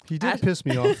 He did piss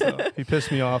me off, though. He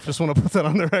pissed me off. Just want to put that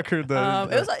on the record.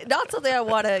 That It was like, not something I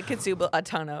want to consume a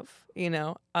ton of, you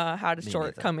know, how to Me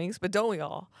shortcomings, but don't we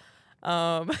all?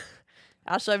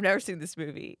 Actually, I've never seen this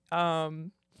movie.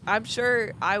 I'm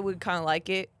sure I would kind of like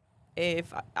it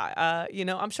if, you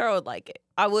know, I'm sure I would like it.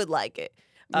 I would like it.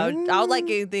 I would like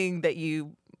anything that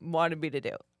you wanted me to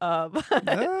do. I'm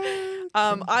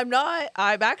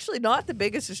actually not the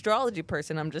biggest astrology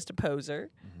person. I'm just a poser.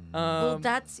 Well,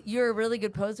 you're a really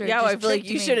good poser. It Yeah, just I feel like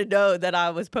tricked you me. should have known that I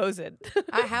was posing.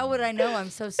 How would I know? I'm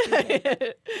so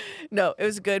stupid. No, it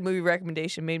was a good movie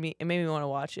recommendation. It made me want to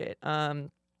watch it. And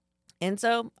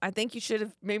so I think you should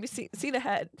have maybe seen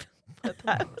ahead.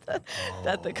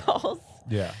 That the calls.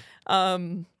 Yeah.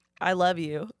 I love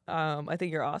you. I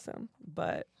think you're awesome,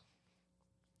 but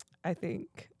I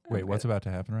think. Wait, what's about to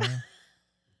happen right now?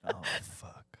 Oh,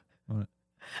 fuck. I'm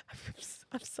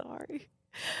sorry.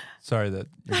 Sorry that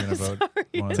you're going to vote. sorry.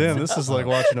 one of Damn, them. this is like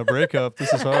watching a breakup.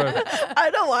 This is hard. I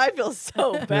know why I feel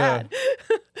so bad.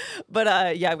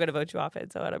 But yeah, I'm gonna vote you off,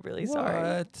 Enzo, and I'm really sorry.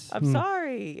 What? I'm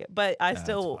sorry, but I That's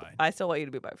still fine. want you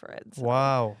to be my friend. so.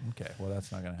 Wow. Okay, well,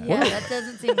 that's not going to happen. Yeah, that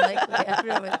doesn't seem likely. I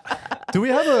don't know. Do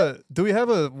we have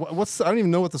a what's I don't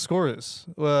even know what the score is.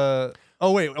 Oh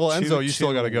wait, well Enzo, you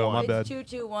still got to go. My bad.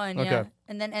 It's 2-2-1. Okay. Yeah,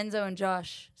 and then Enzo and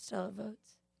Josh still have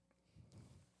votes.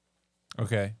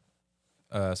 Okay.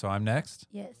 So I'm next?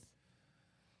 Yes.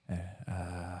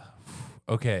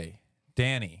 Okay.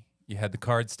 Danny, you had the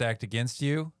cards stacked against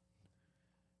you.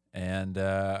 And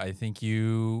I think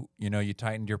you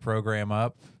tightened your program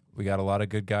up. We got a lot of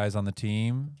good guys on the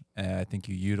team. And I think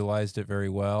you utilized it very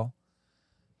well.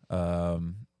 I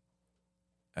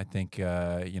think,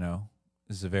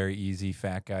 this is a very easy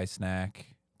fat guy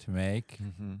snack to make.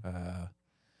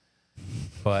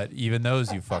 But even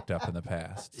those you fucked up in the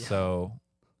past. Yeah. So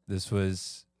this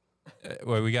was,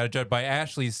 well, we got to judge by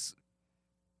Ashley's,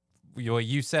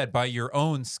 you said by your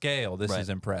own scale, this is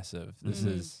impressive. This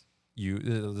is,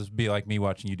 this would be like me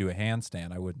watching you do a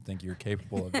handstand. I wouldn't think you're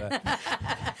capable of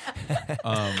that.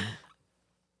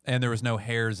 And there was no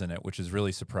hairs in it, which is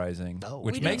really surprising.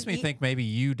 Which makes me think maybe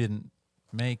you didn't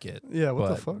make it. Yeah, what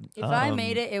the fuck? If I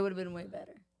made it, it would have been way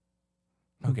better.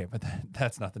 Okay, but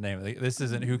that's not the name of it. This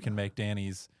isn't who can make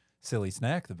Danny's silly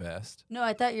snack the best. No,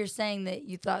 I thought you were saying that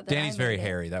you thought that Danny's I very made it.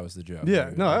 hairy. That was the joke.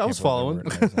 Yeah, no, I was can't remember following.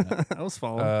 where it was in it. I was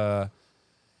following.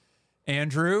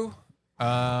 Andrew,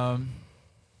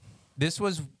 this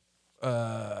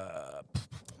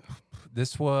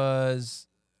was.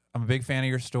 I'm a big fan of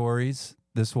your stories.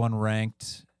 This one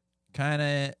ranked kind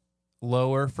of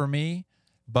lower for me,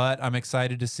 but I'm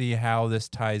excited to see how this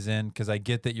ties in because I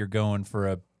get that you're going for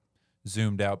a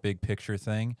zoomed out big picture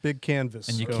thing, Big canvas.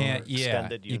 and you going. can't,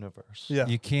 Extended universe. Yeah.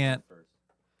 you can't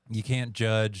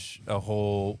judge a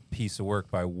whole piece of work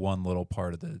by one little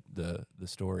part of the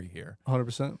story here.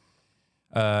 100%.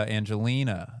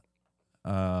 Angelina,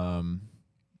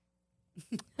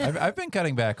 I've been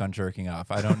cutting back on jerking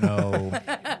off. I don't know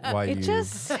why It you.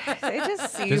 just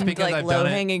seemed because like I've done low it,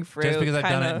 hanging fruit. just because I've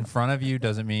done it in kinda. front of you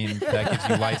doesn't mean that gives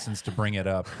you license to bring it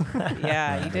up.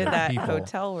 Yeah, you did that People.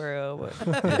 hotel room.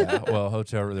 Yeah, well,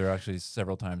 hotel. There are actually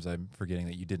several times I'm forgetting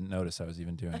that you didn't notice I was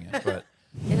even doing it, but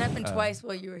It happened twice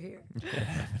while you were here. it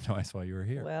happened twice while you were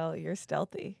here. Well, you're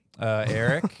stealthy.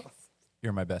 Eric,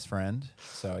 you're my best friend,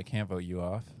 so I can't vote you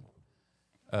off.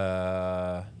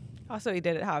 Also, he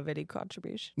didn't have any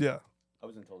contribution. Yeah. I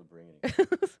wasn't told to bring anything.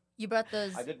 You brought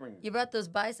those. I did bring. You brought those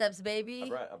biceps, baby.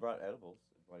 I brought edibles.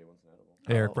 Everybody wants an edible.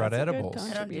 Eric brought That's a good edibles.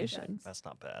 contribution. That's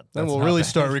not bad. Then That's we'll not really bad.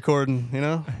 start recording, you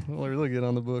know? We'll really get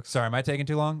on the books. Sorry, am I taking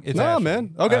too long? It's No, Ashley.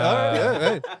 man. Okay. all right. Yeah,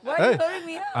 hey. Why are you Hey. voting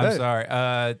me out? I'm Hey. sorry.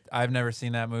 I've never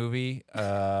seen that movie.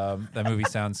 That movie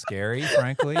sounds scary,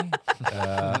 frankly.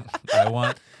 I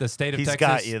want the state of He's Texas.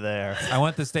 got you there. I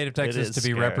want the state of Texas is to be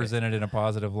scary. represented in a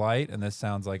positive light, and this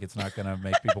sounds like it's not going to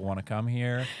make people want to come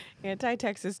here.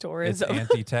 Anti-Texas It's tourism.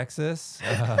 anti-Texas.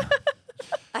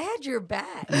 I had your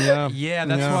back. Yeah. Yeah,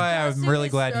 that's Yeah. why I'm really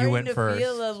glad you went to first.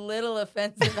 Feel a little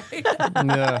offensive. right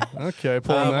now. Yeah. Okay.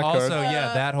 Pulling that Also, card.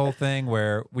 yeah, that whole thing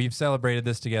where we've celebrated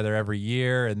this together every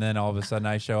year, and then all of a sudden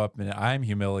I show up and I'm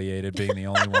humiliated being the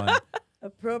only one doing the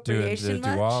Appropriation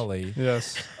much? Diwali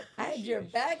Yes. I had your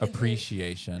back. and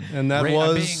appreciation. And that I'm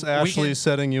was we Ashley can-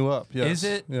 setting you up. Yes. Is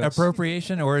it Yes.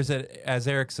 appropriation or is it, as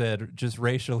Eric said, just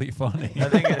racially funny? I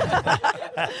think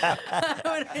I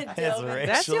wanted to delve into-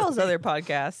 That's y'all's other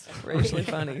podcast. Racially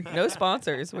funny. No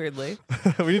sponsors, weirdly.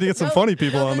 we need to get some No- funny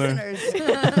people no on there.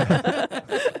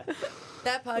 listeners.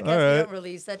 That podcast All we right. don't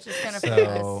release. That's just kind of for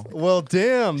So, us. Well,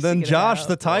 damn. Then Figure it Josh, out.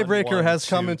 the tiebreaker 1-1, has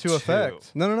come into 2-2.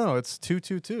 effect. No. It's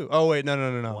 2-2-2. Oh wait, no.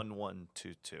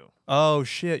 1-1-2-2. Oh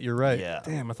shit, you're right. Yeah.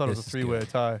 Damn, I thought it was a This is three-way good.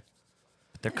 tie.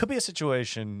 There could be a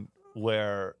situation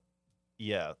where,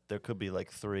 yeah, there could be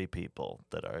like three people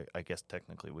that are, I guess,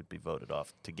 technically would be voted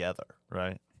off together,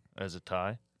 right? As a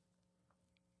tie.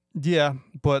 Yeah,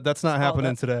 but that's not All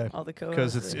happening the- today All the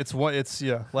because co-hosts.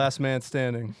 it's last man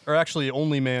standing, or actually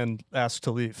only man asked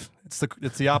to leave.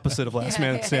 It's the opposite of last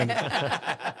man standing.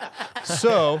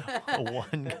 So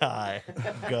One guy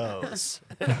goes,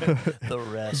 the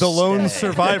rest. the lone stay.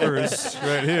 survivors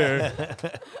right here,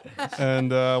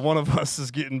 and one of us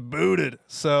is getting booted.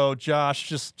 So Josh,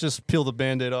 just peel the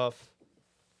Band-Aid off.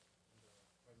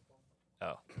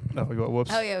 Oh, Oh,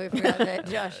 whoops. Oh yeah, we forgot that,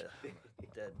 Josh.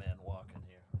 dead man walking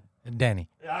here. Danny.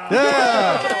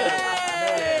 Yeah,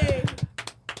 Hey!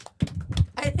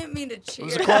 I didn't mean to It cheer.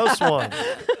 was a close one.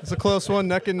 it's a close one,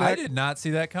 neck and I neck. did not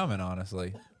see that coming,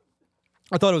 honestly.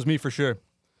 I thought it was me for sure,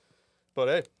 but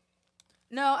hey,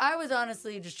 No, I was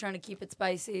honestly just trying to keep it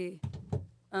spicy.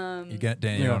 You get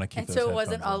Danny. You Yeah. want to keep And those so it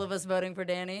wasn't headphones all on. of us voting for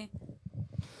Danny.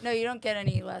 No, you don't get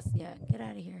any less. Yeah, get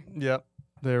out of here. yep,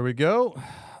 there we go.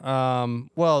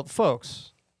 Well,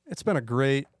 folks, it's been a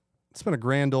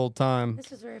grand old time.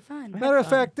 This was very fun. Matter of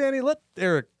fact, Danny, let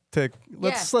Eric take.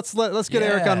 Let's get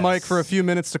Eric on mic for a Yes. few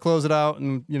minutes to close it out,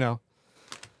 and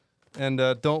and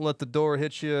don't let the door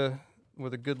hit you where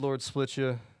the good Lord split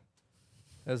you,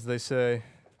 as they say.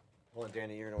 Hold on,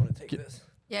 Danny, you're gonna want to take this.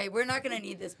 Yeah, we're not gonna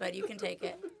need this, bud. You can take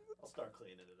it. I'll start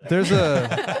cleaning it. There's a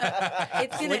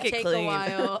It's gonna Lick it take clean. a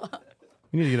while.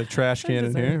 we need to get a trash can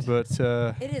in here, but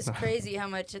It is crazy how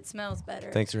much it smells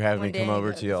better. Thanks for having when me come Danny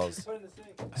over goes. to y'all's I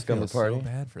feel so Scumberparty.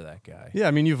 bad for that guy. yeah,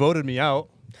 I mean, you voted me out.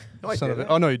 No, I Son of a-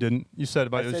 didn't. Oh no, you didn't. You said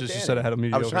I it was said just you Danny. said I had a I was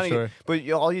mediocre trying to story. get,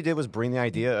 but all you did was bring the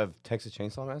idea of Texas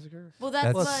Chainsaw Massacre. Well, that's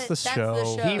That's what. the That's show.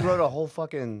 the show. He wrote a whole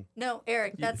fucking No,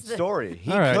 Eric. That's the story.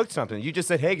 He All right. cooked something. You just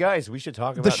said, "Hey guys, we should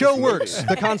talk about The show this movie." works.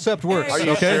 The concept works. Are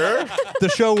you okay, sure? the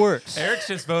show works. Eric's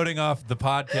just voting off the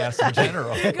podcast in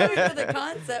general. You're going for the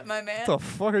concept, my man. What the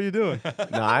fuck are you doing?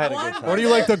 No, I had a One good time. What are you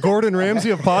like, the Gordon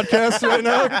Ramsay of podcasts right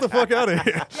now? Get the fuck out of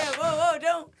here. Yeah, whoa,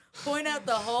 don't point out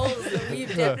the holes that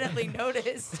we've definitely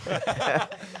noticed.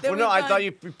 Well, no, I thought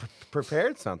you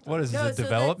prepared something. What is this, No, a so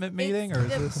development that's- meeting, it's or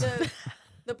is this?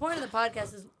 The point of the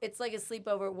podcast is it's like a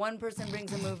sleepover. One person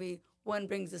brings a movie, one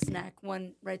brings a snack,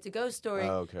 one writes a ghost story.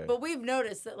 Oh, okay. But we've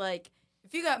noticed that, like,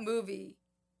 if you got movie,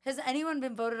 has anyone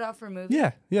been voted off for movie?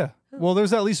 Yeah. Well,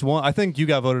 there's at least one. I think you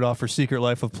got voted off for Secret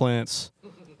Life of Plants.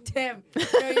 Damn.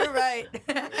 No, you're right.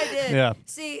 I did. Yeah.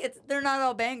 See, they're not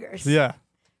all bangers. Yeah.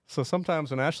 So sometimes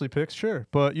when Ashley picks, sure.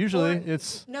 But usually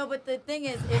it's... No, but the thing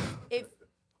is, if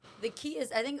the key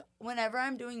is, I think whenever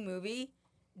I'm doing movie,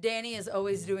 Danny is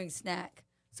always doing snack.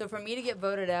 So for me to get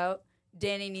voted out,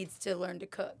 Danny needs to learn to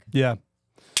cook. Yeah.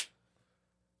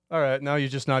 All right, now you're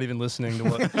just not even listening to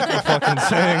what you're fucking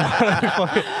saying.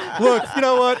 Look, you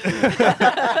know what?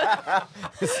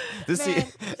 This Man,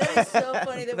 that is so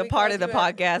funny that The we part got of the through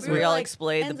it. podcast We where were y'all like,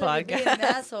 explain the Enzo, you're being an podcast.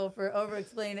 asshole for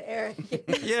over-explaining to Eric.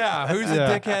 Yeah, who's a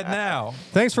Yeah. dickhead now?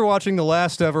 Thanks for watching the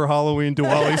last ever Halloween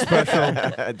Diwali special on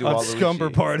Diwali-Ween.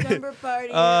 Scumberparty.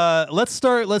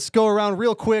 Scumberparty. Let's go around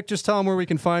real quick. Just tell them where we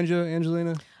can find you,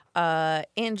 Angelina.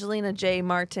 Angelina J.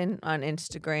 Martin on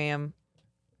Instagram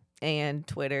and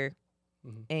Twitter.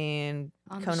 And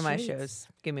On the come to my streets. shows.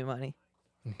 Give me money.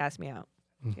 Ask me out.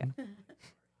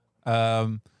 Yeah.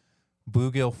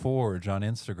 Bluegill Forge on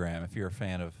Instagram if you're a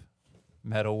fan of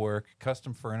metalwork,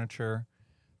 custom furniture,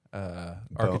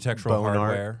 architectural bone art.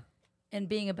 hardware, And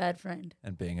being a bad friend.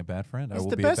 and being a bad friend. I He's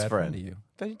will the be best a bad friend. to you.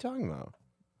 What are you talking about?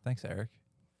 Thanks, Eric.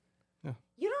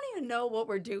 You don't even know what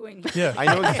we're doing. Yeah. I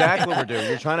know exactly what we're doing.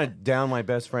 You're trying to down my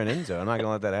best friend Enzo. I'm not gonna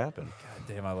let that happen. God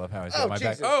damn, I love how he's Oh, got my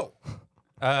back. Jesus. Oh,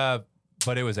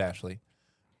 but it was Ashley.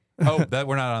 Oh, that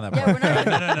we're not on that Yeah, part. we're not.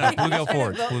 No. You're Bluegill trying to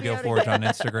Forge. vote me Bluegill out Forge on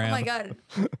again. Instagram. Oh my God.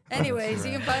 Anyways,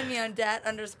 you can find me on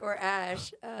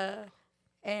dat_Ash.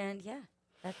 And yeah,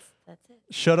 that's it.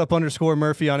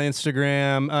 Shut_Murphy on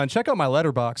Instagram. Check out my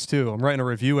letterbox too. I'm writing a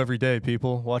review every day,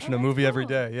 people. Watching a that's movie every cool.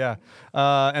 day. Yeah.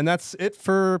 And that's it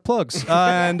for plugs.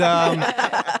 And Extra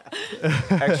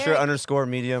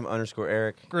 _medium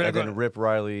 _Eric. Great, And go then ahead. Rip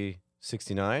Riley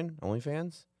 69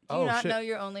 OnlyFans. Do you Oh, not shit. know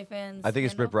your OnlyFans? I think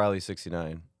it's handle? Rip Riley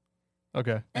 69.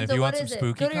 okay. And if Enzo, you want what some is it?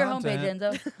 spooky Go to your content-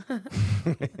 homepage,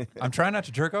 Enzo. I'm trying not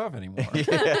to jerk off anymore.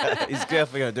 Yeah, he's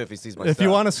definitely gonna do it if he sees my If stuff. you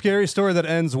want a scary story that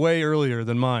ends way earlier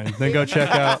than mine, then go check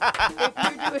out.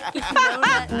 If you're doing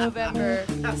Donut November,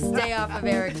 stay off of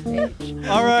Eric's page.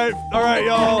 All right,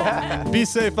 y'all. Be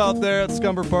safe out there at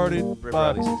Scumberparty. Rip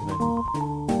Bye. Riley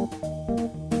 69.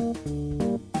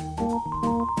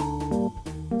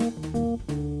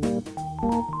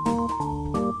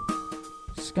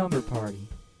 Scumberparty.